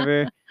 Never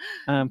ever.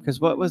 Because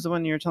what was the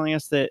one you were telling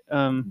us that?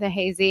 The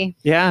hazy.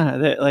 Yeah,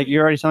 that like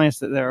you're already telling us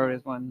that there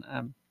always one.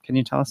 Can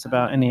you tell us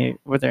about any?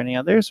 Were there any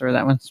others, or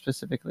that one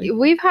specifically?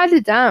 We've had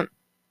to dump.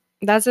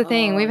 That's the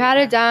thing. Oh, We've had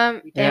yeah. to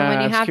dump, We and Yeah, when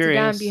I you was have to curious.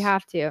 dump, you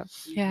have to.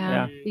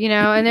 Yeah. You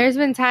know, and there's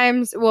been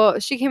times. Well,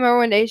 she came over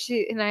one day.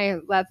 And I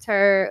left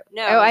her.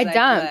 No. Oh, it was I like,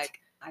 dumped. look,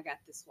 I got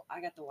this.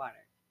 I got the water.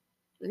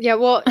 Yeah,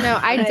 well, no,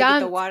 I get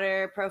dumped the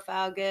water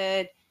profile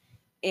good.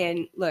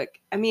 And look,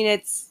 I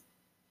mean,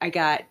 I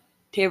got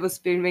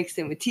tablespoon mixed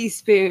in with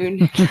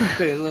teaspoon,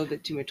 put in a little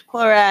bit too much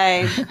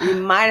chloride. We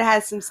might have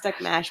had some stuck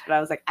mash, but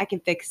I was like, I can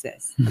fix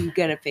this. I'm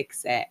going to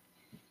fix it.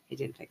 I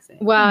didn't fix it.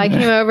 Well, I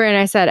came over and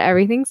I said,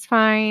 everything's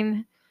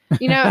fine.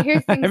 You know,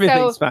 here's the thing.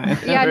 Everything's fine.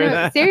 Yeah,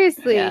 no,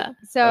 seriously. Yeah.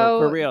 So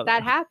for real, that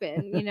though.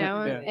 happened, you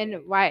know, Yeah.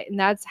 and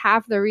that's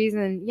half the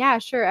reason. Yeah,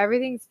 sure,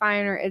 everything's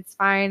fine or it's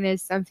fine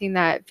is something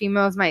that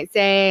females might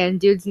say, and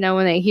dudes know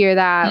when they hear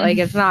that, like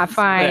it's not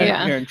fine.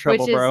 Yeah. You're in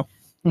trouble, Which is- bro.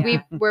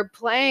 We're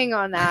playing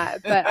on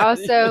that, but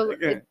also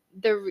Okay.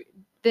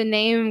 the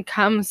name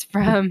comes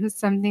from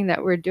something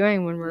that we're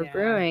doing when we're Yeah.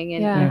 brewing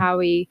and Yeah. how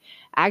we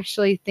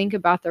actually think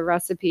about the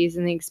recipes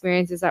and the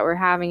experiences that we're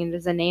having, and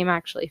does the name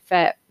actually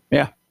fit?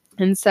 Yeah.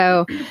 And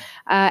so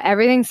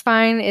everything's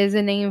fine is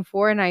a name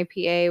for an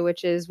IPA,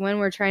 which is when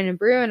we're trying to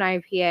brew an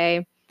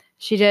IPA.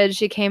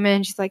 She came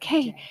in, she's like,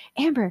 hey,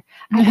 Amber,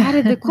 I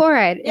added the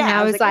chloride. Yeah, And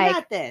I was I like,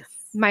 got this.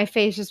 my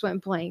face just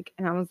went blank.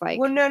 And I was like,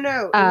 Well, no, it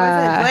wasn't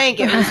blank.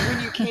 It was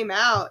when you came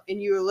out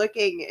and you were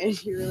looking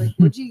and you were like,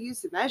 what'd you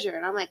use to measure?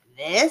 And I'm like,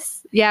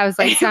 this? yeah, I was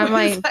like, It some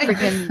was like like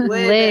freaking this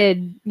lid.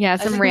 lid. Yeah, I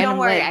was some like, random don't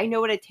worry, lid. I know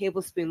what a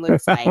tablespoon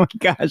looks like. Oh my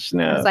gosh, I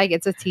no. was like,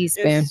 it's a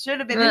teaspoon. It should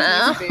have been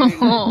a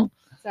teaspoon.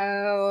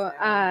 So,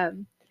 I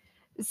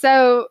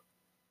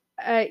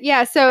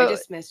so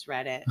just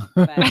misread it.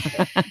 But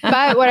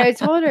but what I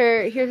told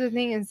her, here's the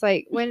thing, is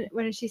like when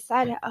she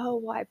said, oh,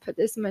 well, I put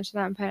this much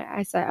of that,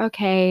 I said,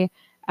 okay,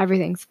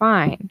 everything's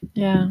fine.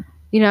 Yeah.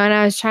 You know, and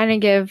I was trying to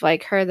give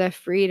like her the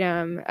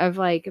freedom of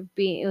like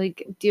being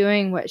like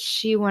doing what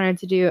she wanted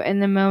to do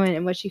in the moment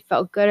and what she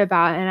felt good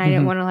about. And I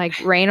didn't Mhm. want to like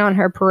rain on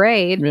her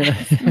parade, Yeah.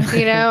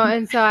 you know?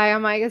 And so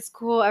I'm like, it's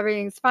cool.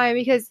 Everything's fine,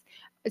 because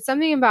it's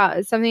something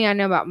I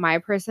know about my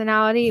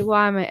personality. Well,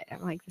 I'm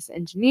like this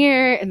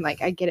engineer, and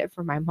like I get it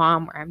from my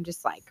mom, where I'm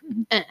just like,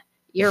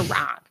 you're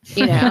wrong.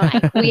 You know,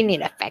 like we need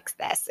to fix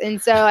this.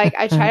 And so like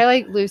I try to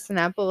like loosen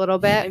up a little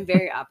bit. I'm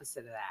very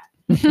opposite of that.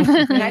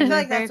 And I feel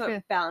like that's Very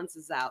what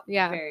balances out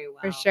Yeah, very well.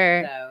 for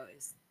sure. Though,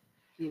 is,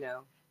 you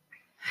know,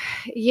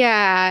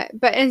 Yeah,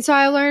 and so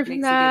I learned from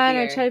Makes a good that, and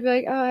I beer. try to be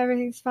like, oh,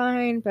 everything's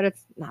fine, but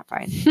it's not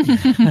fine.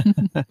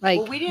 Like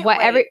well, we didn't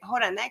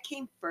hold on, that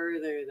came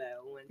further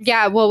though.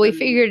 yeah, well, we when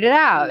figured it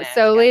out. Matt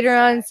So got later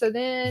on, sick.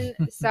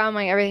 so I'm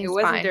like, everything's It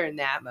wasn't fine. during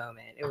that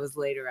moment. It was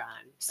later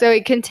on. So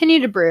it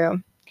continued to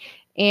brew,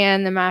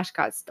 and the mash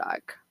got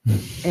stuck.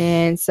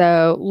 And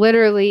so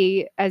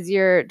literally, as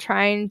you're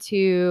trying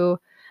to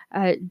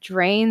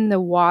drain the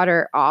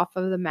water off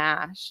of the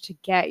mash to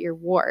get your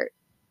wort,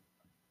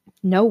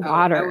 no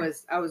water.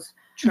 I was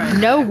trying.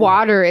 No I was-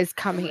 water is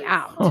coming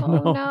out.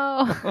 Oh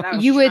no. but I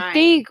was You would trying.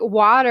 think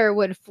water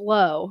would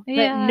flow, but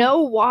Yeah. no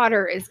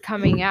water is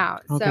coming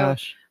out. Oh so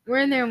gosh. we're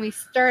in there and we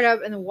start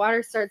up and the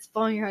water starts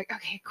flowing. You're like,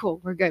 okay, cool.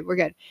 We're good.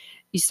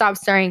 You stop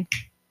stirring.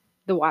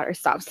 The water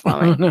stops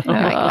flowing. No.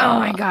 I'm like, oh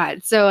my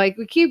God. So like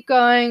we keep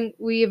going.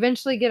 We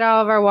eventually get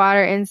all of our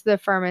water into the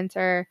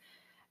fermenter,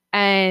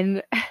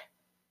 and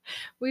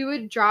we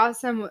would draw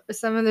some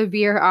of the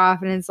beer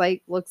off, and it's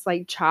like looks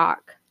like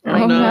chalk. Oh,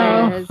 Like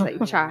no. it's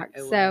like chalk.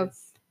 It So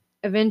was.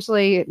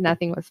 eventually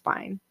nothing was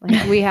fine.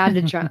 Like we had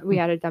to we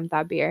had to dump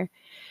that beer.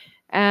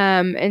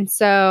 And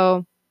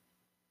so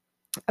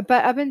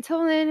but up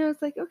until then it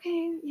was like,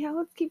 okay, yeah,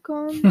 let's keep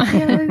going.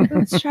 Yeah,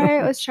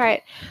 let's try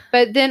it.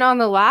 But then on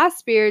the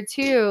last beer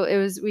too,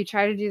 we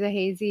tried to do the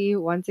hazy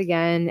once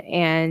again,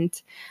 and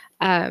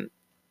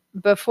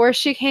before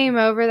she came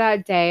over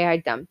that day, I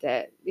dumped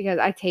it because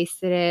I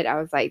tasted it. I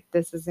was like,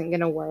 this isn't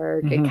gonna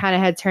work. It Mhm. kind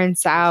of had turned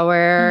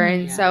sour,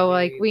 and Yeah, so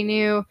like very we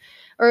knew,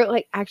 or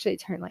like actually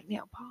it turned like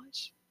nail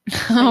polish.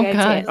 Oh Like,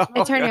 I god.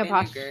 did. It turned nail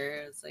polish.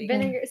 Vinegar, it's like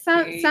Vinegar. very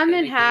Something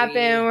vinegary.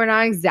 happened. We're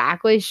not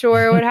exactly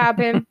sure what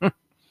happened.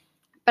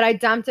 But I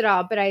dumped it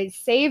all. But I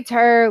saved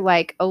her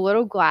like a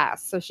little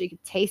glass so she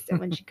could taste it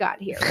when she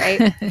got here,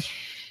 right?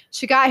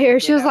 She got here.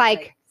 She Yeah, was that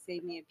like,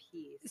 save me a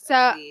piece. So,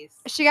 at least.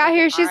 she got Like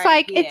here. an She's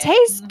like, it RIPA.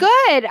 tastes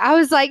good. I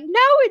was like, no,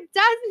 it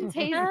doesn't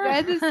taste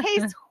good. This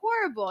tastes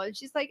horrible. And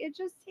she's like, it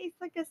just tastes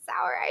like a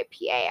sour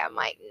IPA. I'm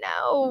like,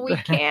 no, we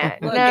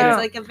can't. Look, No. it's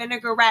like a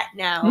vinaigrette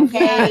now. Okay,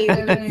 Yeah, we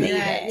can save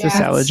vinaigrette, it. It's a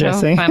salad, so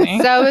Jesse. funny.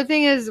 So the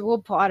thing is, we'll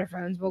pull out our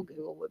phones, we'll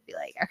Google, we'll be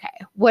like,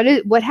 okay,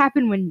 what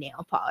happened with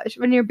nail polish?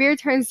 When your beer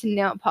turns to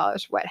nail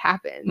polish, what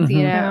happens? You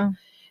Mhm. know? Yeah.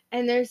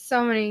 And there's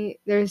so many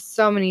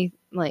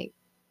like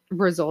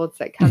results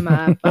that come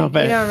up. I'll Like,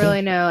 bet. you don't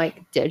really know, like,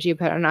 did you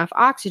put enough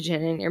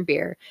oxygen in your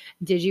beer?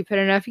 Did you put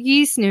enough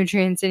yeast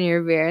nutrients in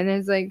your beer? And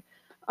there's like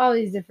all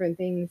these different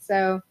things.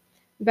 So,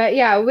 but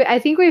yeah, I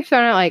think we've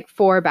thrown out like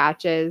 4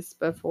 batches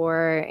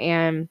before,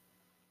 and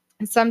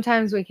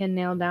sometimes we can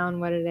nail down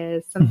what it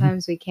is,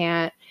 sometimes we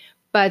can't.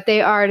 But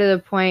they are to the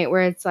point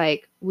where it's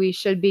like we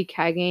should be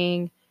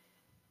kegging,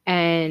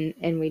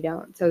 and we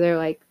don't. So they're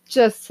like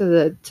just to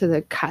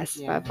the cusp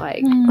Yeah. of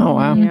like, Oh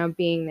wow. you know,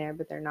 being there,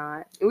 but they're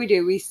not. We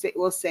do.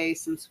 We'll say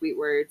some sweet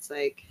words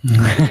like, you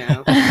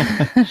know,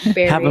 Have a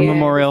Bury it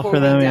memorial before for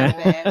we them.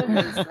 dump Yeah.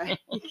 it. It's like-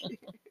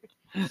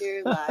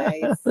 Your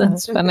lies.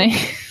 That's funny.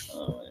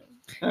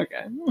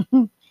 Okay.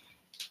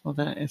 Well,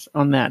 that is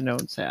on that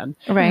note sad.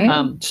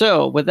 Right.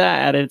 So with that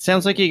added, it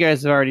sounds like you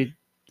guys have already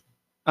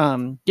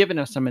given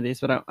us some of these,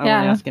 but I want to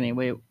ask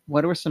anyway.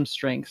 What are some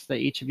strengths that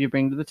each of you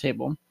bring to the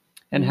table,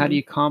 and how do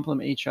you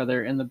complement each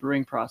other in the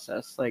brewing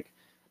process? Like,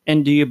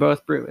 and do you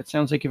both brew? It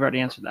sounds like you've already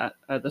answered that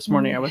this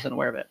morning. I wasn't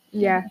aware of it.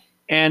 Yeah.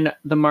 And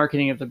the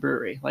marketing of the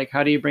brewery, like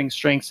how do you bring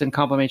strengths and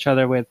complement each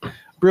other with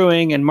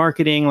brewing and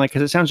marketing? Like,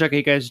 because it sounds like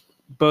you guys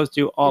both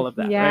do all of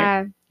that,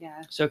 right?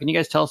 Yeah. So can you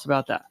guys tell us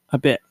about that a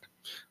bit?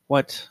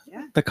 What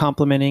the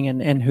complementing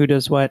and who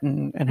does what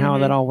and how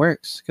that all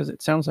works? Because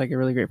it sounds like a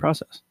really great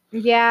process.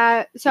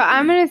 Yeah. So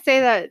I'm going to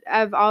say that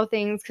of all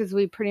things, because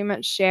we pretty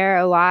much share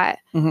a lot,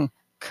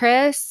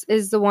 Chris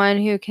is the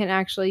one who can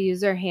actually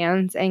use their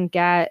hands and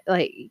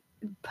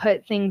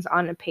put things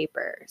on a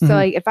paper. So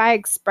like if I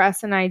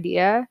express an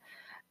idea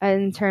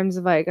in terms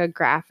of like a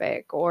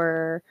graphic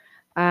or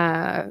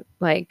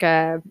like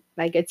a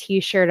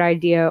t-shirt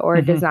idea or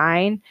a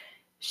design,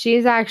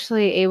 she's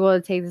actually able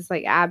to take this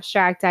like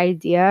abstract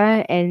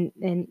idea and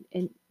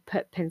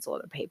put pencil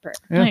to paper.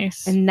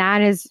 Nice. And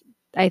that is,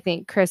 I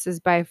think, Chris's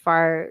by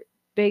far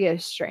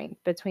biggest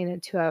strength between the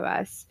two of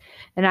us.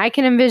 And I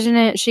can envision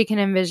it, she can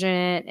envision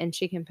it, and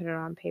she can put it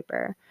on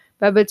paper.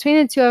 But between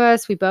the two of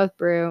us, we both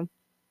brew.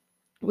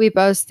 We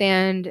both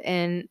stand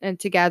and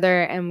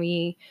together, and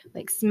we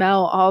like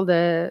smell all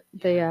the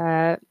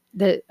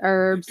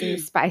herbs and the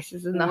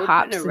spices and the We're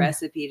hops. putting a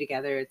recipe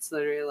together. It's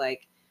literally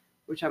like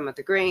we're talking about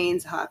the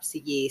grains, hops, the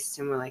yeast,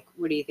 and we're like,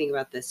 what do you think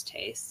about this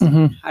taste?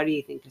 How do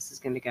you think this is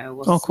going to go?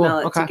 We'll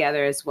smell it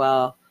together as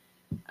well.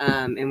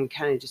 And we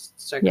kind of just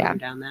start going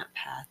down that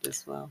path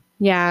as well.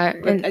 Yeah.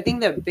 But I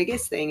think the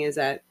biggest thing is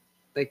that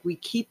like we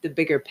keep the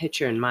bigger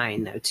picture in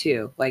mind though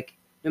too. Like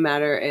no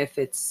matter if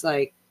it's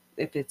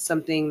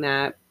something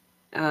that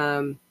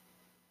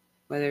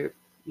whether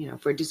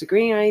if we're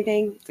disagreeing on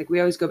anything, it's like we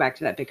always go back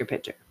to that bigger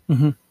picture.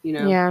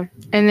 Yeah.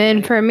 And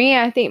then for me,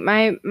 I think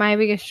my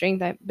biggest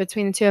strength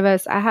between the two of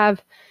us, I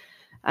have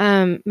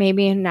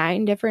maybe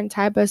 9 different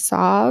type of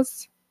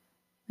saws.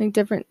 Like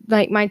different,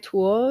 like my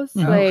tools,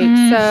 like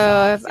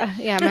so. If,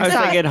 my I was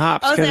thinking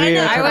hops because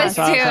I was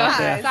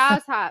too.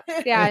 Saws, hops.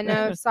 Yeah,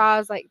 no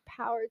saws, like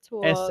power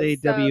tools.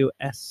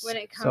 SAWS. So when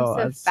it comes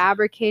to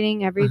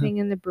fabricating everything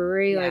in the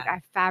brewery, like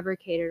I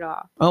fabricate it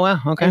all. Oh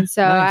wow, okay. And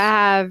so I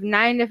have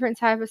 9 different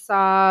type of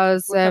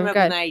saws. We're coming up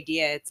with an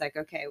idea. It's like,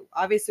 okay,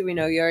 obviously we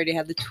know you already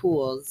have the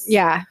tools.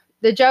 Yeah,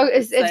 the joke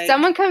is if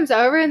someone comes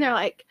over and they're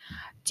like,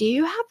 do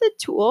you have the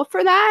tool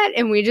for that?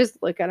 And we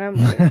just look at them.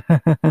 Like,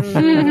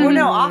 well,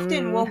 no,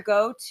 often we'll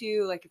go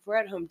to, like, if we're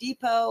at Home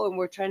Depot and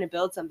we're trying to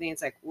build something,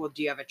 it's like, well,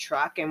 do you have a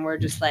truck? And we're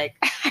just like,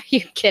 are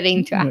you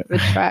kidding to have a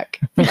truck?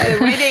 The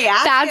way they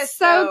ask that's us,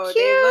 so though,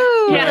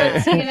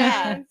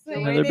 cute.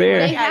 Another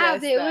beer.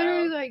 They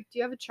literally like, do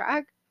you have a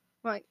truck?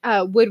 I'm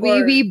like, would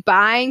we be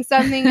buying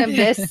something of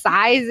this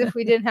size if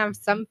we didn't have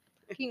some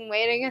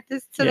way to get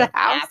this to the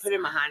house? Yeah, put it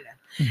in my Honda.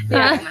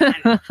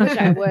 Which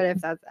I would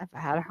if I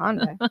had a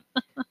Honda.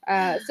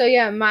 So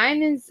yeah,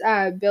 mine is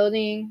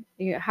building,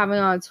 having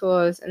all the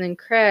tools, and then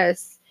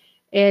Chris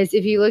is,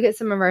 if you look at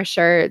some of our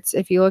shirts,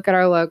 if you look at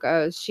our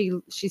logos,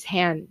 she's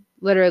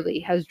literally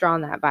has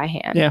drawn that by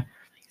hand. Yeah.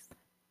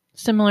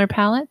 Similar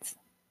palettes.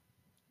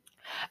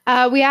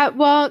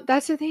 Well,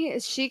 that's the thing,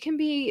 is she can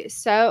be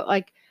so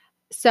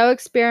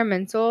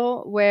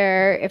experimental,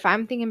 where if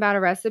I'm thinking about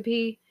a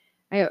recipe,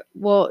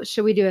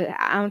 should we do an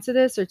ounce of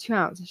this or 2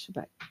 ounces? Should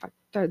I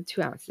throw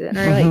 2 ounces in?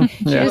 Or like,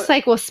 she just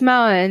like will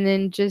smell it and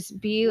then just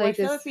be like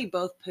this. I feel like we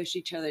both push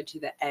each other to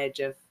the edge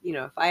of,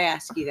 if I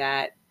ask you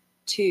that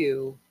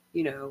too,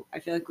 I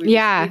feel like we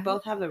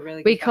both have the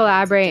really we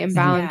collaborate and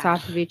balance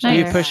off of each other. Do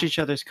you push each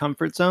other's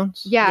comfort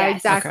zones? Yeah, yes.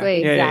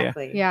 Exactly. Okay.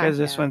 Exactly. Yeah. Because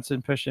this one's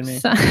been pushing me.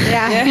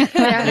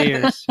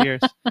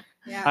 Years.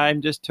 Yeah.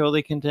 I'm just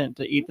totally content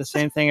to eat the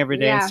same thing every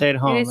day and stay at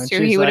home. It's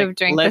true. He would have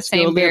drank the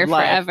same beer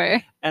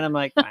forever. And I'm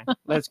like, fine,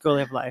 let's go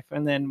live life.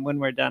 And then when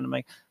we're done, I'm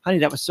like, honey,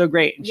 that was so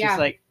great. And she's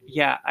like,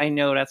 yeah, I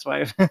know. That's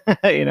why,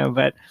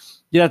 but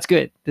that's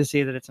good to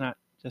see that it's not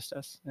just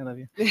us. I love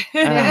you.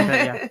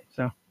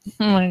 So.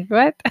 I'm like,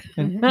 what?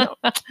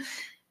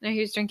 No, he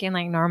was drinking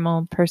like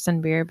normal person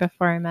beer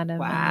before I met him.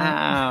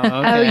 Wow.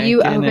 Okay. Oh,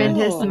 you opened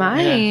his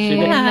mind.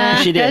 Yeah,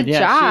 she did. Good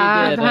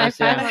job. She did. High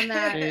five on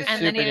that.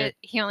 And then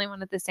he only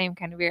wanted the same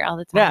kind of beer all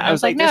the time. Yeah, I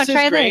was like, no,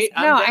 try this.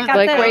 No, I got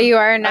like this. Where you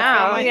are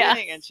now. Yeah.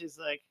 And she's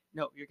like,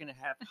 no, you're going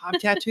to have hog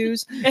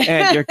tattoos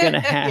and you're going to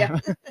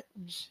have,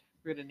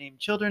 we're going to name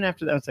children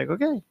after that. I was like,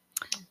 okay.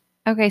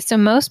 Okay, so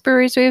most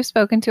breweries we have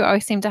spoken to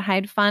always seem to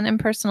hide fun and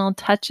personal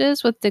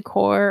touches with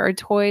decor or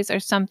toys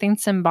or something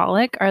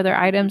symbolic. Are there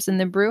items in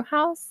the brew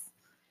house?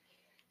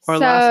 Or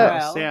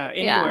last house,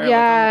 anywhere like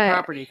on the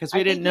property, because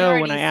we didn't know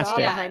when I asked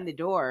it. Behind the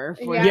door.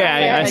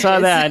 I saw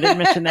that. I didn't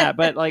mention that,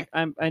 but like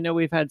I know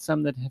we've had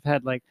some that have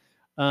had like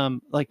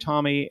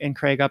Tommy and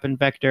Craig up in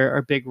Vector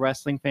are big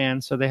wrestling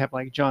fans, so they have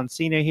like John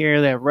Cena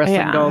here. They have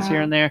wrestling dolls here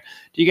and there.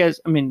 Do you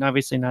guys? I mean,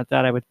 obviously not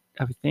that. I would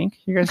think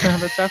you guys don't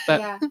have that stuff,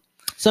 but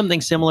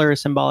something similar or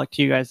symbolic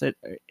to you guys that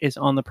is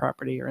on the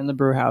property or in the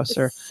brew house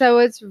or. So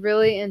what's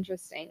really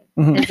interesting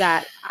Mhm. is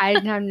that I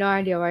have no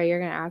idea what you're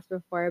gonna ask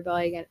before, but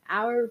like an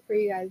hour before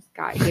you guys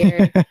got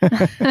here,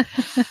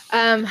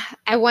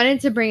 I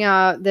wanted to bring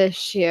out this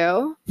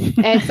shoe.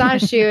 It's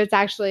not a shoe; it's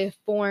actually a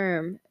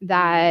form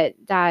that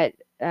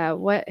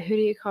who do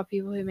you call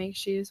people who make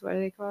shoes? What are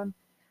they called?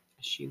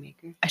 A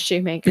shoemaker. A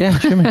shoemaker. Yeah,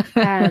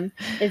 sure.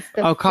 It's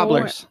the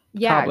cobblers.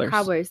 Yeah, Cobblers.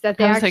 cobblers. That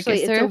they I was like,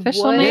 actually is there it's a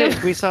official wood. name?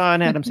 Yeah, we saw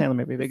an Adam Sandler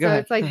movie, but go So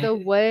ahead. it's like the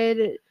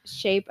wood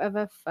shape of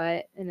a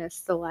foot and a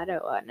stiletto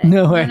on it.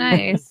 No Oh, way.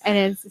 nice. And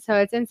it's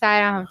inside.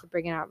 I don't have to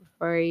bring it out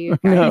before you guys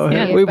No, see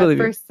yeah, it. we But believe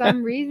for you.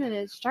 some reason,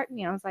 it struck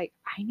me. I was like,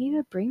 I need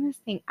to bring this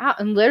thing out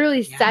and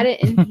literally Yeah. set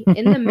it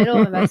in the middle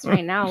of us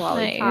right now while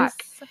we talk.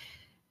 Nice.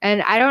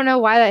 And I don't know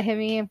why that hit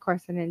me. Of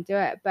course, I didn't do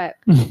it, but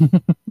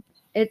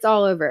it's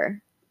all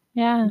over.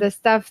 Yeah. The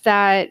stuff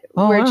that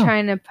Oh, we're wow.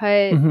 trying to put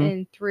Mhm.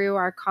 in through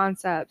our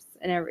concepts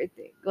and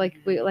everything, like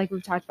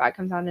we've talked about,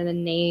 comes down to the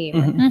name.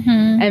 Mhm.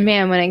 Mm-hmm. And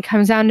man, when it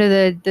comes down to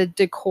the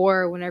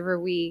decor, whenever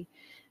we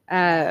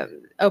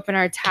open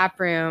our tap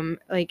room,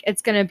 like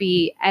it's gonna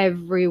be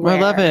everywhere. I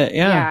love it.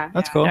 Yeah,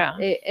 that's Yeah. cool. Yeah.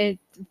 It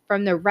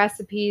from the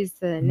recipes to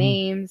the Mhm.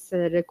 names to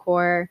the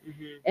decor,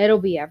 it'll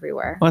be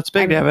everywhere. Well, it's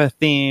big to I have a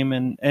theme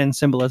and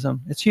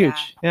symbolism. It's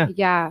huge. Yeah.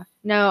 Yeah.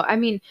 No, I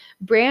mean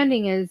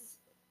branding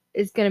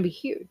is gonna be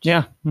huge.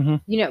 Yeah. Hmm.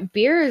 You know,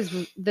 beer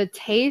is the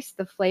taste,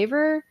 the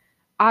flavor,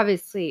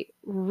 obviously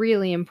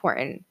really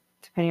important.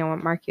 Depending on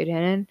what market you're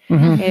in,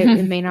 Hmm.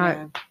 it may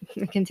not.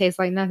 It can taste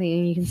like nothing,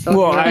 and you can still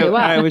Well, do really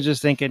well. I was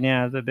just thinking,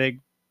 yeah, the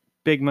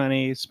big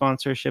money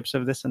sponsorships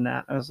of this and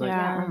that. I was like,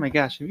 Yeah. oh my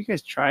gosh, have you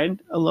guys tried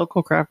a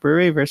local craft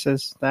brewery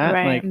versus that?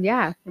 Right. Like,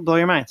 Yeah. blow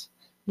your minds.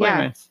 Blow your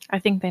Yeah. minds. I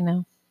think they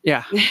know.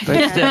 Yeah.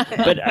 But, still,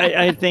 but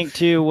I think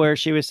too, where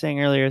she was saying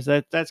earlier is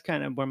that's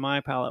kind of where my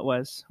palate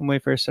was when we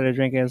first started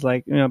drinking. Is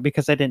like, you know,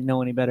 because I didn't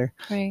know any better,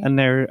 Right. and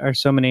there are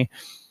so many.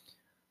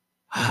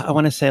 I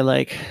want to say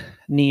like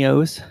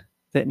neos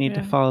that need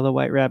to Yeah. follow the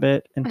white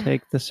rabbit and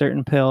take the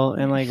certain pill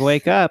and like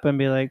wake up and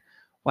be like,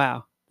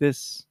 wow,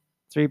 this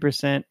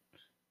 3%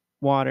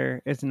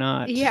 water is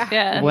not Yeah.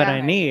 Yeah. what yeah.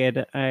 I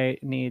need. I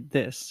need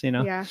this, you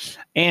know. Yeah.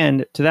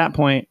 And to that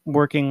point,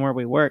 working where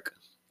we work,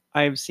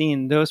 I've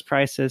seen those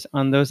prices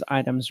on those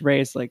items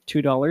raise like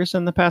 $2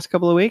 in the past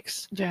couple of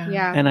weeks. Yeah.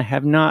 Yeah. And I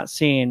have not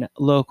seen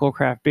local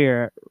craft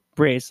beer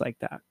raise like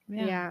that.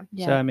 Yeah.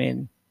 So, I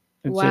mean,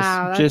 it's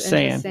Wow. That's just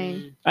saying.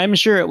 interesting. I'm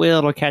sure it will,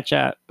 it'll catch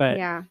up. But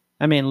Yeah.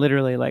 I mean,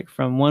 literally like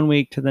from one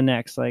week to the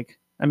next, like,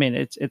 I mean,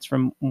 it's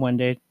from one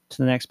day to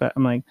the next, but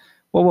I'm like,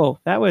 whoa,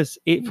 that was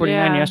 $8.49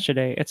 Yeah.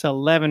 yesterday. It's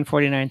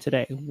 $11.49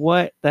 today.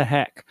 What the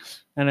heck?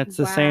 And it's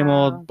the same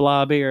Wow. old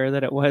blah beer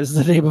that it was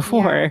the day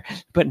before,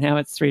 but now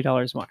it's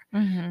 $3 more.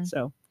 Mm-hmm.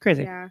 So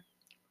crazy. Yeah.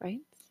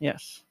 Right.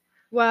 Yes.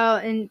 Well,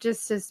 and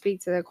just to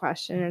speak to the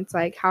question, it's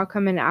like, how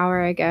come an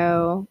hour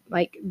ago,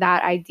 like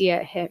that idea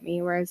hit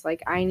me, where it's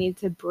like, I need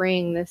to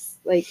bring this,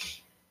 like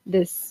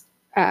this,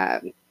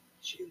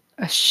 Shoot.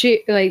 a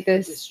shoot, like The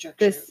this, structure.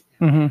 this,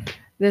 Hmm.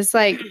 this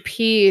like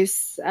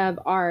piece of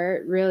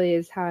art really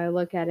is how I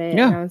look at it.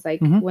 Yeah. And I was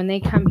like, Mhm. when they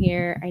come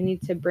here, I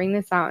need to bring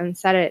this out and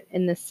set it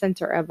in the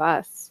center of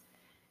us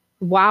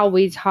while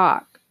we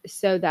talk,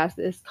 so that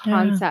this Yeah.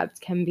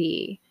 concept can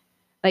be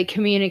like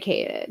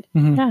communicated.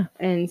 Mhm. Yeah.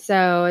 And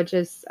so it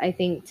just, I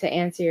think to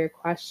answer your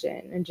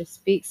question and just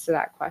speaks to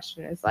that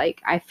question, is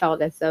like, I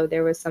felt as though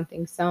there was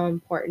something so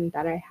important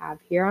that I have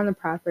here on the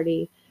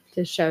property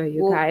to show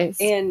you Well, guys.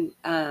 And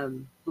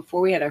before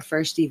we had our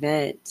first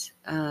event,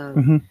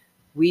 Mhm.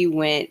 we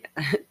went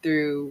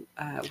through.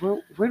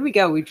 Where did we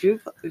go? We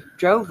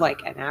drove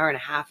like an hour and a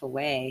half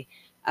away.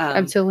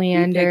 Up to We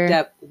Leander. picked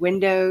up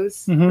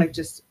windows, Mhm. like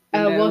just.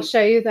 We'll windows.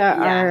 show you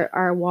Yeah.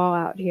 our wall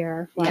out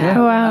here. Our Yeah, flag.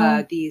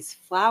 Wow. these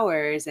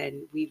flowers,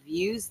 and we've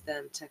used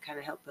them to kind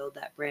of help build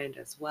that brand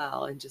as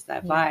well, and just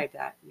that Yeah. vibe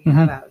that we Mhm.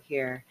 have out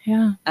here.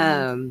 Yeah.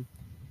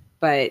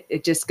 But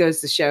it just goes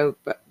to show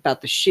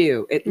about the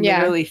shoe. It Yeah.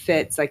 literally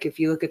fits. Like if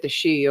you look at the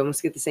shoe, you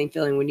almost get the same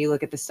feeling when you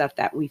look at the stuff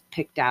that we've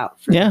picked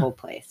out for Yeah. the whole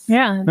place.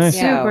 Yeah. Nice.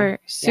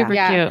 It's super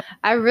Yeah. cute.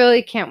 I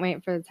really can't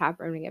wait for the tap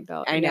room to get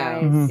built. I you know.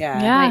 guys. Mhm.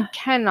 Yeah. Yeah. I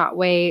cannot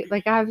wait.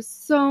 Like I have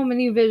so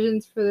many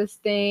visions for this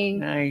thing.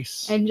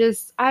 Nice. And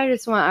I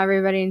just want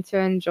everybody to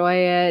enjoy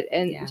it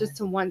and Yeah. just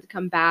to want to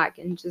come back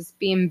and just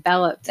be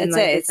enveloped in That's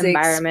like it. this It's the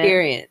environment.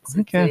 experience. It's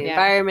Okay. the Yeah.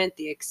 environment,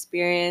 the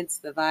experience,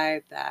 the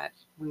vibe that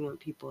we want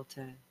people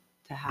to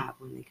have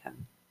when they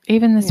come.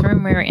 Even this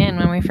room we were in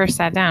when we first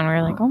sat down, we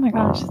were like, "Oh my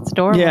gosh, it's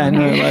adorable." Yeah, in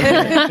no, I here."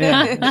 love it.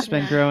 Yeah, it's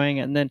been Yeah. growing,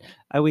 and then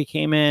we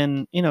came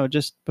in, you know,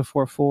 just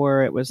before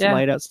 4. It was Yeah.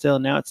 light out still.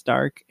 Now it's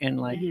dark, and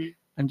like Mhm.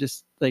 I'm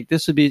just like,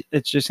 this would be.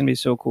 It's just gonna be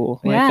so cool.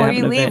 Like, Yeah. to Before have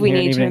you an leave, event we here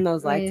need in to the turn evening.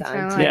 those lights turn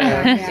on. the too. lights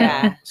on,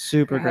 yeah. Yeah.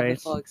 Super Have the great.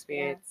 full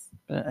experience.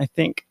 But I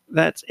think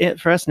that's it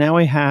for us. Now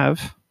we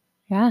have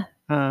Yeah.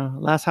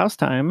 last house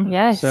time.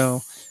 Yes.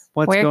 So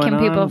what's Where going can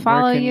people on,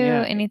 follow you?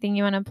 yeah, Anything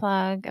you want to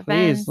plug? please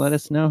Events? let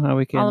us know how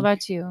we can All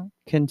about you.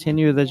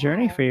 continue the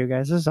journey for you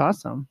guys. This is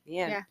awesome.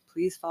 Yeah.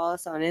 Please follow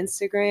us on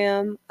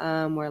Instagram.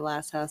 We're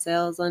Last House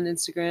Ales on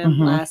Instagram.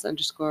 Mhm.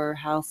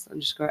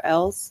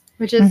 Last_house_else.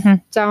 Which is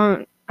Mhm.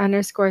 don't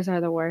underscores are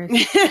the worst.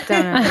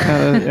 Don't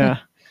ever. Yeah.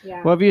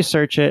 Yeah. Well, if you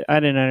search it, I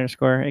didn't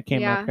underscore. It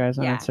came Yeah. up, guys,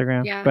 on Yeah.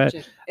 Instagram. Yeah. But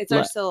it's our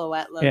La-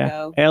 silhouette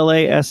yeah, logo.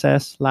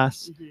 LASS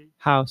Last Mhm.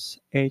 House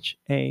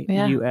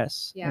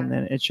HAUS, Yeah. and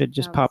then it should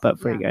just House, pop up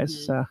for yeah. you guys.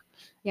 Mhm. So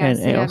Yeah, and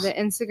so you have ales. the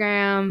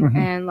Instagram Mhm.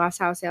 and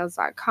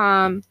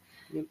LostHouseSales.com.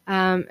 Yep.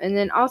 And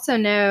then also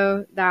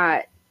know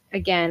that,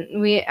 again,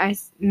 I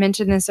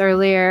mentioned this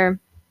earlier,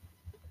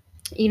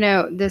 you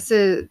know, this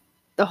is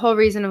the whole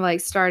reason of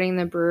like starting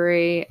the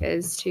brewery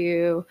is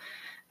to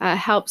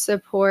help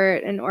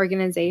support an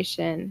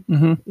organization,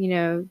 Mhm. you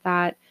know,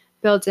 that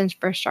builds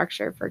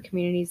infrastructure for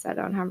communities that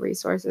don't have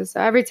resources.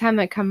 So every time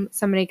that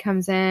somebody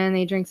comes in,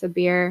 they drinks a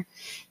beer,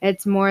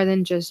 it's more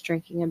than just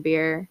drinking a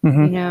beer.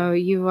 Mhm. You know,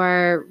 you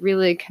are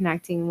really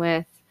connecting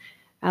with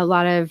a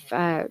lot of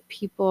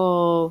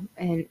people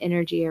and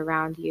energy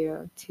around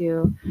you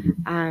to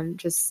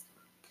just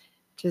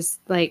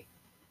like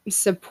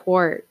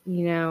support,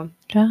 you know,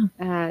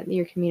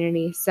 your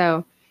community.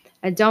 So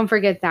don't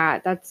forget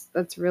that.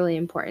 That's really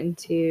important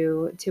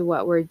to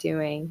what we're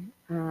doing.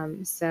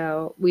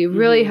 So we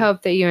really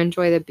hope that you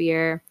enjoy the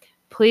beer.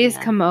 Please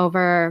come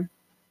over.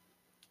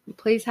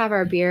 Please have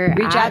our beer.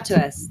 Reach out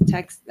to us.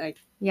 Text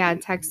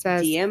text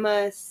us. DM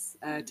us.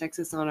 Text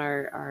us on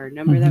our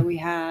number that we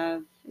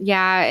have.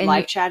 Yeah, and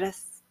Live chat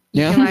us.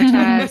 Yeah. You can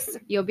watch us.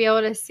 You'll be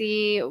able to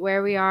see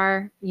where we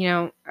are, you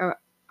know,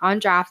 on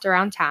draft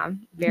around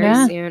town very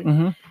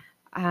soon.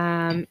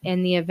 Mhm.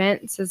 And the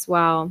events as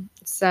well.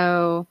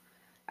 So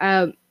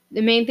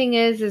the main thing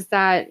is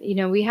that, you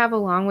know, we have a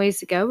long ways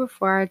to go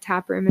before our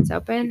tap room is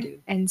open.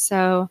 And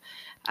so,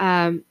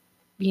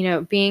 you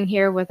know, being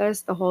here with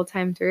us the whole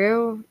time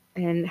through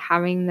and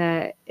having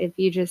if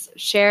you just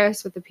share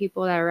us with the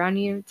people that are around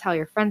you, tell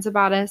your friends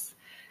about us,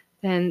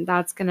 then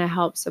that's going to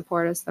help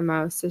support us the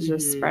most is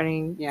just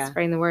spreading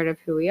the word of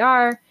who we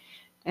are.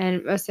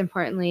 And most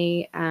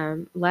importantly,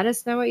 let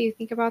us know what you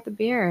think about the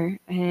beer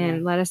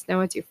and let us know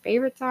what your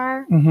favorites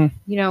are, Mhm.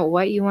 you know,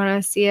 what you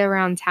want to see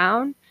around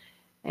town.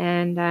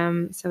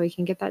 And so we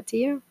can get that to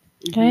you.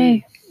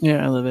 Okay.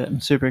 Yeah, I love it.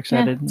 I'm super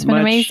excited. It's been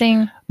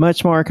amazing.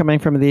 Much more coming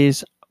from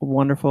these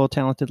wonderful,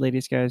 talented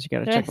ladies, guys. You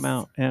got to check them Yes.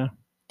 out. Yeah.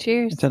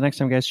 Cheers. Until next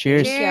time, guys.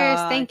 Cheers. Cheers.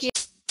 Thank you.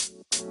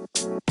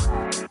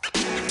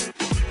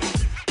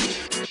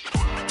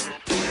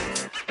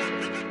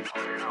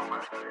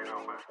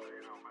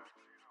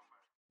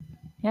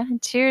 Yeah.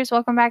 Cheers.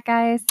 Welcome back,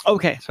 guys.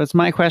 Okay, so it's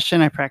my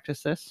question. I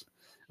practiced this.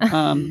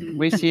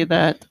 We see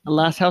that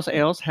Last House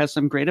Ales has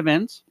some great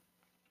events.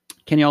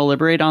 Can you all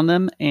elaborate on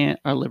them and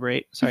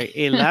elaborate on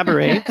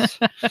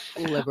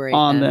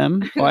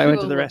them? Well, I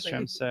went to the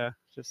restroom, so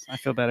I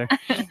feel better.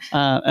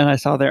 And I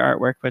saw their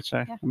artwork, which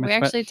we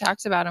actually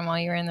talked about them while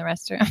you were in the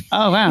restroom.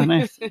 Oh, wow,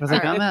 nice. Was I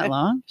gone that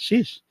long?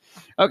 Sheesh.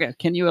 Okay,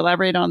 can you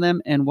elaborate on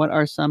them and what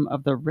are some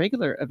of the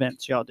regular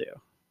events y'all do?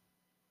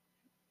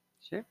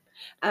 Sure.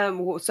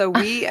 So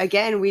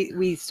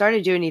we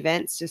started doing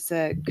events just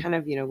to kind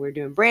of, you know, we're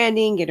doing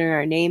branding, getting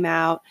our name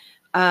out.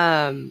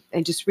 And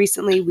just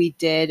recently we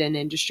did an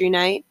industry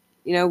night.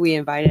 You know, we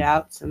invited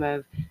out some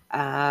of,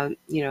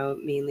 you know,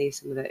 mainly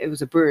it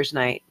was a brewers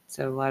night.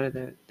 So a lot of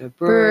the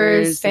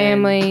brewers,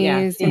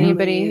 families,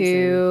 anybody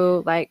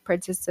who like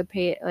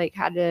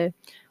had to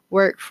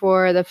work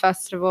for the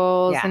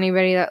festivals,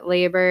 anybody that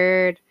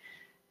labored.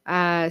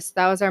 So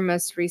that was our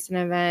most recent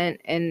event,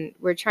 and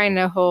we're trying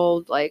to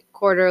hold like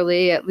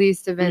quarterly at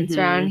least events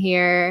around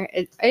here.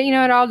 You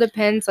know, it all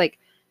depends. Like,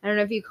 I don't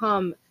know if you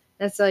call them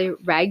necessarily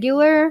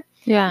regular,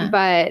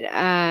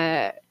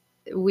 but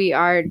we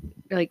are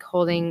like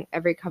holding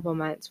every couple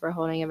months. We're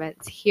holding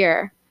events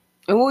here,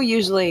 and we'll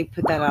usually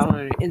put that out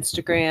on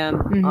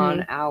Instagram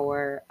on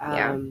our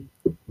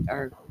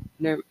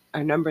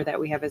our number that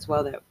we have as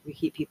well that we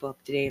keep people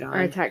up to date on.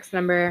 Our text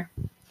number.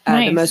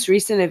 The most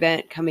recent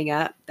event coming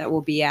up that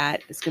we'll be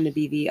at is going to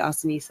be the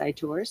Austin East Side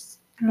Tours.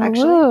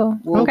 Actually,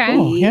 we'll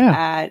be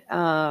at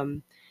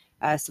some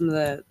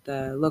of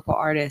the local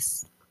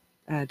artists.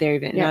 Their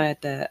event, not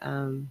at the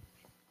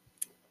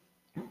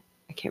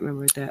I can't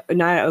remember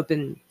not at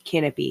Open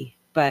Canopy,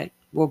 but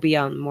we'll be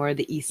on more of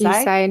the east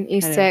side,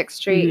 East 6th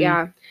Street,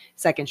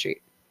 2nd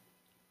Street.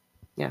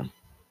 Yeah.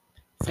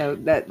 So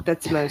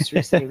that's the most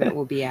recent event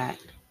we'll be at.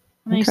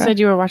 You said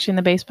you were watching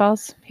the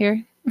baseballs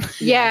here.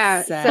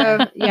 Yeah. So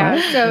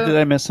did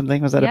I miss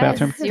something? Was that a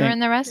bathroom? You were in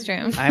the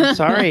restroom. I'm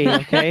sorry.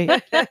 Okay.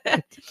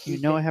 You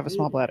know I have a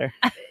small bladder.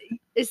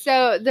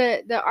 So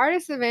the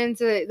artist events,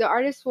 the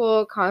artists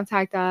will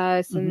contact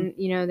us, and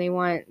you know they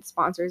want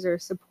sponsors or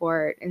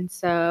support, and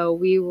so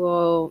we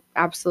will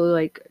absolutely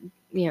like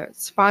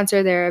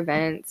sponsor their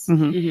events.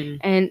 Mhm. Mhm.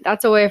 And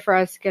that's a way for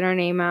us to get our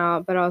name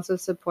out, but also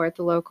support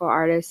the local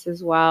artists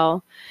as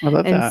well. I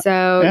love And that.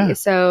 so, Yeah.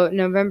 so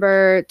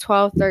November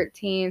 12th,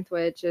 13th,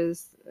 which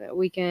is a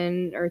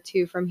weekend or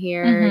two from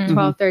here, Mhm.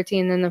 12th,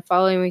 13th, then the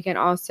following weekend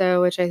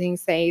also, which I think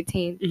is the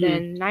 18th Mhm.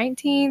 and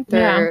 19th.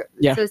 Yeah. Or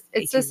Yeah. it's the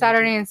 18th,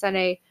 Saturday 19th. and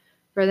Sunday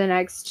for the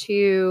next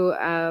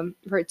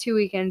for 2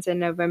 weekends in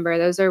November.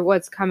 Those are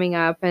what's coming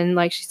up. And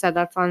like she said,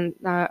 that's on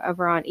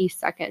over on East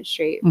 2nd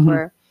Street Mhm.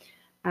 for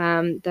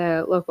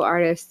the local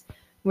artists.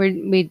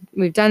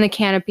 We've done the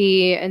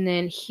canopy, and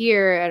then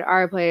here at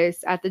our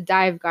place at the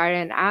Dive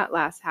Garden at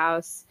Last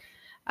House,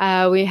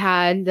 we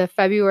had the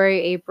February,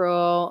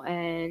 April,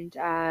 and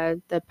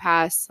the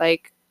past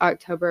like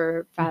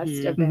October Fest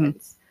Mhm.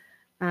 events.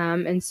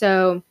 And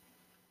so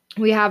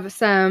we have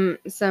some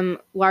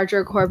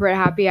larger corporate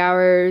happy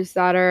hours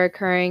that are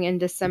occurring in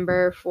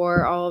December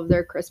for all of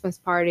their Christmas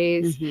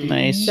parties. Mhm.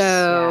 Nice.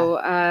 So,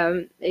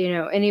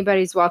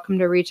 anybody's welcome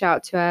to reach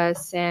out to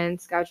us and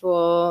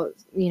schedule,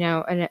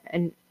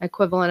 an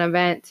equivalent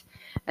event.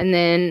 And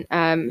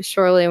then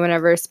shortly,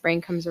 whenever spring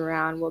comes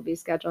around, we'll be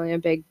scheduling a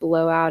big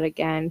blowout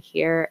again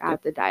here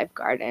at the Dive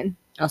Garden.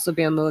 Also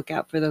be on the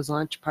lookout for those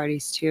launch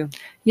parties too.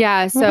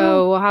 Yeah,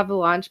 so we'll have a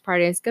launch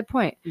party. It's a good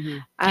point.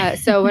 Mhm.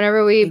 So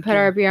whenever we Thank put you.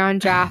 our beer on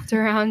draft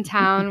around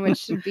town, which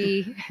should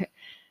be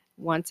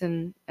once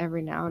in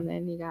every now and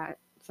then, you got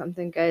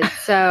something good.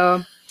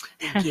 So,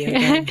 Thank you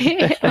again.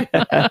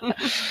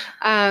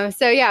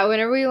 so yeah,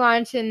 whenever we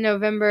launch in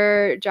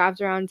November,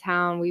 draft around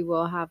town, we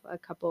will have a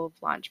couple of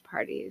launch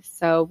parties.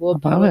 So we'll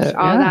I love post it,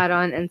 all yeah. that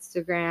on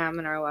Instagram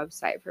and our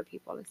website for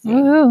people to see.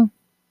 Woohoo.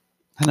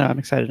 I know. I'm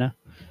excited now.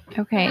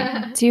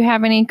 Okay. Do you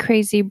have any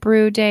crazy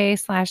brew day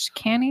 /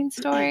 canning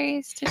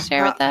stories to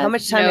share with us? How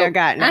much time Nope. I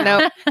got?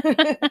 No.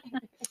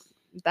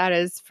 That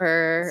is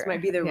for This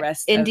might be the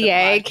rest of the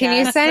NDA. Can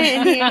you podcast. send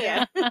an NDA?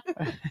 Yeah.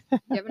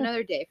 You have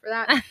another day for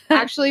that.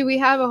 Actually, we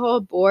have a whole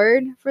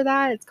board for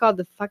that. It's called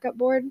the fuck up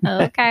board.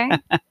 Okay.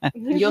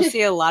 You'll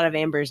see a lot of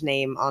Amber's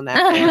name on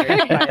that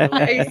board, by the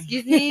way.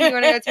 Excuse me, you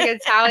want to go take a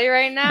tally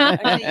right now?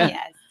 Actually,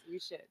 yes, we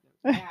should.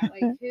 Yeah,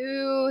 like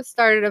who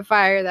started a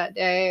fire that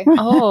day?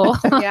 Oh.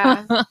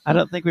 Yeah, I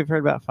don't think we've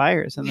heard about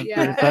fires in the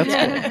Yeah. booth. That's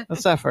good.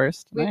 That's that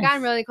first. we've Nice.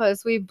 gotten really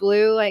close. We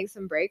blew like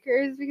some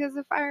breakers because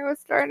the fire was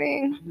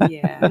starting.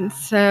 Yeah. And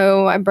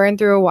so I burned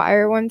through a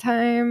wire one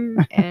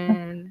time,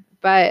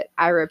 but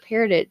I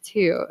repaired it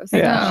too. So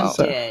Yeah, She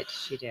so- did.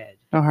 She did.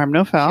 No harm,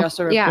 no She foul.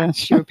 also Yeah.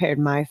 she repaired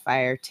my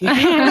fire too.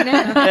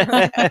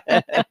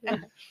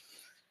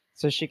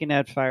 So she can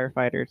add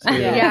firefighter to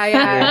Yeah,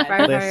 yeah,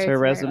 her list, firefighter her to-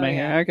 resume oh,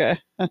 here.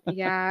 Okay.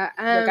 yeah.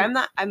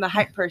 Look, I'm a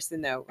hype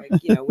person though.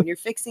 Like, when you're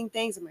fixing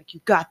things, I'm like, you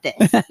got this.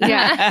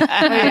 Yeah.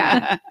 Oh,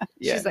 yeah.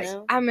 Yeah. She's like,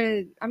 No. I'm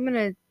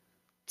gonna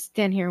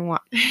stand here and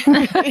watch.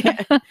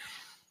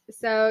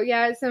 So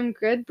yeah, some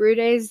good brew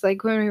days,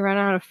 like when we run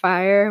out of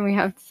fire and we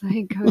have to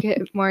like go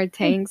get more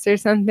tanks or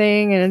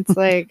something, and it's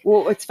like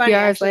Well, it's a funny. few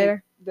hours Actually,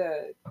 later.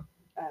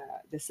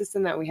 The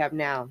system that we have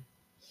now,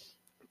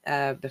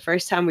 the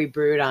first time we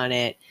brewed on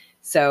it,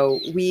 so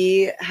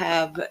we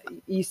have,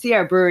 you see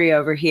our brewery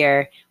over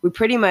here, we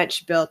pretty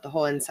much built the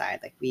whole inside.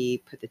 Like we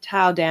put the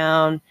tile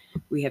down,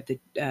 we have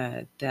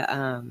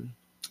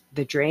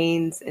the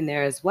drains in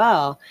there as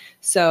well.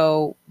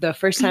 So the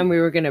first time we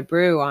were going to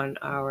brew on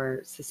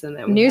our system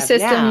that we New have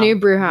system, now, new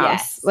brew house.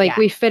 yes, Like yeah.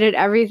 we fitted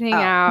everything Oh,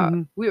 out.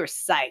 Mhm. we were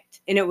psyched,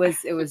 and it was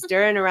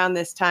during around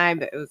this time,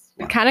 but it was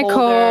Kind of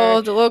colder.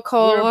 cold, a little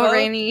cold, We a were little both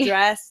rainy.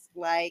 dressed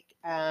like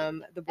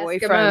the boy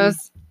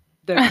Eskimos. from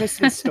the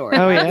Christmas Story.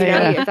 Oh, yeah, you know?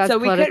 yeah. That's So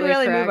we couldn't politically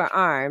really move correct.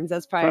 our arms.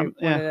 That's probably From-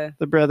 one of the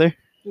The brother.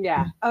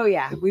 yeah. Oh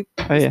yeah, Oh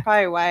that's yeah.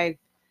 probably why.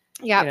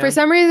 Yeah, you for know.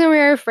 some reason we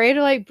were afraid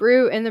to like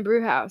brew in the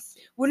brew house.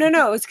 Well,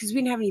 no, it was because we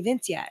didn't have any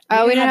events yet.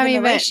 Oh, we didn't have any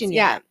ventilation events,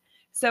 yeah. yet.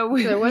 So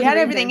we, So there we was had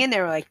a everything reason. in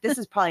there. We're like, this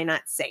is probably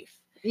not safe.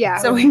 Yeah.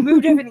 So we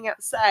moved everything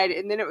outside,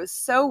 and then it was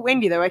so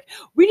windy. They're like,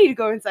 we need to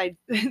go inside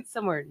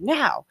somewhere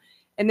now.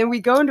 And then we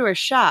go into a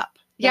shop.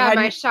 that yeah, had-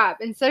 my shop.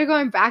 Instead of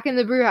going back in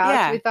the brew house,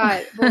 Yeah. we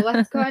thought, well,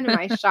 let's go into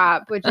my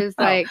shop, which is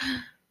like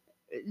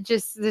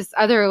just this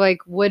other like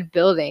wood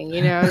building,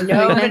 no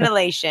like,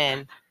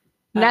 ventilation.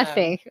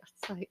 nothing.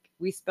 It's like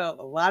We spilled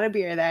a lot of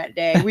beer that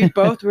day. We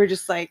both were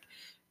just like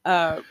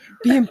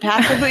being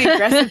passively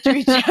aggressive to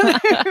each other.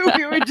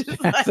 We were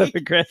just So like,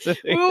 aggressive.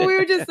 well, we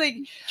were just like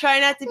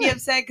trying not to be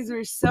upset because we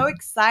were so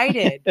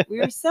excited. We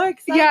were so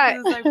excited. Yeah. 'cause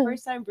It was our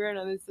first time brewing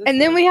on this system.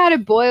 and then we had a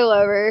boil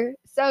over.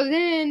 So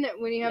then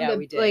when you have Yeah,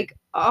 we the did. like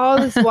all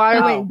this water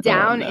Oh, went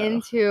down no.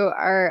 into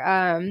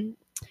our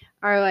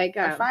like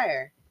our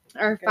fire.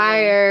 our Go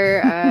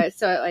fire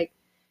so it like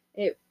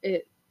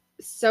it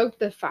soaked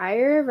the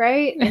fire,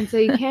 right? And so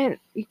you can't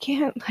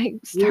like We were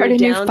start a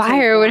new down to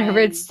fire whenever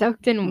one. it's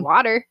soaked in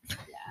water.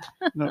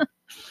 No.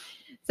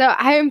 So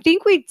I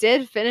think we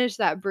did finish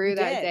that brew We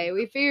that did. day.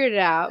 We figured it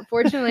out.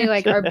 Fortunately,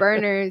 like our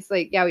burners,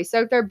 like we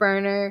soaked our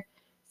burner.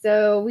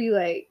 So we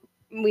like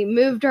we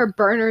moved our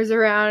burners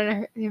around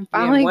and We had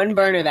finally one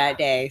burner that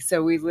day,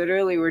 so we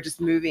literally were just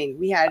moving.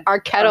 We had our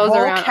kettles whole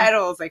around.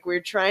 kettles, like we were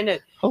trying to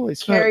Holy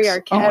carry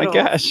smokes. our Oh my kettles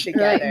gosh.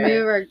 together. Like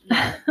move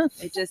our,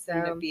 It just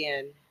ended So- up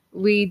being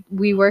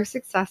we were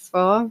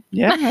successful.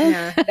 Yeah.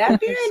 Yeah. that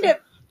beer ended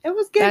up. It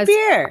was good That's-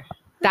 beer.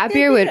 That Good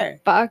beer beer. would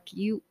fuck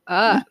you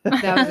up.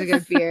 That was a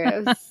good beer.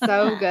 It was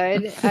so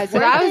good. So Worth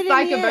that it was in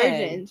like the a end.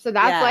 virgin. So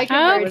that's Yeah, like a Oh,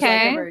 it virgin. was like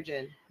okay. a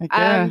virgin. Heck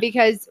yeah.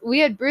 Because we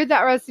had brewed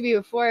that recipe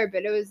before,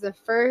 but it was the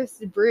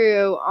first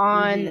brew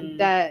on Mhm.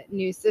 the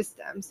new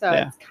system. So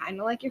Yeah. it's kind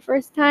of like your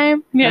first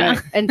time. Yeah. Right.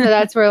 And so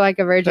that's where like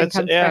a virgin That's,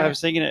 comes yeah, I from.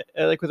 was thinking it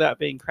like without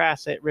being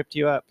crass, it ripped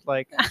you up.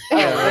 Like, Oh,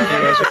 Yeah, I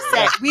think it was-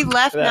 100%. We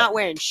left that. not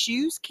wearing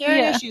shoes,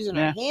 carrying Yeah. our shoes in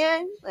our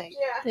hand. Like,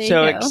 There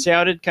so you it go.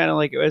 sounded kind of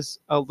like it was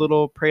a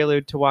little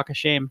prelude to Walk of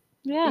Shame.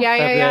 Yeah. Yeah, Of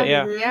yeah, the-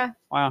 yeah. Mhm. Yeah.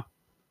 Wow.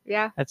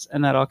 Yeah.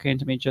 And that all came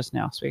to me just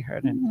now,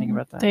 sweetheart. I didn't think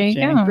about that. There you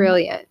Jamie. go.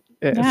 Brilliant.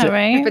 Yeah,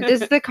 right? But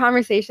this is the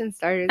conversation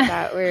starters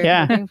that we're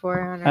Yeah. looking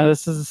for on our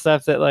This is the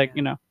stuff that, like,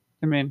 you know,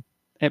 I mean,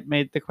 it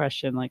made the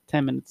question like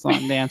 10 minutes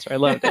long. The answer, I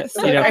loved it.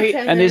 You know, Right.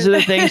 and these are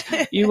the things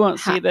you won't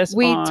see this.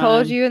 We on-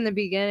 told you in the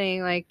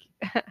beginning, like,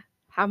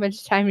 how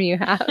much time do you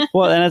have?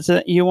 Well,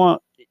 and you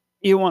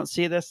won't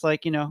see this,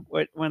 like, you know,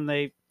 when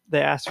they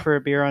ask for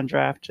a beer on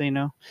draft. You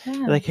know,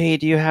 Yeah. like, hey,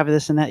 do you have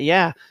this and that?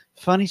 Yeah.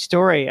 Funny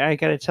story. I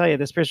got to tell you,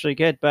 this beer's really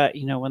good. But,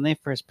 you know, when they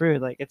first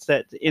brewed, like, it's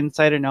that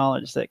insider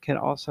knowledge that can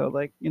also,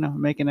 like, you know,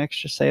 make an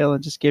extra sale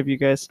and just give you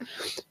guys,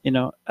 you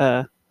know,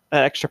 an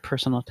extra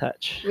personal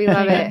touch. We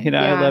love it. You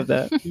know, Yeah. I love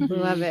that. We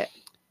love it.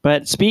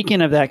 But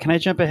speaking of that, can I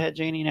jump ahead,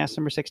 Janie, and ask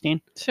number 16?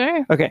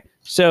 Sure. Okay.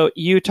 So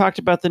you talked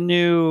about the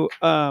new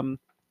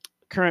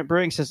current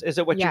brewing system. Is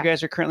it what Yeah. you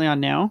guys are currently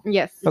on now?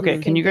 Yes. Okay.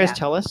 Can you guys Yeah.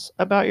 tell us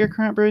about your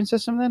current brewing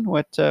system then?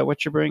 What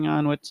you're brewing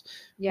on? What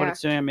Yeah.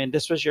 it's doing? I mean,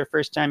 this was your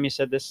first time you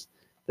said this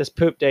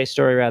poop day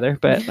story, rather.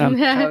 But oh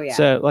yeah,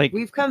 so like,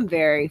 we've come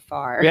very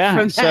far. Yeah,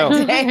 from so-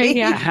 that day.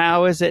 Yeah.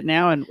 how is it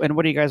now, and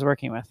what are you guys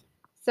working with?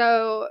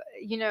 So,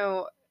 you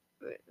know,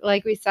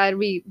 like we said,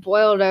 we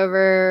boiled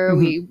over,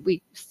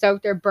 we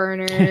stoked our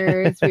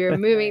burners, we were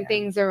moving Yeah.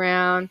 things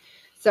around.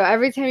 So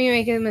every time you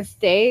make a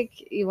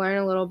mistake, you learn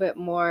a little bit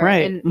more.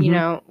 Right. And, Mhm. you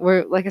know,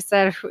 we're, like I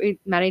said, we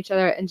met each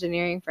other at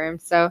engineering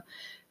firms. So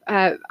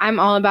I'm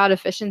all about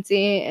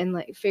efficiency and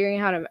like figuring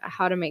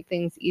how to make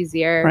things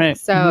easier. Right.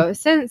 So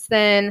since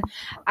then,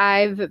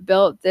 I've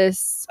built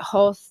this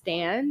whole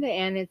stand,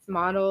 and it's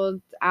modeled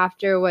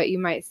after what you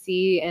might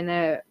see in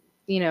a,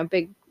 you know,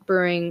 big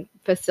brewing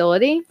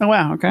facility. Oh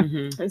wow. Okay.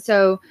 Mhm. And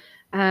so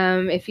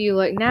if you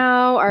look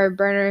now, our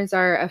burners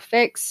are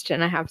affixed,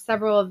 and I have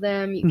several of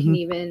them. You can Mhm.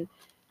 even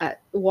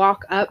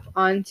walk up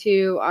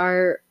onto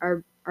our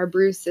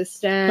brew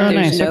system. Oh,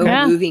 There's nice. no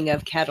Okay. moving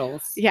of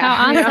kettles. Yeah,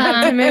 How we don't have to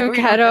awesome. move We don't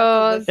have to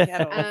kettles. lift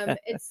kettles.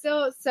 It's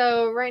still,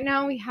 so right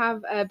now we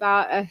have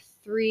about a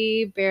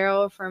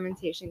 3-barrel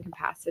fermentation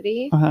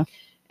capacity. Uh-huh.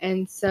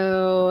 And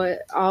so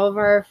all of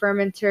our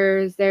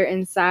fermenters, they're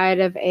inside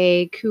of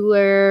a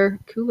cooler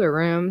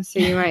room, so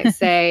you might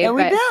say. that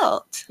we but-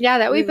 built. Yeah,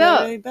 that we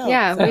literally built.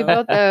 Yeah, we so-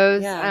 built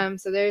those. Yeah.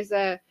 So there's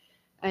an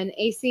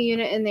AC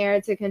unit in there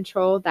to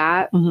control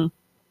that. Mhm.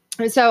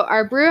 And so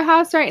our brew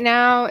house right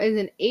now is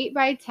an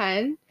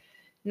 8x10,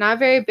 not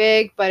very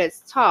big, but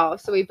it's tall.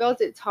 So we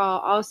built it tall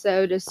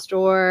also to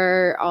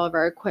store all of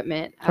our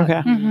equipment. up.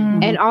 Okay.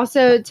 Mhm. And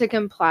also to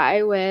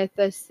comply with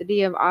the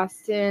city of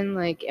Austin,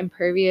 like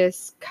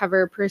impervious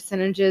cover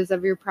percentages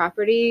of your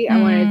property. I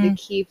wanted to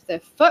keep the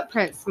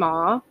footprint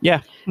small.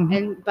 Yeah. Mhm.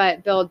 And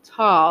but build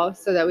tall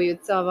so that we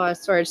would still have a lot of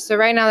storage. So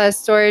right now the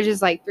storage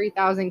is like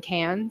 3,000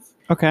 cans.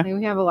 I Okay. think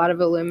we have a lot of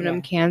aluminum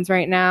Yeah. cans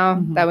right now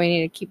Mhm. that we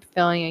need to keep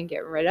filling and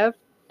get rid of,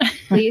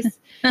 please.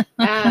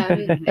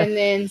 And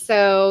then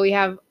so we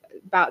have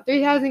about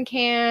 3,000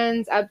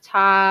 cans up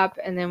top,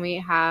 and then we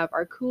have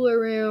our cooler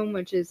room,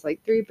 which is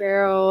like 3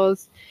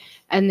 barrels,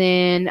 and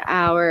then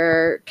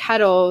our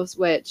kettles,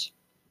 which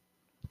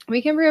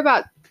we can brew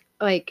about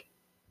like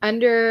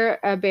under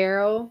a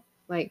barrel,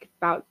 like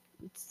about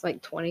it's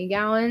like 20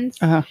 gallons.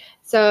 Uh-huh.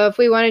 So if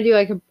we want to do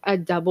like a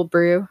double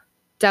brew,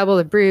 double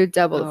the brew,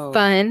 double Oh. the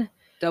fun.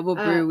 Double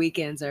brew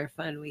weekends are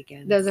fun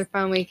weekends. Those are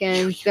fun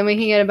weekends. Then we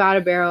can get about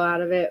a barrel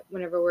out of it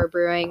whenever we're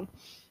brewing.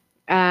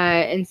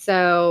 And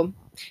so,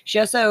 She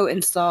also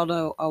installed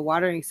a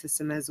watering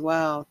system as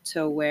well,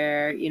 to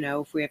where, you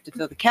know, if we have to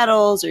fill the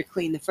kettles or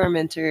clean the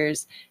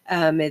fermenters,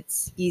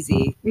 it's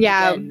easy.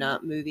 Yeah. Again, not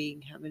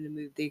having to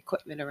move the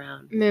equipment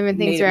around. moving Made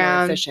things it more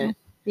around. efficient.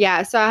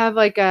 Yeah, so I have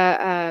like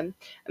a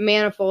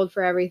manifold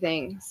for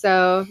everything.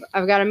 So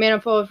I've got a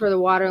manifold for the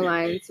water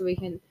line, so we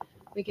can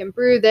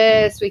brew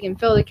this. We can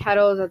fill the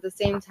kettles at the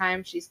same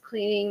time she's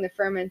cleaning the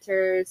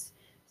fermenters.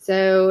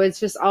 So it's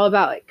just all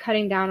about like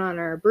cutting down on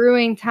our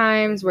brewing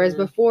times. Whereas Mhm.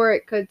 before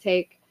it could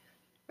take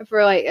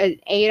for like an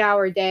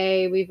 8-hour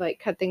day, we've like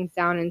cut things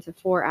down into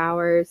 4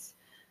 hours.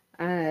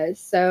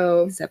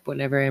 So Except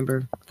whenever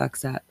Amber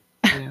fucks up.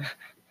 You know,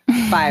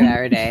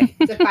 5-hour day.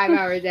 it's a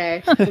 5-hour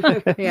day.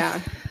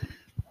 Yeah.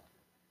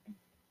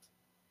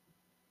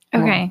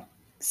 Okay.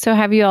 So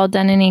have you all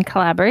done any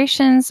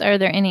collaborations? Are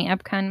there any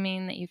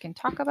upcoming that you can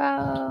talk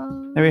about?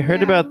 Have we heard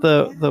Yeah. about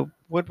the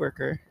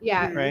woodworker?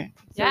 Yeah. Right.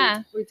 So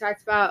Yeah. we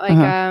talked about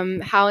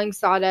like Howling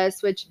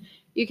Sawdust, which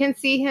you can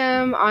see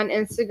him on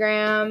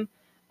Instagram.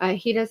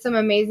 He does some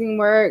amazing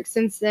work.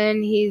 Since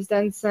then, he's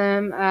done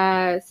some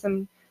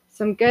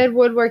good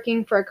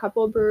woodworking for a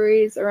couple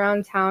breweries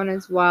around town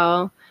as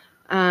well.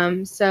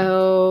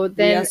 So We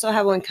then also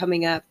have one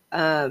coming up.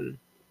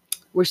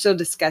 We're still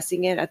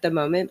discussing it at the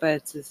moment, but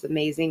it's this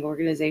amazing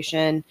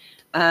organization.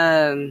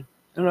 I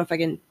don't know if I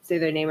can say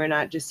their name or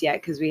not just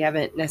yet because we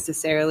haven't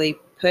necessarily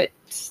put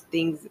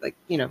things like,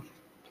 So down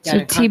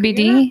in concrete.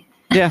 TBD.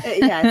 Yeah.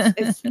 Yeah,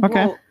 it's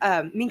Okay.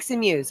 well, Minks and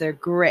Muse, they're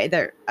great.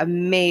 They're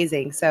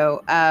amazing.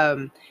 So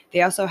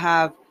they also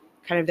have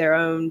kind of their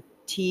own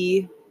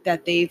tea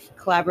that they've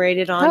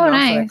collaborated on, Oh, and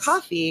also their nice.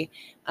 coffee.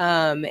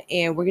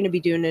 And we're going to be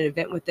doing an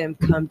event with them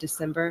come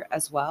December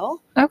as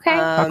well. Okay.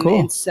 cool.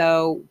 And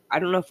so I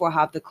don't know if we'll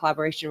have the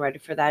collaboration ready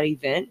for that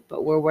event,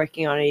 but we're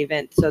working on an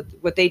event. So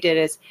what they did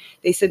is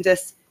they sent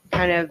us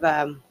kind of,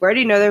 we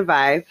already know their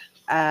vibe,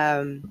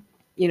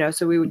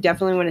 so we would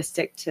definitely want to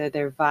stick to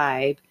their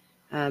vibe.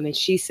 And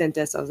she sent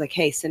us, I was like,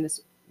 hey, send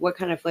us, what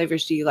kind of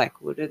flavors do you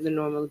like? What are the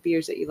normal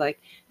beers that you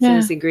like? Send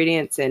us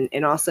ingredients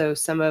and also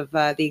some of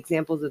the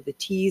examples of the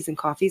teas and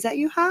coffees that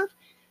you have.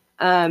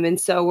 And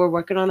so we're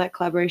working on that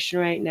collaboration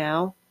right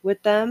now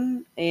with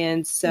them.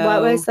 And so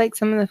what was like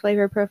some of the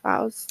flavor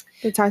profiles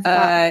they talked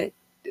about?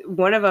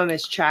 one of them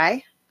is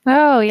chai.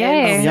 Oh, And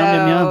yay. Yum.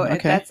 so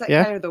Okay. that's like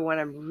Yeah. kind of the one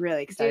I'm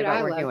really excited Dude, about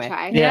I working love with.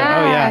 chai. Yeah.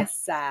 Oh, yeah.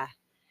 Yes.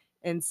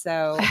 And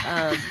so,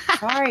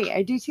 sorry,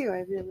 I do too. I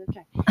really love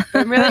chai. But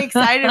I'm really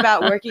excited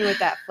about working with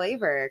that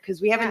flavor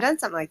because we haven't done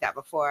something like that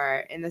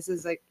before. And this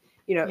is like,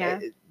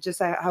 just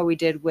how we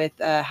did with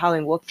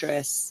Howling Wolf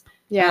Dress.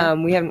 Yeah.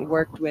 We haven't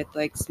worked with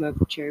like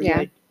smoked cherry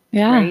wood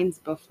Yeah. grains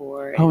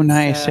before. Oh, and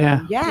nice, so,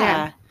 yeah.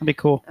 Yeah. That'd be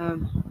cool.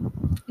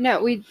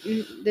 No,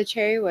 the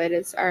cherry wood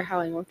is our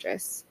Howling Wolf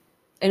Dress.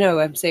 I know.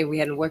 I'm saying we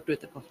hadn't worked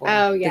with it before.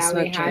 Oh The yeah, we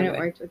smoked cherry hadn't wood.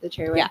 worked with the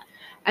cherry wood. Yeah.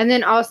 And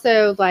then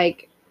also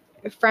like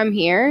from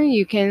here,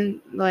 you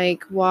can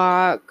like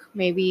walk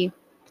maybe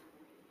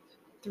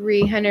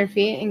 300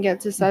 feet and get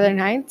to Southern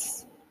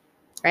Heights,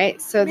 right?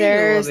 So Maybe a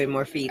there's little bit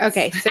more feet.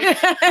 okay,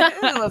 a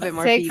little bit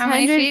more feet. How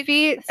many 600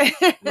 feet.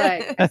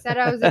 Look, I said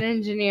I was an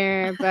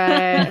engineer,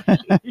 but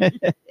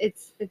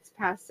it's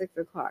past 6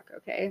 o'clock.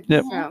 Okay.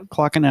 Yep. So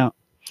Clocking out.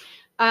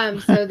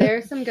 so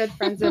there's some good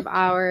friends of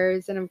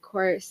ours, and of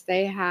course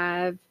they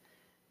have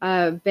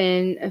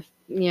been,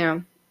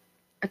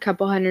 a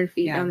couple hundred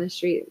feet Yeah. down the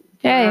street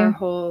for Yay. our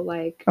whole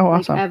like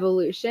awesome.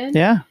 evolution.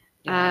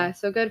 Yeah.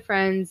 So good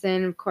friends,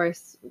 and of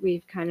course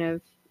we've kind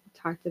of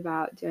talked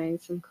about doing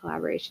some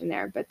collaboration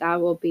there, but that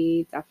will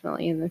be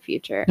definitely in the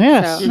future.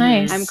 Yes. So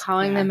Nice. I'm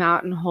calling them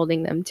out and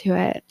holding them to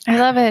it. I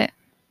love it.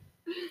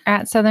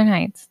 At Southern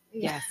Heights.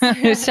 Yes.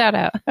 Shout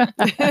out.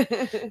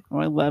 Oh,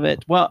 I love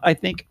it. Well, I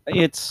think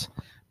it's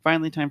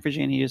finally time for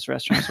Janie to use the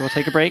restroom. So we'll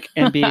take a break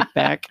and be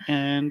back.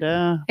 And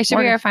It should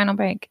be our final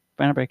break.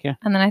 final break. Yeah.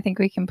 And then I think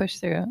we can push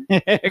through.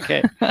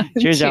 Okay.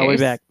 Cheers, y'all. We'll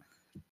be back.